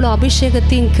 இவ்வளோ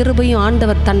அபிஷேகத்தையும் கிருபையும்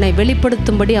ஆண்டவர் தன்னை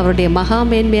வெளிப்படுத்தும்படி அவருடைய மகா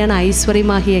மேன்மையான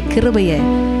ஐஸ்வர்யமாகிய கிருபையை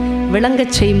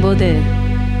விளங்கச் செய்யும்போது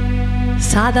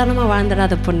சாதாரணமாக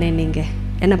வாழ்ந்துடாத பொண்ணே, நீங்கள்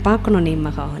என்னை பார்க்கணும். நீ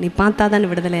மகம், நீ பார்த்தா தான்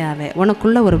விடுதலை ஆவே.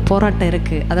 உனக்குள்ளே ஒரு போராட்டம்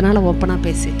இருக்குது, அதனால் ஓப்பனாக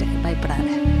பேசிட்டேன். பயப்படாத,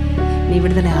 நீ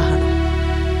விடுதலை ஆகணும்.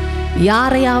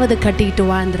 யாரையாவது கட்டிக்கிட்டு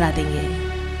வாழ்ந்துடாதீங்க.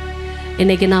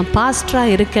 இன்றைக்கி நான்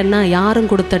பாஸ்டராக இருக்கேன்னா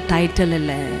யாரும் கொடுத்த டைட்டில்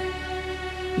இல்லை.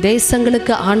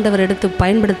 தேசங்களுக்கு ஆண்டவர் எடுத்து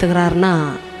பயன்படுத்துகிறார்னா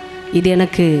இது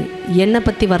எனக்கு என்னை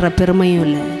பற்றி வர்ற பெருமையும்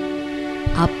இல்லை.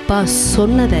 அப்பா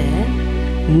சொன்னதை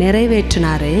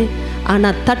நிறைவேற்றினார்.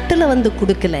 ஆனால் தட்டில் வந்து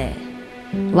கொடுக்கல,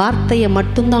 வார்த்தையை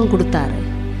மட்டும்தான் கொடுத்தாரு.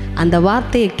 அந்த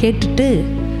வார்த்தையை கேட்டுட்டு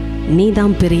நீ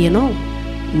தான் பிரியணும்,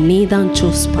 நீ தான்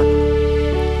சூஸ் பண்ணணும்.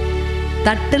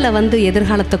 தட்டில் வந்து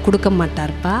எதிர்காலத்தை கொடுக்க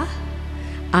மாட்டார்ப்பா,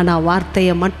 ஆனால்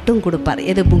வார்த்தையை மட்டும் கொடுப்பார்.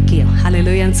 எது முக்கியம்?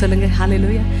 ஹல்லேலூயான்னு சொல்லுங்கள்.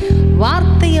 ஹல்லேலூயா.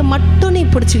 வார்த்தையை மட்டும் நீ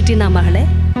பிடிச்சிக்கிட்டீன்னா மகளே,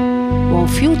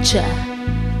 உன் ஃப்யூச்சர்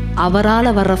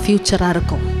அவரால் வர்ற ஃப்யூச்சராக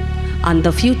இருக்கும். அந்த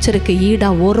ஃப்யூச்சருக்கு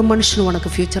ஈடாக ஒரு மனுஷன் உனக்கு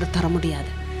ஃப்யூச்சரை தர முடியாது.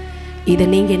 இதை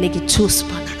நீங்கள் இன்றைக்கி சூஸ்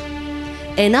பண்ணணும்.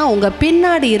 ஏன்னா உங்கள்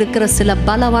பின்னாடி இருக்கிற சில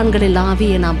பலவான்களில்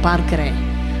ஆவியை நான் பார்க்குறேன்.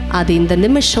 அது இந்த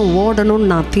நிமிஷம்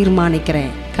ஓடணும்னு நான்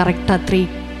தீர்மானிக்கிறேன். கரெக்டாக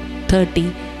 3:30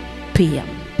 PM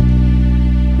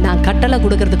நான் கட்டளை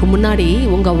கொடுக்கறதுக்கு முன்னாடி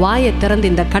உங்கள் வாயை திறந்து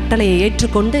இந்த கட்டளையை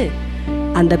ஏற்றுக்கொண்டு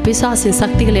அந்த பிசாசின்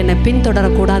சக்திகள் என்னை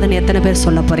பின்தொடரக்கூடாதுன்னு எத்தனை பேர்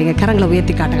சொல்ல போகிறீங்க? கரங்களை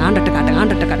உயர்த்தி காட்டுங்க. ஆண்டட்ட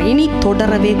காட்டுங்க. இனி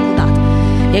தொடரவே கூடாது.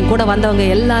 என் கூட வந்தவங்க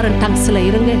எல்லாரும் டங்ஸில்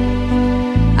இருங்க.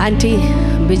 Anti,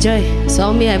 Vijay,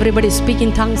 Soumya, everybody speak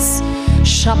in tongues.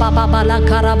 Shababala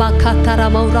karaba katara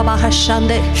mauraba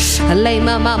hashande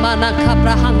leima mama na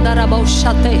kabrahandara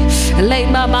boshate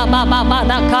leima mama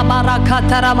na kabara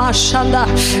katara mashanda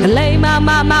leima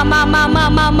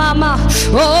mama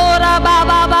ora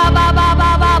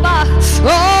baba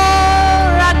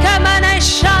ora kamane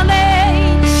shande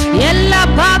எல்லா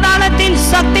பாதாளத்தின்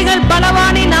சக்திகள்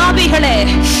பலவானின் ஆவிகளே,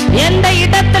 எந்த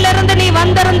இடத்திலிருந்து நீ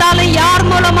வந்திருந்தாலும், யார்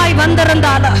மூலமாய்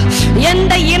வந்திருந்தாலும்,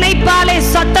 எந்த இணைப்பாலே,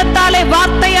 சத்தத்தாலே,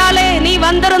 வார்த்தையாலே நீ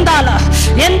வந்திருந்தாலும்,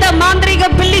 எந்த மாந்திரிக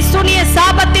பில்லி சூனிய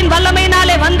சாபத்தின்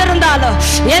வல்லமையினாலே வந்திருந்தாலும்,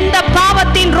 எந்த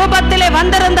பாவத்தின் ரூபத்திலே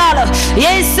வந்திருந்தாலும்,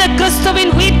 இயேசு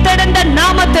கிறிஸ்துவின் உயிர்த்தெழுந்த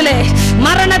நாமத்திலே,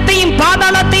 மரணத்தையும்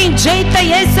பாதாளத்தையும் ஜெயித்த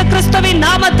இயேசு கிறிஸ்துவின்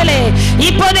நாமத்திலே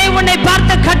இப்போதே உன்னை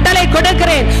பார்த்து கட்டளை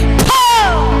கொடுக்கிறேன்.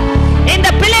 இந்த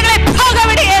பிள்ளைகளை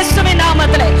போகவிடு இயேசுவின்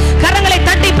நாமத்திலே. கரங்களை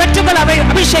தட்டி பெற்றுக்கொள்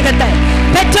அபிஷேகத்தை,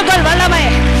 பெற்றுக்கொள் வல்லமை.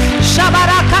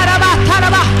 ஷபரா கரபா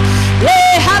கரபா. ஏ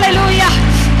ஹalleluya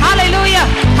ஹalleluya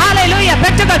ஹalleluya.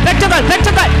 பெற்றுக்கொள்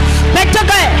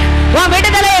உன்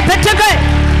விடுதலையை பெற்றுக்கொள்.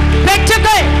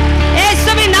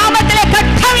 இயேசுவின் நாமத்திலே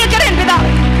கட்டவிழ்க்கிறேன்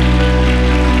பிதாவே,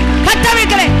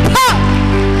 கட்டவிழ்க்கிறேன்.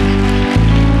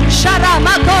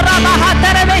 ஷரமா கோரபா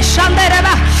ஹதரவே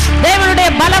ஷந்தரவா. தேவனுடைய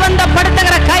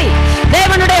பலவந்தப்படுத்துகிற கை,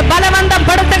 தேவனுடைய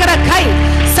பலவந்தப்படுத்துகிற கை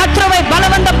சத்ருவை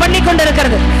பலவந்தம் பண்ணி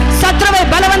கொண்டிருக்கிறது.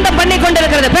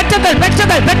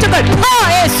 பெற்றுக்கொள்.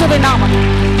 இயேசுவின் நாமம்.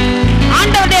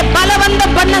 ஆண்டவருடைய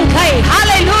பலவந்தம் பண்ணும் கை.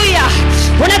 ஹalleluya.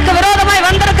 உனக்கு விரோதமாய்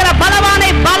வந்திருக்கிற பலவானை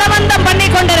பலவந்தம் பண்ணி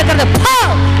கொண்டிருக்கிறது.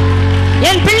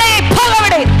 என் பிள்ளையை போக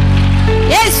விடு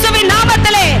இயேசுவின்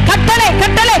நாமத்திலே. கட்டளை.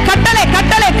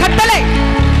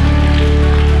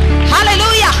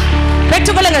 ஹalleluya.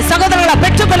 பெற்றுக்கொள்ளுங்க சகோதரர்களா,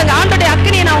 பெற்றுக்கொள்ளுங்க. ஆண்டவருடைய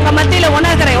அக்கினியை நான் உங்க மத்தியில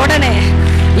உணர்கிறேன். உடனே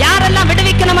யாரெல்லாம்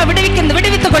விடுவிக்கணுமோ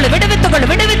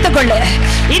விடுவித்துக்கொள்ளு.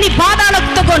 இனி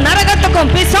பாதாளத்துக்கும்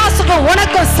நரகத்துக்கும் பிசாசுக்கும்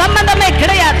உனக்கும் சம்பந்தமே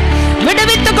கிடையாது.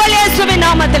 விடுவித்துக்கொள் இயேசுவின்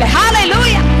நாமத்திலே.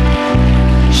 ஹalleluya.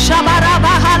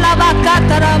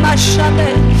 ஷபரபஹலபகதரமஷதே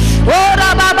ஓ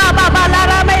ரபா பாபா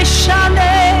பலரமே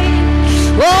ஷாலே,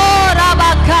 ஓ ரபா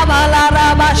கபலா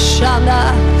ரபா ஷாலா.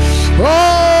 ஓ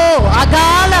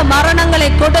அகால மரணங்களை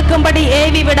கொடுக்கும்படி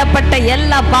ஏவி விடப்பட்ட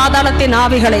எல்லா பாதாளத்தின்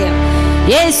ஆவிகளையும்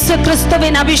இயேசு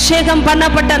கிறிஸ்துவின் அபிஷேகம்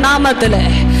பண்ணப்பட்ட நாமத்திலே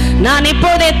நான்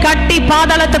இப்போதே கட்டி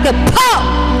பாதாளத்துக்கு போ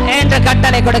என்ற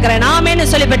கட்டளை கொடுக்கிறேன். ஆமென்னு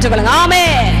சொல்லி பெற்றுக்கொள்ளுங்க. ஆமே.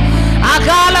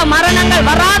 அகால மரணங்கள்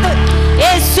வராது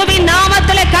இயேசுவின்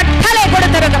நாமத்திலே கட்டளை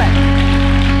கொடுத்திருக்கிறேன்.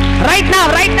 Right now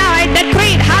I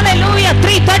decree, hallelujah,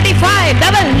 3:35,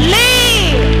 devil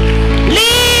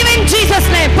leave in Jesus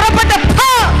name. Prophet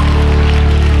power.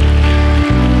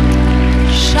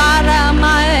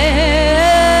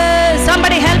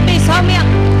 Somebody help me, Soumya.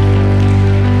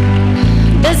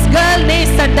 This girl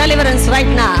needs a deliverance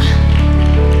right now.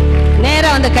 நேரா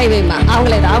வந்து கை வைமா.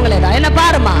 அவங்களேதான் என்ன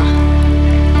பாருமா,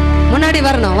 முன்னாடி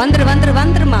வரணும்.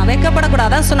 வந்துருமா, வெக்கப்படக்கூடாது.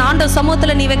 அதான் சொன்ன, ஆண்டவர்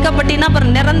சமூகத்துல நீ வெக்கப்பட்டினா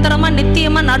அப்புறம் நிரந்தரமா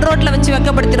நித்தியமா நடு ரோட்ல வச்சு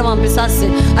வெக்கப்படுத்திடுவான் பிசாசு.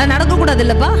 அது நடக்கக்கூடாது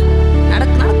இல்லப்பா,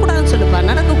 நடக்கக்கூடாதுன்னு சொல்லுப்பா.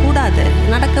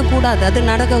 நடக்கக்கூடாது, அது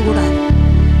நடக்கக்கூடாது.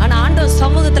 ஆனா ஆண்டவர்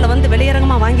சமூகத்துல வந்து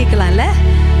வெளியரங்கமா வாங்கிக்கலாம்ல.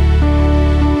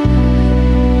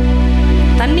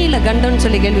 தண்ணியில கண்டம்னு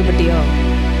சொல்லி கேள்விப்பட்டியோ?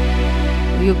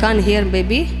 You Khan here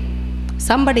baby,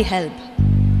 somebody help.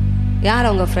 யார்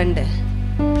அவங்க ஃப்ரெண்டு?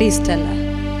 Please tell.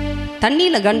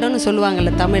 தண்ணியில் கண்டம்னு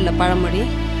சொல்லுவாங்கள்ல தமிழில் பழமொழி,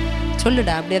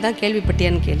 சொல்லுடா. அப்படியே தான்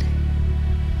கேள்விப்பட்டியான்னு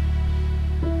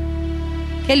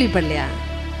கேள்விப்படலையா?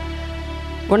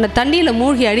 உன்னை தண்ணியில்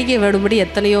மூழ்கி அழுகிய விடும்படி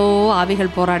எத்தனையோ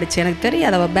ஆவிகள் போராடிச்சு. எனக்கு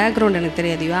தெரியாது, அவள் பேக்ரவுண்ட் எனக்கு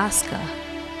தெரியாது. You Asuka.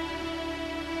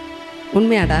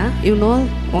 உண்மையாடா? யூ நோ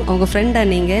உங்கள் ஃப்ரெண்டா?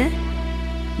 நீங்கள்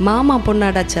மாமா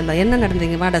பொண்ணாடா செல்லம்? என்ன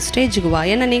நடந்தீங்க? வாடா ஸ்டேஜுக்கு வா.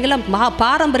 ஏன்னா நீங்களாம்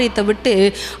பாரம்பரியத்தை விட்டு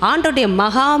ஆண்டோடைய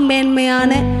மகா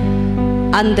மேன்மையான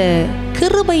அந்த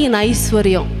கிருபையின்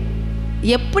ஐஸ்வர்யம்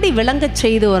எப்படி விளங்க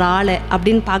செய்து ஒரு ஆளை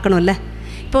அப்படின்னு பார்க்கணும்ல.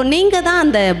 இப்போ நீங்கள் தான்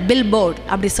அந்த பில் போர்டு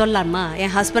அப்படி சொல்லலாமா?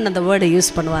 என் ஹஸ்பண்ட் அந்த வேர்டை யூஸ்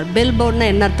பண்ணுவார். பில் போர்டுனா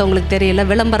என்ன அர்த்தம் உங்களுக்கு தெரியல?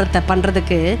 விளம்பரத்தை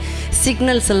பண்ணுறதுக்கு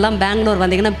சிக்னல்ஸ் எல்லாம் பெங்களூர்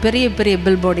வந்தீங்கன்னா பெரிய பெரிய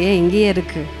பில் போர்டு இங்கேயே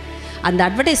இருக்குது. அந்த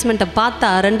அட்வர்டைஸ்மெண்ட்டை பார்த்தா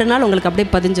 2 நாள் உங்களுக்கு அப்படியே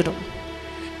பதிஞ்சிடும்.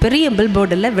 பெரிய பில்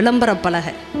போர்டில் விளம்பர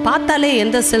பலகை பார்த்தாலே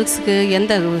எந்த செல்ஸுக்கு,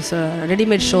 எந்த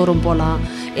ரெடிமேட் ஷோரூம் போகலாம்,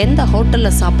 எந்த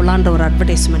ஹோட்டலில் சாப்பிட்லான்ற ஒரு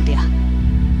அட்வர்டைஸ்மெண்ட்டியா.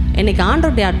 இன்றைக்கி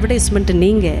ஆண்டோடைய அட்வர்டைஸ்மெண்ட்டு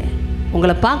நீங்கள்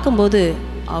உங்களை பார்க்கும்போது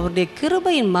அவருடைய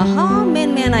கிருபையின் மகா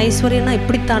மேன்மையான ஐஸ்வர்யம்னா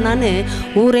இப்படித்தானான்னு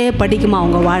ஊரே படிக்குமா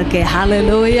உங்கள் வாழ்க்கை.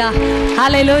 ஹல்லேலூயா,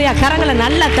 ஹல்லேலூயா. கரங்களை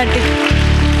நல்லா தட்டி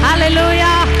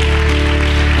ஹல்லேலூயா.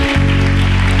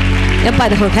 எப்பா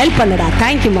இது ஹெல்ப் பண்ணடா,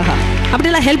 தேங்க்யூ மகா.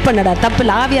 அப்படிலாம் ஹெல்ப் பண்ணடா, தப்பு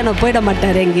இல்லை. ஆவியான போயிட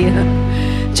மாட்டார் எங்கேயும்.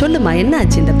 சொல்லுமா, என்ன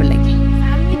ஆச்சு இந்த பிள்ளைக்கு?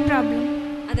 Family problem.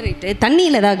 அது ரைட்டு.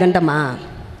 தண்ணியில் ஏதாவது கண்டமா?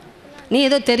 நீ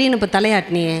ஏதோ தெரியும் இப்போ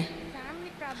தலையாட்டினியே.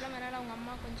 Family problem. அதனால் அவங்க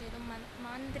அம்மா கொஞ்சம் ஏதோ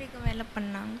மாந்திரிக வேலை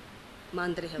பண்ணாங்க.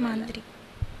 மாந்திரிக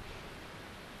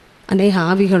அநேக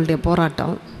ஆவிகளுடைய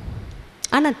போராட்டம்.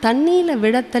 ஆனால் தண்ணியில்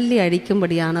விட தள்ளி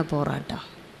அடிக்கும்படியான போராட்டம்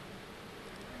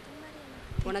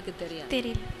உனக்கு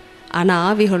தெரியல. ஆனால்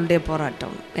ஆவிகளுடைய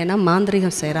போராட்டம். ஏன்னா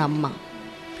மாந்திரிகம் செய்கிற அம்மா.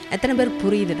 எத்தனை பேர்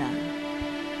புரியுதுடா?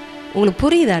 உங்களுக்கு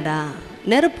புரியுதாடா?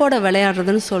 நெருப்போட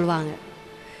விளையாடுறதுன்னு சொல்லுவாங்க.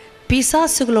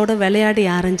 பிசாசுகளோட விளையாடி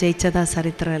யாரும் ஜெயிச்சதா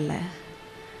சரித்திரம் இல்லை.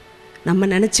 நம்ம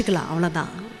நினச்சிக்கலாம்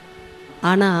அவ்வளோதான்.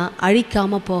 ஆனால்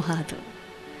அழிக்காமல் போகாது.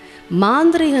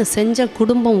 மாந்திரிகம் செஞ்ச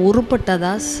குடும்பம்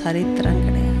உருப்பட்டதா சரித்திரம்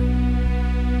கிடையாது.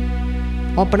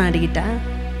 ஓப்பன் ஆடிக்கிட்டா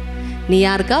நீ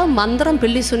யாருக்கா மந்திரம்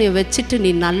பில்லி சுனியை வச்சுட்டு நீ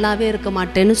நல்லாவே இருக்க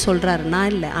மாட்டேன்னு சொல்கிறாரு.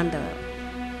 நான் இல்லை, ஆண்டவர்.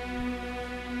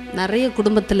 நிறைய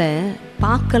குடும்பத்தில்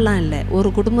பார்க்கலாம் இல்லை, ஒரு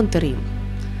குடும்பம் தெரியும்.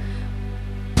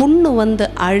 புண்ணு வந்து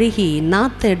அழுகி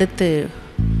நாற்றை எடுத்து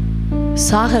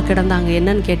சாக கிடந்தாங்க.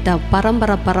 என்னன்னு கேட்டால்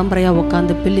பரம்பரையாக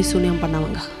உட்காந்து பில்லி சூனியம்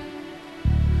பண்ணவங்க.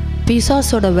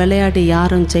 பிசாசோட விளையாடி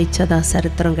யாரும் ஜெயிச்சதா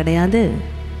சரித்திரம் கிடையாது.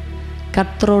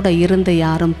 கர்த்தரோட இருந்து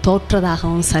யாரும்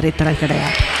தோற்றதாகவும் சரித்திரம்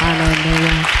கிடையாது.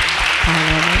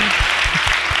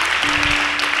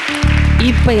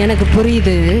 இப்போ எனக்கு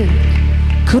புரியுது,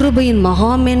 கிருபையின்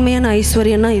மகாமேன்மையான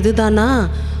ஐஸ்வர்யம்னா இதுதானா?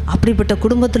 அப்படிப்பட்ட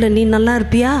குடும்பத்தில் நீ நல்லா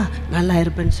இருப்பியா? நல்லா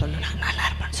இருப்பேன்னு சொல்லலாம். நல்லா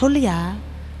இருப்பேன் சொல்லியா?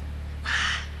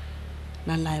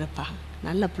 நல்லா இருப்பா.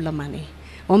 நல்ல பிள்ளைமா நீ.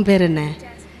 உன் பேர் என்ன?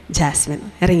 ஜாஸ்மின்.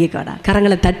 இறங்கிக்கோடா.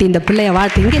 கரங்களை தட்டி இந்த பிள்ளைய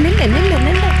வாழ்த்து. இங்கே நில்லு.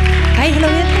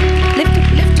 கைகளை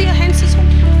லிஃப்ட் யுவர் ஹேண்ட்ஸ்.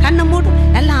 கண்ணை மூடு.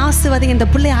 எல்லாம் ஆசுவதிங்க. இந்த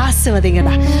பிள்ளைய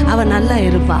ஆசுவதிங்கடா. அவன் நல்லா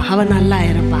இருப்பா.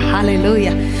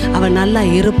 ஹல்லேலூயா. அவன் நல்லா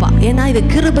இருப்பா. ஏன்னா இது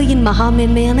கிருபையின்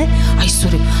மகாமேன்மையான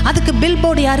ஐஸ்வர்யம். அதுக்கு பில்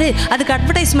போர்டு யாரு? அதுக்கு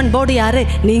அட்வர்டைஸ்மெண்ட் போர்டு யாரு?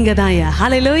 நீங்கள் தான்.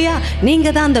 ஹல்லேலூயா.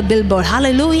 நீங்கள் தான் அந்த பில் போர்டு.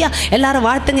 ஹல்லேலூயா. எல்லாரும்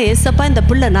வாழ்த்துங்க. ஏசப்பா இந்த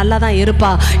பிள்ளை நல்லா தான்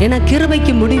இருப்பா. ஏன்னா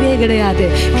கிருபைக்கு முடிவே கிடையாது,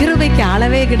 கிருபைக்கு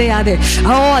அளவே கிடையாது.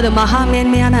 ஓ, அது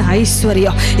மகாமேன்மையான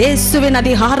ஐஸ்வர்யம். இயேசுவின்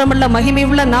அதிகாரமுள்ள மகிமை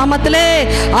உள்ள நாமத்திலே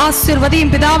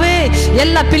ஆசீர்வதியும் பிதாவே.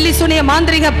 எல்லா பில்லி சுனிய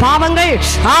மாந்திரிக பாவ பாவங்கள்,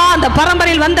 அந்த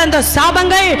பரம்பரையில் வந்த அந்த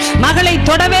சாபங்கள் மகளை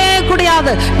தொடவே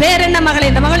கூடாது. பேர் என்ன மகளே?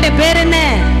 இந்த மகளுடைய பேர் என்ன?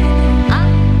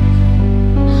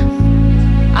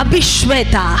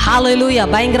 அபிஷ்வேதா. ஹல்லேலூயா.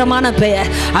 பயங்கரமான பெயர்.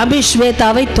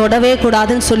 அபிஷ்வேதாவை தொடவே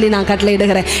கூடாதுன்னு சொல்லி நான்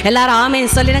கட்டளையிடுகிறேன். எல்லாரும்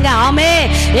ஆமென் சொல்லிடுங்க. ஆமே.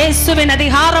 இயேசுவின்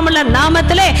அதிகாரமுள்ள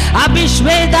நாமத்திலே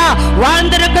அபிஷ்வேதா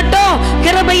வாழ்ந்திருக்கட்டும்.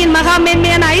 கிருபையின் மகா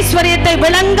மேன்மையான ஐஸ்வரியத்தை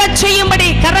விளங்க செய்யும்படி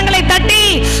கரங்களை தட்டி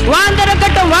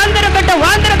வாழ்ந்திருக்கட்டும், வாழ்ந்திருக்கட்டும்,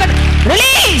 வாழ்ந்திருக்கட்டும்.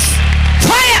 Release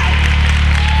fire.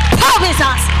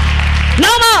 Jesus.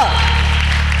 No more.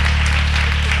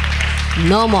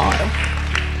 No more.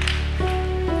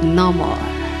 No more.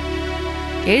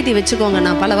 எழுதி வச்சுக்கோங்க.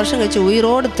 நான் பல வருஷம் கழிச்சு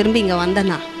உயிரோடு திரும்பி இங்கே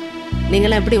வந்தேன்னா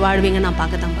நீங்களாம் எப்படி வாழ்வீங்க நான்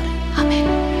பார்க்க தான் போகிறேன். ஆமென்.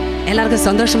 எல்லாருக்கும்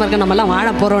சந்தோஷமா இருக்க, நம்மலாம் வாழ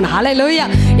போகிறோம். ஹல்லேலூயா.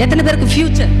 எத்தனை பேருக்கு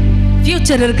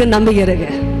ஃபியூச்சர் இருக்குன்னு நம்பிக்கை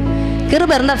இருக்கு?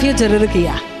 கிருபை இருந்தால் ஃபியூச்சர்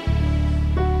இருக்குயா.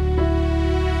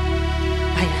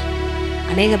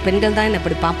 அநேக பெண்கள் தான் என்ன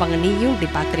இப்படி பார்ப்பாங்க, நீயும்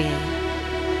இப்படி பார்க்குறியா?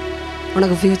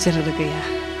 உனக்கு ஃபியூச்சர் இருக்குயா.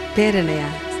 பேர் என்னையா?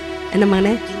 என்ன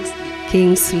மகனே?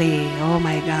 கிங்ஸ்லி. Oh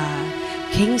my God.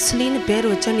 கிங்ஸ்லின்னு பேர்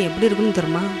வச்சா நீ எப்படி இருக்குன்னு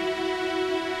தெரியுமா?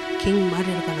 கிங் மாதிரி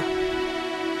இருக்கணும்.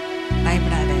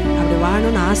 பயப்படாது. அப்படி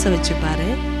வாழணும்னு ஆசை வச்சுப்பாரு.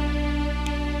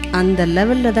 அந்த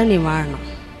லெவலில் தான் நீ வாழணும்.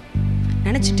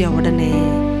 நினச்சிட்டியா உடனே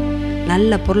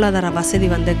நல்ல பொருளாதார வசதி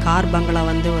வந்து கார் பங்களா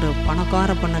வந்து ஒரு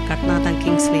பணக்கார பொண்ணை கட்டினா தான்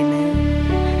கிங்ஸ்லின்னு?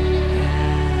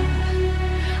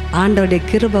 ஆண்டோடைய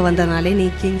கிருபை வந்தனாலே நீ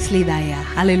கிங்ஸ்லி தாயா.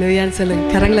 ஹல்லேலூயான்னு சொல்லு.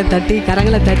 கரங்களை தட்டி,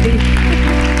 கரங்களை தட்டி.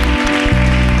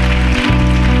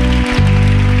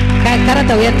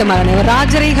 கரத்தை உயர்த்த மகனே. ஒரு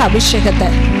ராஜரீக அபிஷேகத்தை,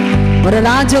 ஒரு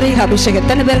ராஜரீக அபிஷேகம்.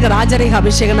 எத்தனை பேருக்கு ராஜரீக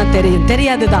அபிஷேகம்னா தெரியும்?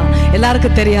 தெரியாதுதான்,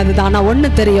 எல்லாருக்கும் தெரியாதுதான். ஆனால் ஒன்று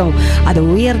தெரியும், அது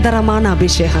உயர்தரமான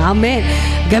அபிஷேகம். ஆமே.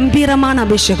 கம்பீரமான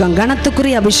அபிஷேகம்,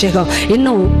 கனத்துக்குரிய அபிஷேகம்.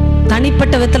 இன்னும்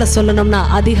தனிப்பட்ட விதத்தில் சொல்லணும்னா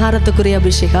அதிகாரத்துக்குரிய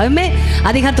அபிஷேகம். ஆமே.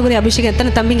 அதிகாரத்துக்குரிய அபிஷேகம். எத்தனை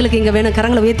தம்பிங்களுக்கு இங்கே வேணும்?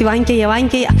 கரங்களை உயர்த்தி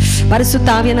வாங்கிக்கையா. பரிசுத்த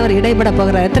ஆவியானவர் இடைப்பட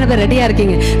போகிறார். எத்தனை பேர் ரெடியா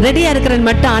இருக்கீங்க? ரெடியா இருக்கிறேன்னு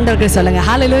மட்டும் ஆண்டவர்கள் சொல்லுங்க.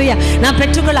 ஹல்லேலூயா. நான்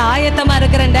பெற்றுக்கொள்ள ஆயத்தமா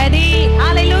இருக்கிறேன் டாடி.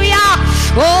 ஹல்லேலூயா.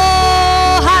 ஓ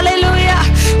ஹல்லேலூயா.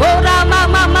 ஓ ராமா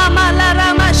மாமா மாலா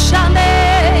ராமா ஷாந்தே.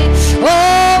 ஓ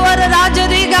ஒரு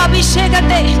ராஜரீக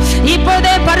அபிஷேகத்தை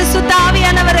இப்போதே பரிசுத்த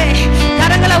ஆவியானவரே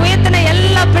கரங்களை உயர்த்தின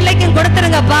எல்லா பிள்ளைக்கும்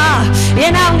கொடுத்துருங்கப்பா.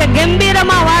 ஏன்னா அவங்க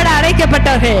கம்பீரமா வாழ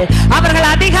அழைக்கப்பட்டவர்கள், அவர்கள்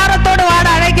அதிகாரத்தோடு வாழ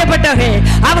அழைக்கப்பட்டவர்கள்,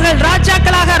 அவர்கள்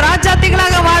ராஜாக்களாக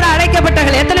ராஜாத்திகளாக வாழ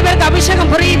அழைக்கப்பட்டவர்கள். எத்தனை பேருக்கு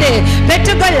அபிஷேகம் புரியுது?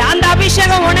 பெற்றுக்கள். அந்த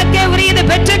அபிஷேகம் உனக்கே உரியது.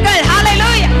 பெற்றுக்கள்.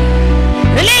 ஹல்லேலூயா.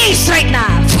 Release right now.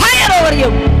 Fire over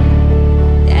you.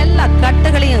 எல்லா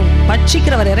கட்டுகளையும்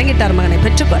பட்சிக்கிறவர் இறங்கிட்டார் மகனை.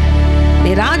 பெற்றுக்கள்.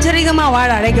 நீ ராஜரீகமா வாழ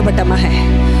அழைக்கப்பட்ட மகன்.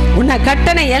 உன்னை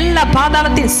கட்டணை எல்லா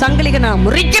பாதாளத்தின் சங்கிலிக நான்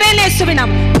முறிக்கிறேன் இயேசுவின்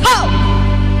நாமம்.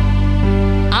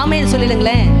 ஆமென்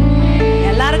சொல்லிடுங்களேன்.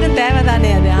 எல்லாருக்கும் தேவைதானே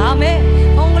அது? ஆமே.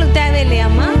 உங்களுக்கு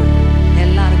தேவையில்லையாம்மா?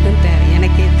 எல்லாருக்கும் தேவை.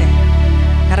 எனக்கே தேவை.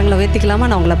 கரங்களை உயர்த்திக்கலாமா?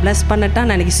 நான் உங்களை பிளஸ் பண்ணட்டா?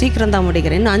 நான் இன்னைக்கு சீக்கிரம் தான்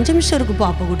முடிக்கிறேன். இன்னும் 5 நிமிஷம் இருக்குப்பா.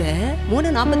 அப்போ கூட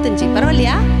 3:45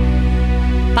 பரவாயில்லையா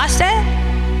பாஸ்டர்?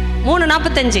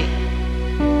 3:45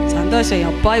 சந்தோஷம்.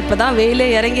 அப்பா இப்பதான் வெயிலே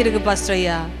இறங்கி இருக்கு பாஸ்டர்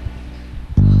ஐயா.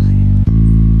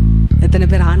 எத்தனை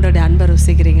பேர் ஆண்டோடைய அன்பை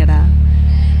ருசிக்கிறீங்கடா?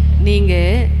 நீங்க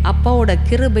அப்பாவோட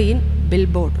கிருபையின்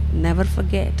பில்போர்டு. Never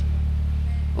forget.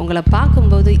 உங்களை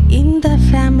பார்க்கும்போது இந்த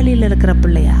ஃபேமிலியில் இருக்கிற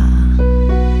பிள்ளையா,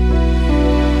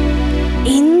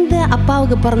 இந்த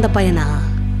அப்பாவுக்கு பிறந்த பையனா,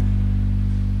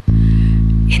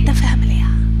 எந்த ஃபேமிலியா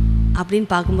அப்படின்னு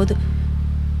பார்க்கும்போது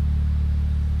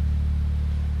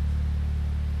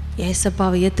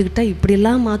ஏசப்பாவை ஏற்றுக்கிட்டா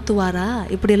இப்படியெல்லாம் மாற்றுவாரா,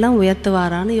 இப்படியெல்லாம்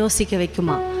உயர்த்துவாரான்னு யோசிக்க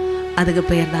வைக்குமா. அதுக்கு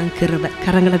பெயர் தான் கிருபை.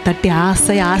 கரங்களை தட்டி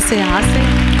ஆசை ஆசை ஆசை.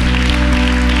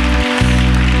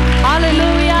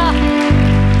 ஹல்லேலூயா.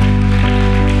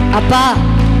 அப்பா,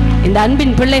 இந்த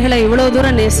அன்பின் பிள்ளைகளை இவ்வளவு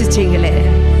தூரம் நேசிச்சீங்களே.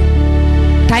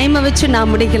 டைமை வச்சு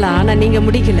நான் முடிக்கலாம், ஆனா நீங்க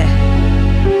முடிக்கல.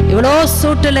 இவ்வளோ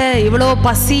சூட்டில், இவ்வளோ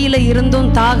பசியில் இருந்தும்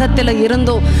தாகத்தில்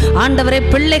இருந்தும் ஆண்டவரே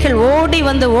பிள்ளைகள் ஓடி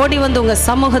வந்து உங்கள்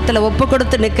சமூகத்தில் ஒப்பு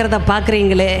கொடுத்து நிற்கிறத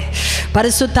பார்க்குறீங்களே.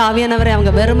 பரிசுத்த ஆவியானவரே,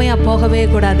 அவங்க வெறுமையாக போகவே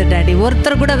கூடாது டாடி.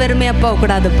 ஒருத்தர் கூட வெறுமையாக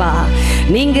போகக்கூடாதுப்பா.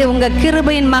 நீங்கள் உங்கள்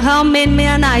கிருபையின் மகா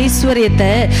மேன்மையான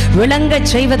ஐஸ்வர்யத்தை விளங்க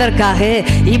செய்வதற்காக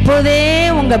இப்போதே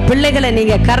உங்கள் பிள்ளைகளை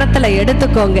நீங்கள் கரத்தில்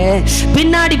எடுத்துக்கோங்க.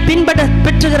 பின்னாடி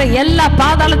பின்பற்றுகிற எல்லா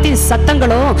பாதாளத்தின்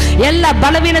சத்தங்களும், எல்லா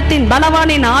பலவீனத்தின்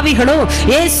பலவானின் ஆவிகளும்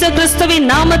இயேசு கிறிஸ்துவின்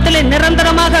நாமத்தில்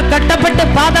நிரந்தரமாக கட்டப்பட்டு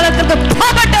பாதாளத்திற்கு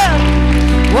போகட்டும்.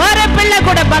 ஒரு பிள்ளை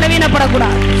கூட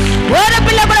பலவீனப்படக்கூடாது. ஒரு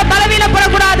பிள்ளை கூட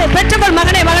பலவீனப்படக்கூடாது. பெற்றுக்கொள்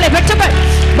மகனே, மகளே, பெற்றுக்கொள்.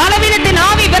 பலவீனத்தின்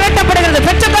ஆவி விரட்டப்படுகிறது.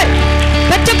 பெற்றுக்கொள்,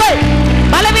 பெற்றுக்கொள்.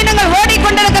 பலவீனங்கள்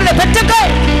ஓடிக்கொண்டிருக்கிறது.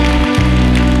 பெற்றுக்கொள்.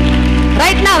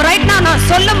 ரைட் நவ நான்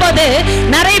சொல்லும் போது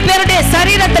நிறைய பேருடைய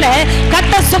சரீரத்துல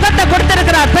கட்ட சுகத்தை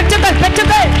கொடுத்திருக்கிறார். பெற்றுக்கொள்,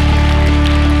 பெற்றுக்கொள்.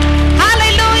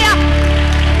 ஹல்லேலூயா.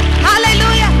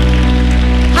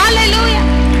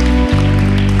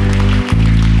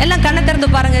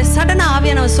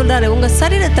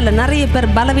 உலகத்தில் நிறைய பேர்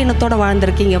பலவீனத்தோடு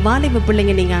வாழ்ந்திருக்கீங்க. வாலிப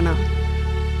பிள்ளைங்க நீங்கள். ஆனால்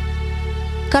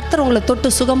கர்த்தர் உங்களை தொட்டு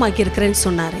சுகமாக்கி இருக்கிறேன்னு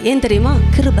சொன்னார். ஏன் தெரியுமா?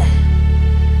 கிருபை.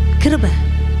 கிருபை.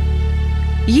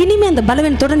 இனிமே அந்த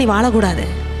பலவீனத்தோடு நீ வாழக்கூடாது.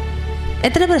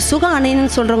 எத்தனை பேர் சுகம்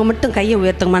அணைன்னு சொல்கிறவங்க மட்டும் கையை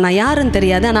உயர்த்துங்கம்மா. நான் யாருன்னு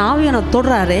தெரியாது, ஆனால் ஆவியானவர்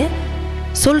தொடுறாரு,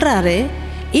 சொல்கிறாரு,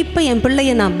 இப்போ என்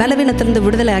பிள்ளையை நான் பலவீனத்திலேருந்து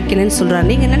விடுதலை ஆக்கினேன்னு சொல்கிறார்.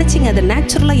 நீங்கள் நினச்சிங்க அது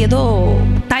நேச்சுரலாக ஏதோ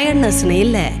டயர்ட்னஸ்ன்னு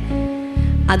இல்லை,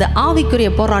 அது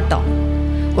ஆவிக்குரிய போராட்டம்.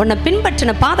 உன்னை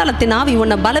பின்பற்றின பாதாளத்தின் ஆவி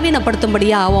உன்னை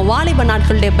பலவீனப்படுத்தும்படியா, அவன் வாலிப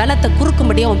நாட்களுடைய பலத்தை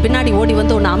குறுக்கும்படியா அவன் பின்னாடி ஓடி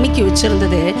வந்து உன்னை அமுக்கி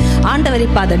வச்சிருந்தது. ஆண்டவர்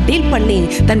இப்போ அதை டீல் பண்ணி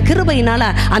தன் கிருபையினால்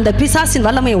அந்த பிசாசின்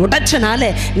வல்லமையை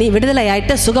உடைச்சனால நீ விடுதலை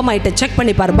ஆகிட்ட, சுகமாயிட்ட. செக்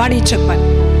பண்ணி பாரு, பாடியை செக் பண்ணு,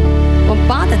 உன்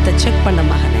பாதத்தை செக் பண்ண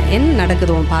மகனே. என்ன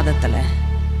நடக்குது உன் பாதத்தில்?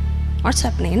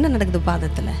 வாட்ஸ்அப்ல என்ன நடக்குது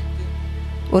பாதத்தில்?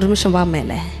 ஒரு நிமிஷம் வா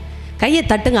மேலே, கையை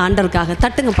தட்டுங்க, ஆண்டவருக்காக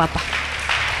தட்டுங்க பாப்பா.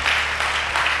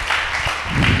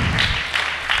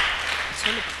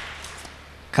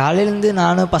 காலையிலேருந்து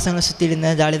நானும் பசங்களை சுற்றிட்டு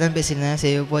இருந்தேன், ஜாலியாக தான் பேசியிருந்தேன்.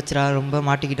 சரி போச்சுடா ரொம்ப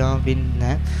மாட்டிக்கிட்டோம் அப்படின்னு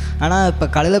இருந்தேன். ஆனால் இப்போ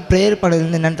காலையில் ப்ரேயர்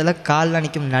பண்ணதுலேருந்து என்னன்னு காலெலாம்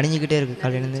நிற்கும், நடுங்கிக்கிட்டே இருக்குது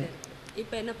காலையிலேருந்து.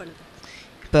 இப்போ என்ன பண்ணுது?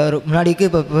 இப்போ முன்னாடிக்கு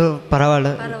இப்போ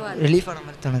பரவாயில்ல, ரிலீஃப் ஆன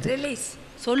மாதிரி தோணுது. ரிலீஸ்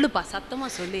சொல்லுப்பா,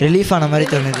 சத்தமாக சொல்லு. ரிலீஃப் ஆன மாதிரி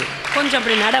தோணுது. கொஞ்சம்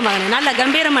அப்படி நட மகனே, நல்ல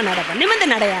கம்பீரமாக நடப்பா. நிமிர்ந்து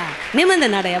நடையா, நிமிர்ந்து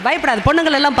நடையா, பயப்படாது.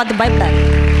 பொண்ணுங்கள் எல்லாம் பார்த்து பயப்படாது.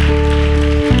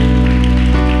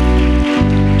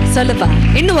 சொல்லுப்பா,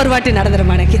 இன்னும் ஒரு வாட்டி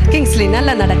நடந்துருமான கிங்ஸ்லி.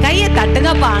 நல்லா நட, கையை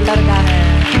தட்டுங்கப்பா ஆண்டவருக்காக.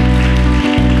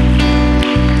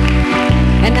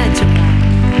 என்னாச்சுப்பா?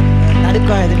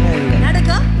 நடுக்கம் எதுவுமே இல்லை.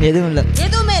 நடுக்கம் எதுவும் இல்லை,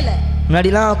 எதுவுமே இல்லை.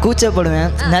 முன்னாடிலாம்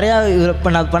கூச்சப்படுவேன் நிறையா.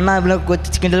 இப்போ நான் பண்ணால் இப்படிலாம்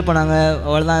கிண்டல் பண்ணாங்க,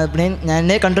 அவ்வளோதான் அப்படின்னு நான்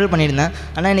என்னே கண்ட்ரோல் பண்ணியிருந்தேன்.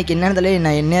 ஆனால் இன்றைக்கி என்னன்னு தெரியல,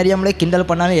 நான் என்ன அறியாமலே கிண்டல்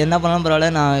பண்ணாலும் என்ன பண்ணாலும் பரவாயில்ல,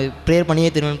 நான் ப்ரேயர்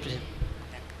பண்ணியே திரும்ப.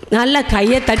 நல்லா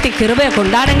கையை தட்டி கிருபையை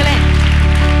கொண்டாடுங்களேன்.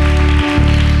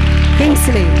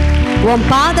 கிங்ஸ்லி, உன்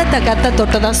பாதத்தை கத்த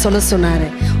தொட்டதான் சொன்னார்.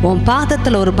 உன்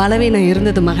பாதத்தில் ஒரு பலவீனம்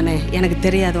இருந்தது மகனே. எனக்கு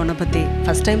தெரியாது உன்னை பற்றி,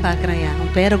 ஃபஸ்ட் டைம் பார்க்குறேன்.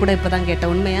 உன் பேரை கூட இப்போ தான்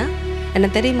கேட்டேன். உண்மையா? என்ன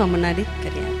தெரியுமா? முன்னாடி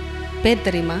தெரியாது. பேர்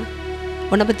தெரியுமா?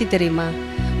 உன்னை பற்றி தெரியுமா?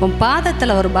 உன்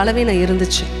பாதத்தில் ஒரு பலவீனம்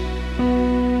இருந்துச்சு.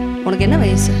 உனக்கு என்ன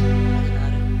வயசு?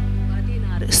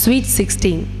 16. ஸ்வீட்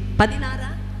 16.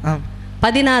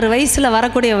 16 வயசில்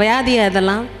வரக்கூடிய வியாதியை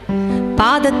அதெல்லாம்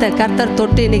பாதத்தை கர்த்தர்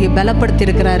தொட்டு இன்னைக்கு பலப்படுத்தி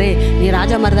இருக்கிறாரு. நீ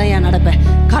ராஜா மாதிரி தான் ஏன் நடப்ப.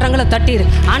 கரங்களை தட்டிடு,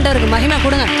 ஆண்டவருக்கு மகிமை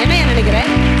கொடுங்க. என்ன ஏன் நினைக்கிறேன்?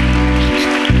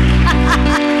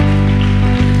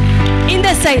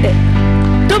 இந்த சைடு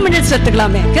 2 மினிட்ஸ்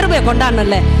எடுத்துக்கலாமே. கிருபையை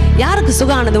கொண்டாடணும்ல. யாருக்கு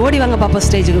சுகம் ஆனது? ஓடி வாங்க பாப்பா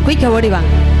ஸ்டேஜுக்கு. குயிக்கா ஓடி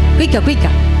வாங்க.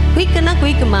 குயிக்குன்னா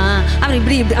குயிக்குமா. அவன்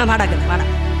இப்படி வாடாக்குது, வாடா.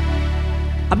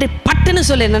 அப்படியே பட்டுன்னு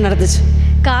சொல்லு, என்ன நடந்துச்சு?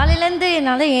 காலையிலேருந்து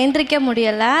என்னால் ஏந்திரிக்க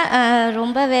முடியலை.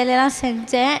 ரொம்ப வேலையெல்லாம்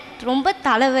செஞ்சேன். ரொம்ப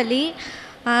தலைவலி.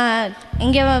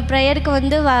 இங்கே ப்ரேயருக்கு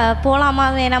வந்து போகலாமா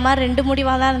வேணாமா 2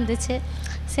 முடிவாக தான் இருந்துச்சு.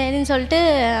 சரின்னு சொல்லிட்டு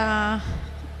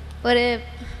ஒரு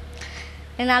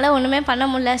என்னால் ஒன்றுமே பண்ண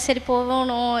முடியல. சரி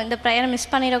போகணும், இந்த ப்ரேயரை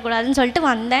மிஸ் பண்ணிடக்கூடாதுன்னு சொல்லிட்டு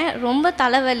வந்தேன். ரொம்ப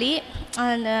தலைவலி.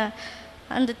 அந்த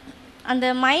அந்த அந்த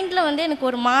மைண்டில் வந்து எனக்கு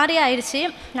ஒரு மாதிரி ஆயிடுச்சு.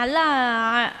 நல்லா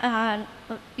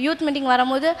யூத் மீட்டிங்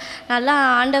வரும்போது நல்லா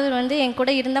ஆண்டவர் வந்து என்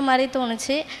கூட இருந்த மாதிரி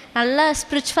தோணுச்சு. நல்லா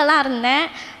ஸ்பிரிச்சுவலாக இருந்தேன்.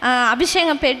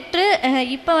 அபிஷேகம் பெற்று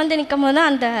இப்போ வந்து நிற்கும் போது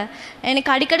அந்த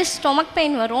எனக்கு அடிக்கடி ஸ்டொமக்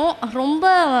பெயின் வரும்.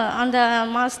 ரொம்ப அந்த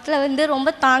மாதத்தில் வந்து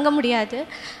ரொம்ப தாங்க முடியாது.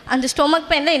 அந்த ஸ்டொமக்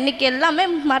பெயினில் இன்றைக்கி எல்லாமே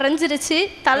மறைஞ்சிருச்சு.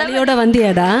 தலையோட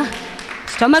வந்தியாடா?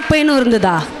 ஸ்டொமக் பெயினும்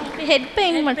இருந்ததா? ஹெட்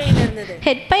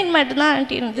பெயின் மட்டும்தான்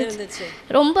ஆண்டி இருந்துச்சு.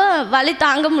 ரொம்ப வலி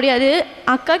தாங்க முடியாது.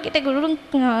 அக்கா கிட்ட கூட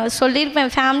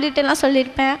சொல்லியிருப்பேன், ஃபேமிலிட்டெல்லாம்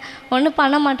சொல்லியிருப்பேன். ஒன்றும்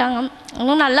பண்ண மாட்டாங்க.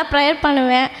 இன்னும் நல்லா ப்ரேயர்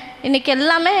பண்ணுவேன். இன்னைக்கு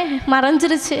எல்லாமே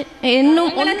மறைஞ்சிருச்சு.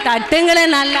 இன்னும் தட்டுங்களே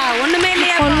நல்லா. ஒன்றுமே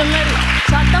இல்லையா? ஒன்றுமே இல்லை.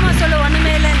 சத்தமாக சொல்லு.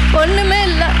 ஒன்றுமே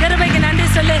இல்லை. கிருபைக்கு நன்றி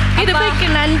சொல்லு. கிருபைக்கு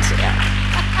நன்றி.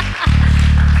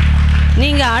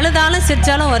 நீங்கள் அழுதாலும்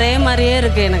சிரிச்சாலும் ஒரே மாதிரியே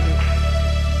இருக்குது எனக்கு.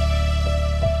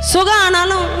 சுகம்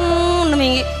ஆனாலும்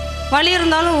வலி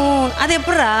இருந்தாலும் அது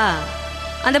எப்படா?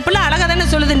 அந்த பிள்ளை அழகாக தானே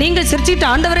சொல்லுது. நீங்கள் சிரிச்சுட்டு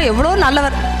ஆண்டவரை எவ்வளோ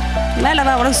நல்லவர், மேலே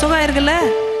வா, உனக்கு சுகம் இருக்குல்ல,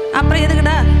 அப்புறம்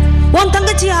எதுக்குடா? உன்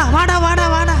தங்கச்சியா? வாடா வாடா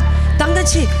வாடா.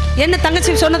 தங்கச்சி என்ன?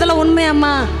 தங்கச்சி சொன்னதெல்லாம்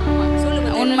உண்மையாம்மா?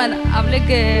 உண்மை.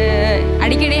 அவளுக்கு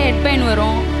அடிக்கடி ஹெட் பெயின்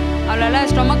வரும். அவளால்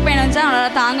ஸ்டொமக் பெயின் வச்சா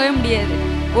அவளால் தாங்கவே முடியாது.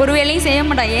 ஒரு வேலையும் செய்ய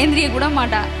மாட்டா, ஏந்திரிக்க கூட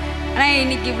மாட்டா. ஆனால்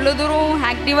இன்னைக்கு இவ்வளோ தூரம்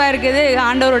ஆக்டிவாக இருக்குது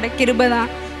ஆண்டவரோட கிருபை தான்.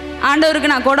 ஆண்டவருக்கு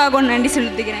நான் கோடாகோன்னு நன்றி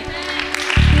செலுத்திக்கிறேன்.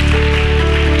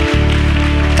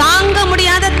 தாங்க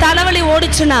முடியாத தலைவலி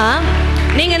ஓடிச்சுன்னா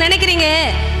நீங்கள் நினைக்கிறீங்க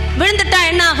விழுந்துட்டா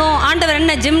என்ன ஆகும்? ஆண்டவர்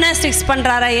என்ன ஜிம்னாஸ்டிக்ஸ்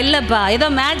பண்ணுறாரா? இல்லைப்பா, ஏதோ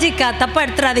மேஜிக்கா. தப்பாக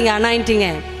எடுத்துடாதீங்க அனாயிண்டிங்க.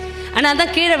 ஆனால்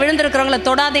அதான் கீழே விழுந்திருக்கிறவங்கள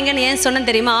தொடாதீங்கன்னு ஏன் சொன்னேன்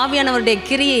தெரியுமா? ஆவியானவருடைய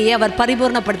கிரியையை அவர்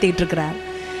பரிபூர்ணப்படுத்திக்கிட்டு இருக்கிறார்.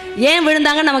 ஏன்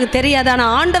விழுந்தாங்கன்னு நமக்கு தெரியாது,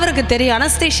 ஆனால் ஆண்டவருக்கு தெரியும்.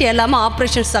 அனஸ்தேஷியா இல்லாமல்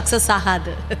ஆப்ரேஷன் சக்ஸஸ்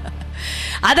ஆகாது.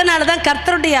 அதனால தான்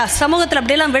கர்த்தருடைய சமூகத்தில்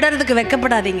அப்படியெல்லாம் விடுறதுக்கு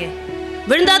வெக்கப்படாதீங்க.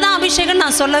 விழுந்தாதான் அபிஷேகம்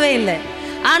நான் சொல்லவே இல்லை.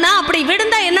 ஆனால் அப்படி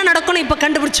விழுந்தால் என்ன நடக்கும்னு இப்போ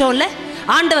கண்டுபிடிச்சோம்ல.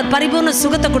 ஆண்டவர் பரிபூர்ண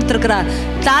சுகத்தை கொடுத்துருக்கிறார்.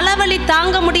 தலைவலி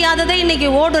தாங்க முடியாததை இன்னைக்கு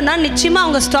ஓடுனா நிச்சயமாக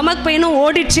அவங்க ஸ்டொமக் பெயினும்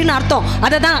ஓடிடுச்சின்னு அர்த்தம்.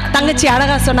 அதை தான் தங்கச்சி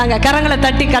அழகாக சொன்னாங்க. கரங்களை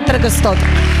தட்டி கர்த்தருக்கு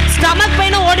ஸ்தோத்திரம். ஸ்டொமக்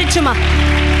பெயினும் ஓடிடுச்சுமா,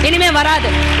 இனிமே வராது,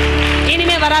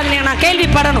 இனிமே வராது. நான்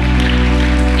கேள்விப்படணும்.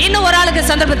 இன்னும் ஒரு ஆளுக்கு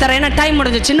சந்தர்ப்பம் தரேன், ஏன்னா டைம்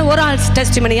முடிஞ்சிச்சு. இன்னும் ஒரு ஆள்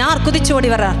டெஸ்டிமனி. யார் குதிச்சு ஓடி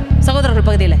வர்றார் சகோதரர்கள்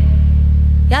பகுதியில்?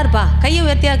 யாருப்பா கையை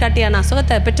உயர்த்தியா காட்டியா நான்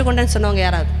சுகத்தை பெற்றுக்கொண்டேன்னு சொன்னவங்க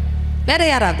யாராவது? வேற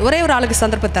யாராவது? ஒரே ஒரு ஆளுக்கு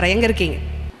சந்தர்ப்பம் தரேன். எங்கே இருக்கீங்க?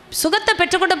 சுகத்தை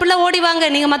பெற்றுக்கொண்ட பிள்ளை ஓடி வாங்க.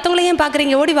 நீங்கள் மற்றவங்களையும்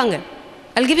பார்க்குறீங்க, ஓடி வாங்க.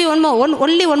 I'll give you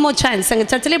only one more chance. எங்கள்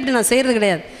சர்ச்சில் இப்படி நான் செய்கிறது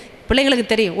கிடையாது, பிள்ளைங்களுக்கு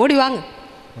தெரியும். ஓடி வாங்க.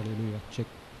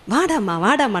 வாடாம்மா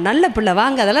வாடாம்மா, நல்ல பிள்ளை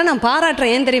வாங்க. அதெல்லாம் நான்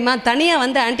பாராட்டுறேன். ஏன் தெரியுமா? தனியாக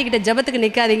வந்து ஆன்ட்டிக்கிட்ட ஜபத்துக்கு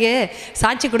நிற்காதீங்க,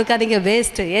 சாட்சி கொடுக்காதீங்க,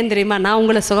 வேஸ்ட்டு. ஏன் தெரியுமா? நான்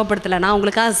உங்களை சுகப்படுத்தலை, நான்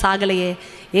உங்களுக்காக சாகலையே.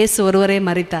 இயேசு ஒருவரே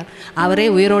மரித்தார், அவரே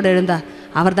உயிரோடு எழுந்தார்,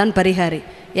 அவர் தான் பரிகாரி.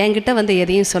 என்கிட்ட வந்து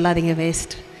எதையும் சொல்லாதீங்க,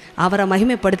 வேஸ்ட். அவரை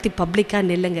மகிமைப்படுத்தி பப்ளிக்காக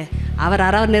நில்லுங்க. அவர்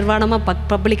அறவர் நிர்வாணமாக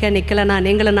பப்ளிக்காக நிற்கலைன்னா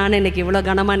நீங்களும் நானும் இன்றைக்கி இவ்வளோ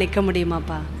கனமாக நிற்க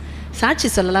முடியுமாப்பா? சாட்சி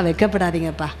சொல்லலாம்,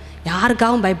 வைக்கப்படாதீங்கப்பா,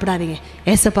 யாருக்காகவும் பயப்படாதீங்க.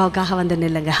 ஏசப்பாவுக்காக வந்து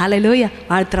நில்லுங்க. ஹல்லேலூயா.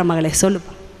 வாழ்த்துற மகளே,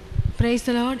 சொல்லுப்பா. ப்ரைஸ்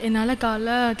தி லார்ட். என்னால்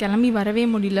காலைல கிளம்பி வரவே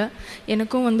முடியல.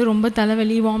 எனக்கும் வந்து ரொம்ப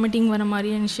தலைவலி, வாமிட்டிங் வர மாதிரி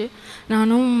இருந்துச்சு.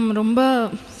 நானும் ரொம்ப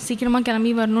சீக்கிரமாக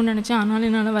கிளம்பி வரணும்னு நினச்சேன், ஆனாலும்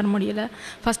என்னால் வர முடியலை.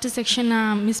 ஃபஸ்ட்டு செக்ஷன்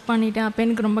நான் மிஸ் பண்ணிட்டேன். அப்போ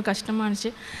எனக்கு ரொம்ப கஷ்டமாக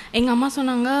இருந்துச்சு. எங்கள் அம்மா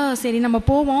சொன்னாங்க, சரி நம்ம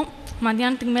போவோம்,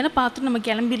 மத்தியானத்துக்கு மேலே பார்த்துட்டு நம்ம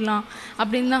கிளம்பிடலாம்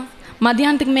அப்படின்னு தான்.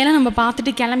 மத்தியானத்துக்கு மேலே நம்ம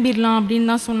பார்த்துட்டு கிளம்பிடலாம் அப்படின்னு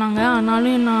தான் சொன்னாங்க.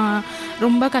 ஆனாலும் நான்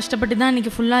ரொம்ப கஷ்டப்பட்டு தான்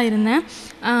இன்றைக்கி ஃபுல்லாக இருந்தேன்.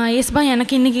 ஏசப்பா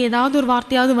எனக்கு இன்றைக்கி ஏதாவது ஒரு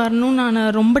வார்த்தையாவது வரணும்னு நான்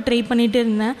ரொம்ப ட்ரை பண்ணிகிட்டு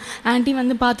இருந்தேன். ஆன்ட்டி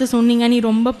வந்து பார்த்து சொன்னீங்க, நீ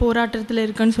ரொம்ப போராட்டத்தில்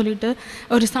இருக்குன்னு சொல்லிட்டு.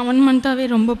 ஒரு 7 மந்த்தாகவே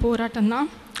ரொம்ப போராட்டம் தான்.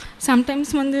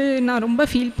 சம்டைம்ஸ் வந்து நான் ரொம்ப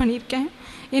ஃபீல் பண்ணியிருக்கேன்.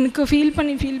 எனக்கு ஃபீல்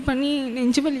பண்ணி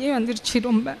நெஞ்சு வலியே வந்துருச்சு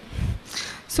ரொம்ப.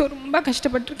 ஸோ ரொம்ப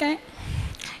கஷ்டப்பட்டிருக்கேன்.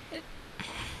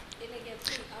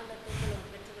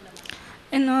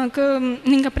 எனக்கு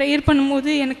நீங்கள் ப்ரேயர்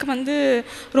பண்ணும்போது எனக்கு வந்து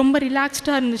ரொம்ப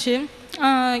ரிலாக்ஸ்டாக இருந்துச்சு.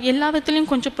 எல்லா விதத்துலேயும்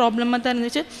கொஞ்சம் ப்ராப்ளமாக தான்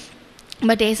இருந்துச்சு.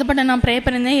 பட் ஏசப்பாட்ட நான் ப்ரே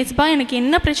பண்ணியிருந்தேன், ஏசப்பா எனக்கு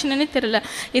என்ன பிரச்சனைனே தெரில,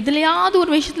 எதுலையாவது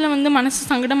ஒரு விஷயத்தில் வந்து மனசு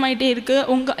சங்கடமாயிட்டே இருக்குது.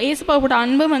 உங்கள் ஏசப்பாவோட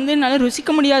அன்பை வந்து என்னால்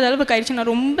ருசிக்க முடியாத அளவுக்கு ஆயிடுச்சு.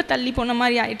 நான் ரொம்ப தள்ளி போன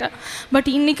மாதிரி ஆகிட்டேன். பட்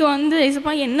இன்றைக்கி வந்து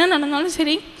ஏசப்பா என்ன நடந்தாலும்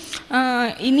சரி,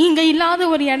 நீங்கள் இல்லாத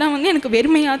ஒரு இடம் வந்து எனக்கு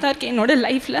வெறுமையாக தான் இருக்குது என்னோடய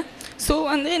லைஃப்பில். ஸோ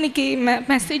வந்து எனக்கு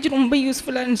மெசேஜ் ரொம்ப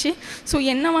யூஸ்ஃபுல்லாக இருந்துச்சு. ஸோ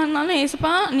என்ன வேணாலும்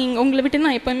ஏசப்பா நீங்கள் உங்களை விட்டு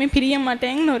நான் எப்போவுமே பிரிய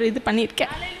மாட்டேங்கன்னு ஒரு இது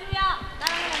பண்ணியிருக்கேன்.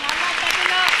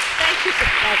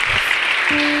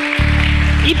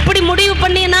 இப்படி முடிவு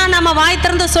பண்ணினா நம்ம வாய்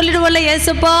திறந்து சொல்லிடுவோம்ல,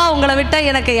 ஏசப்பா உங்களை விட்டால்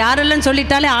எனக்கு யாரும் இல்லைன்னு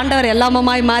சொல்லிட்டாலே ஆண்டவர்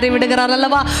எல்லாமுமாய் மாறி விடுகிறார்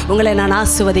அல்லவா. உங்களை நான்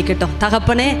ஆசுவதிக்கட்டும்.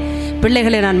 தகப்பனே,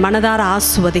 பிள்ளைகளை நான் மனதார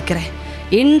ஆசுவதிக்கிறேன்.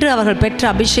 இன்று அவர்கள் பெற்ற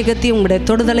அபிஷேகத்தையும் உங்களுடைய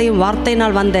தொடுதலையும்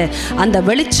வார்த்தையினால் வந்த அந்த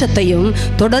வெளிச்சத்தையும்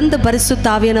தொடர்ந்து பரிசுத்த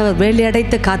ஆவியானவர்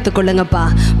வேலையடைத்து காத்துக்கொள்ளுங்கப்பா.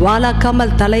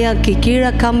 வாலாக்காமல் தலையாக்கி,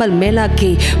 கீழாக்காமல்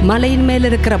மேலாக்கி, மலையின் மேல்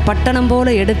இருக்கிற பட்டணம்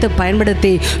போல எடுத்து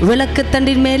பயன்படுத்தி விளக்கு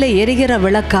தண்டின் மேலே எரிகிற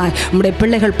விளக்காய் உங்களுடைய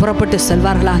பிள்ளைகள் புறப்பட்டு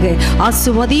செல்வார்களாக.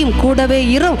 ஆசுவதியும் கூடவே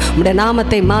இரும். உங்களுடைய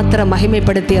நாமத்தை மாத்திரம்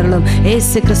மகிமைப்படுத்தி அருளும்.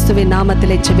 இயேசு கிறிஸ்துவின்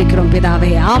நாமத்திலே ஜெபிக்கிறோம்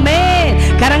பிதாவே, ஆமென்.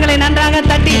 கரங்களை நன்றாக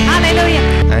தட்டி ஹல்லேலூயா.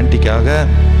 ஆன்ட்டிக்காக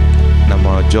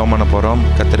நம்ம ஜெபம் பண்ண போகிறோம்.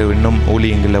 கர்த்தர் இன்னும்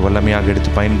ஊழியங்களை வல்லமையாக எடுத்து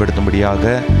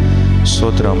பயன்படுத்தும்படியாக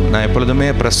ஸ்தோத்திரம். நான் எப்பொழுதுமே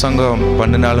பிரசங்கம்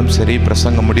பண்ணினாலும் சரி,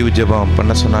 பிரசங்க முடிவு ஜெபம்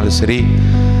பண்ண சொன்னாலும் சரி,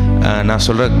 நான்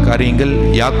சொல்கிற காரியங்கள்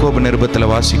யாக்கோபு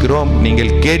நிருபத்தில் வாசிக்கிறோம்.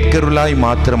 நீங்கள் கேட்கருளாய்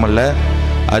மாத்திரமல்ல,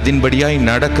 அதன்படியாய்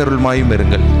நடக்கருள்மாயும்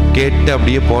இருங்கள். கேட்டு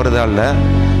அப்படியே போகிறதால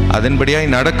அதன்படியாய்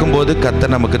நடக்கும்போது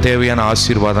கர்த்தர் நமக்கு தேவையான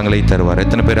ஆசீர்வாதங்களை தருவார்.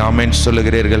 எத்தனை பேர் ஆமென்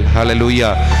சொல்லுகிறீர்கள்? ஹல்லேலூயா.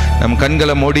 நம்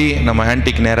கண்களை மூடி நம்ம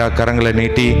ஆன்ட்டிக்கு நேராக கரங்களை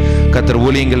நீட்டி கர்த்தர்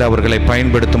ஊழியங்களை அவர்களை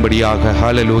பயன்படுத்தும்படியாக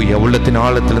ஹல்லேலூயா. உள்ளத்தின்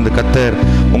ஆழத்திலிருந்து கர்த்தர்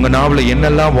உங்கள் நாவில்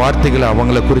என்னெல்லாம் வார்த்தைகளை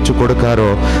அவங்களை குறித்து கொடுக்காரோ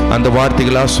அந்த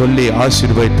வார்த்தைகளாக சொல்லி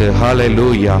ஆசீர்வதித்து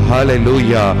ஹல்லேலூயா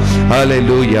ஹல்லேலூயா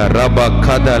ஹல்லேலூயா. ரபா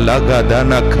கதா லகா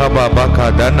தன கபா பகா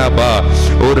தனபா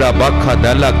உரா பகா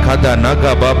தல கதா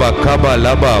நகா Baba Kaba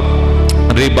லபா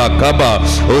riba kaba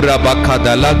ura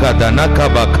bakada laga dana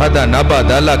kaba kada naba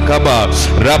dala kaba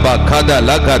raba kada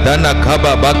laga dana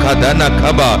kaba bakada na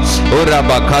kaba ura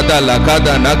bakada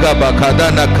laga naga bakada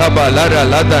na kaba lara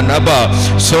lada naba.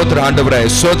 சோத்ர ஆண்டவரே,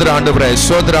 சோத்ர ஆண்டவரே,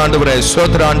 சோத்ர ஆண்டவரே,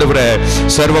 சோத்ர ஆண்டவரே.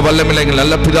 சர்வ வல்லமையுள்ள எங்கள்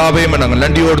நல்ல பிதாவே, நாங்கள்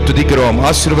நன்றியோடு துதிக்கிறோம்.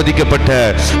 ஆசீர்வதிக்கப்பட்ட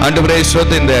ஆண்டவரே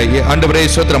சோத்ர, இந்த ஆண்டவரே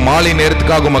சோத்ர மாலை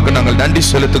நேரத்துக்காக உமக்கு நாங்கள் நன்றி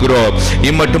செலுத்துகிறோம்.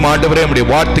 இம்மட்டும் ஆண்டவரே உம்முடைய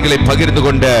வார்த்தைகளை பகிர்ந்து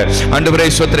கொண்ட ஆண்டவரே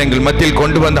சோத்ர எங்கள் மத்தியில்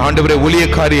கொண்டு வந்த ஆண்டவரே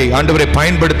ஊழியக்காரியை ஆண்டவரை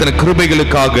பயன்படுத்தின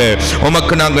கிருபைகளுக்காக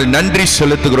உமக்கு நாங்கள் நன்றி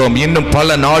செலுத்துகிறோம். இன்னும்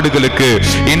பல நாடுகளுக்கு,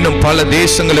 இன்னும் பல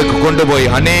தேசங்களுக்கு கொண்டு போய்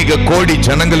அநேக கோடி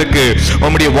ஜனங்களுக்கு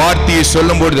உம்முடைய வார்த்தையை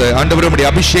சொல்லும் பொழுது ஆண்டவரே உம்முடைய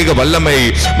அபிஷேக வல்லமை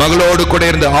மகளோடு கூட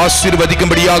இருந்து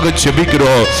ஆசீர்வதிக்கும்படியாக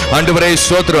ஜெபிக்கிறோம். ஆண்டவரே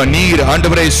ஸ்தோத்திரம். நீர்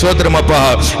ஆண்டவரே ஸ்தோத்திரம் அப்பா,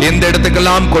 எந்த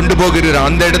இடத்துக்கெல்லாம் கொண்டு போகிறீர்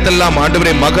அந்த இடத்தெல்லாம்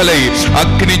ஆண்டவரே மகளை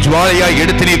அக்னி ஜுவாலையாய்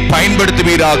எடுத்து நீர்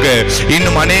பயன்படுத்துவீராக.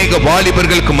 இன்னும் அநேக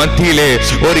வாலிபர்களுக்கு மத்தியிலே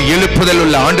ஒரு எழுப்புதல்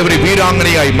உள்ள ஆண்டவரே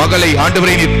வீராங்கனையாய் மகளை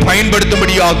ஆண்டவரை நீர்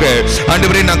பயன்படுத்தும்படியாக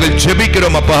ஆண்டவரே நாங்கள்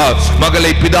ஜெபிக்கிறோம் அப்பா.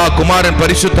 மகளை பிதா குமாரன்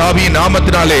பரிசுத்த ஆவியின்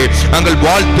நாமத்தினாலே நாங்கள்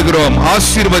வாழ்த்துகிறோம்,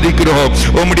 ஆசீர்வதிக்கிறோம்.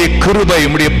 உம்முடைய கிருபை,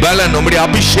 உம்முடைய பலன், உம்முடைய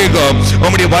அபிஷேகம்,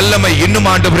 உம்முடைய வல்லமை இன்னும்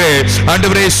ஆண்டவரே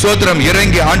ஆண்டவரே ஸ்தோத்திரம்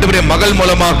இறங்கி ஆண்டவரே மகள்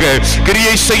மூலமாக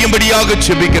கிரியை செய்யும்படியாக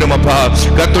ஜெபிக்கிறோம் அப்பா.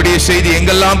 கர்த்தருடைய செய்தி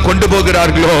எங்கெல்லாம் கொண்டு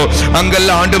போகிறார்களோ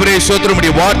அங்கெல்லாம் ஆண்டவரே ஸ்தோத்திரம்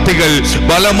உம்முடைய வார்த்தைகள்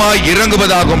பலமாய்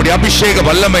இறங்குவதாக, உம்முடைய அபிஷேக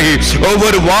வல்லமை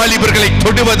ஒவ்வொரு வாலிபர்களை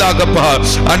தொடுவதாகப்பா.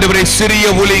 ஆண்டவரே சிறிய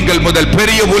ஊழியங்கள் முதல்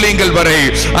பெரிய ஊழியங்கள் வரை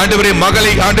ஆண்டவரே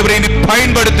மகளை ஆண்டவரே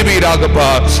பயன்படுத்துவீராகப்பா.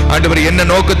 ஆண்டவரே என்ன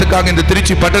நோக்கத்துக்காக இந்த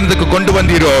திருச்சி பட்டணத்துக்கு கொண்டு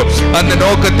வந்தீரோ அந்த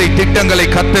நோக்கத்தை, திட்டங்களை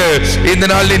கத்து இந்த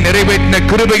நாளில் நிறைவேற்றின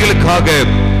கிருபைகளுக்காக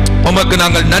உமக்கு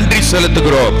நாங்கள் நன்றி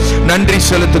செலுத்துகிறோம், நன்றி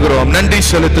செலுத்துகிறோம், நன்றி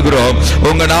செலுத்துகிறோம்.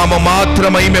 உங்க நாம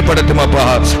மாத்திரம் மகிமைப்படட்டும் அப்பா.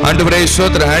 ஆண்டவரே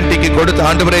ஸ்தோத்திர. ஆண்டிக்கு கொடுத்த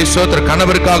ஆண்டவரே ஸ்தோத்திர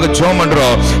கணவருக்காக ஜெபம்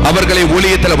பண்றோம். அவர்களை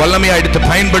ஊழியத்தில் வல்லமையா எடுத்து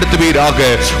பயன்படுத்துவீராக.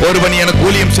 ஒருவன் எனக்கு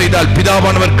ஊழியம் செய்தால்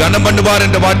பிதாவானவர் கனம் பண்ணுவார்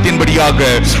என்ற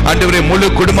வார்த்தையின்படியாக ஆண்டவரே முழு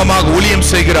குடும்பமாக ஊழியம்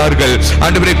செய்கிறார்கள்.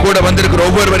 ஆண்டவரே கூட வந்திருக்கிற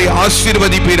ஒவ்வொருவரையும்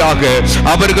ஆசீர்வதிப்பீராக.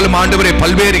 அவர்களும் ஆண்டவரே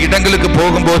பல்வேறு இடங்களுக்கு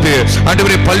போகும்போது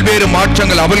ஆண்டவரே பல்வேறு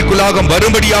மாற்றங்கள் அவர்களுக்குள்ளாக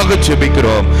வரும்படியாக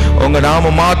ஜெபிக்கிறோம். உங்க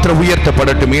நாம மாத்திரம்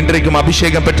உயர்த்தப்படட்டும். இன்றைக்கும்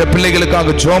அபிஷேகம் பெற்ற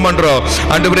பிள்ளைகளுக்காக ஜெபம் பண்றோம்.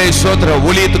 ஆண்டவரே ஸ்தோத்திரம்.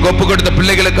 ஊழியத்துக்கு ஒப்பு கொடுத்த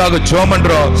பிள்ளைகளுக்காக ஜெபம்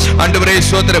பண்றோம். ஆண்டவரே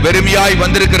ஸ்தோத்திரம். வெறுமையாய்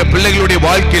வந்திருக்கிற பிள்ளைகளுடைய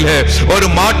வாழ்க்கையில ஒரு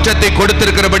மாற்றத்தை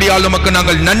கொடுத்திருக்கிறபடியால் உமக்கு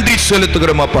நாங்கள் நன்றி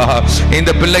செலுத்துகிறோம் அப்பா.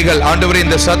 இந்த பிள்ளைகள் ஆண்டவரே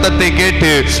இந்த சத்தத்தை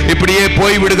கேட்டு இப்படியே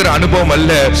போய்விடுகிற அனுபவம்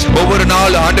அல்ல. ஒவ்வொரு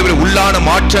நாள் ஆண்டவரே உள்ளான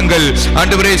மாற்றங்கள்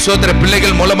ஆண்டவரே ஸ்தோத்திரம்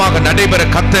பிள்ளைகள் மூலமாக நடைபெற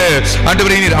கத்த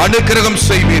ஆண்டவரே நீர் அனுக்கிரகம்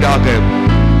செய்வீராக,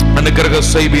 அனுக்கிரகம்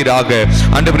செய்வீராக.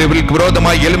 ஆண்டவரே இவர்களுக்கு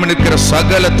விரோதமாய் எழும்பி நிற்கிற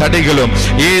சகல தடைகளும்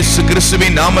இயேசு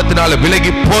கிறிஸ்துவின் நாமத்தினால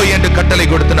விலகி போய் என்று கட்டளை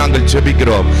கொடுத்து நாங்கள்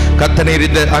ஜெபிக்கிறோம். கர்த்தர்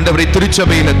இந்த ஆண்டவரே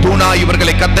திருச்சபையில தூணாய்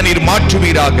இவர்களை கர்த்தர்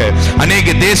மாற்றுவீராக.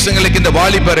 அநேக தேசங்களுக்கு இந்த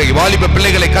வாலிப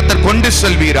பிள்ளைகளை கர்த்தர் கொண்டு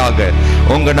செல்வீராக.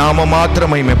 உங்க நாம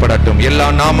மாத்திரம் மகிமைப்படட்டும். எல்லா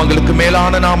நாமங்களுக்கு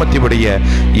மேலான நாமத்தையுடைய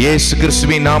இயேசு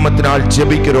கிறிஸ்துவின் நாமத்தினால்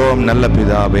ஜெபிக்கிறோம் நல்ல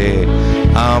பிதாவே.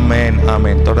 ஆமென்,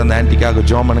 ஆமென். தொடர்ந்து ஆன்டிக்காக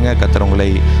ஜெபம் பண்ணுங்க. கர்த்தர் உங்களை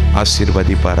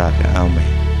ஆசீர்வதிப்பாராக.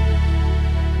 ஆமென்.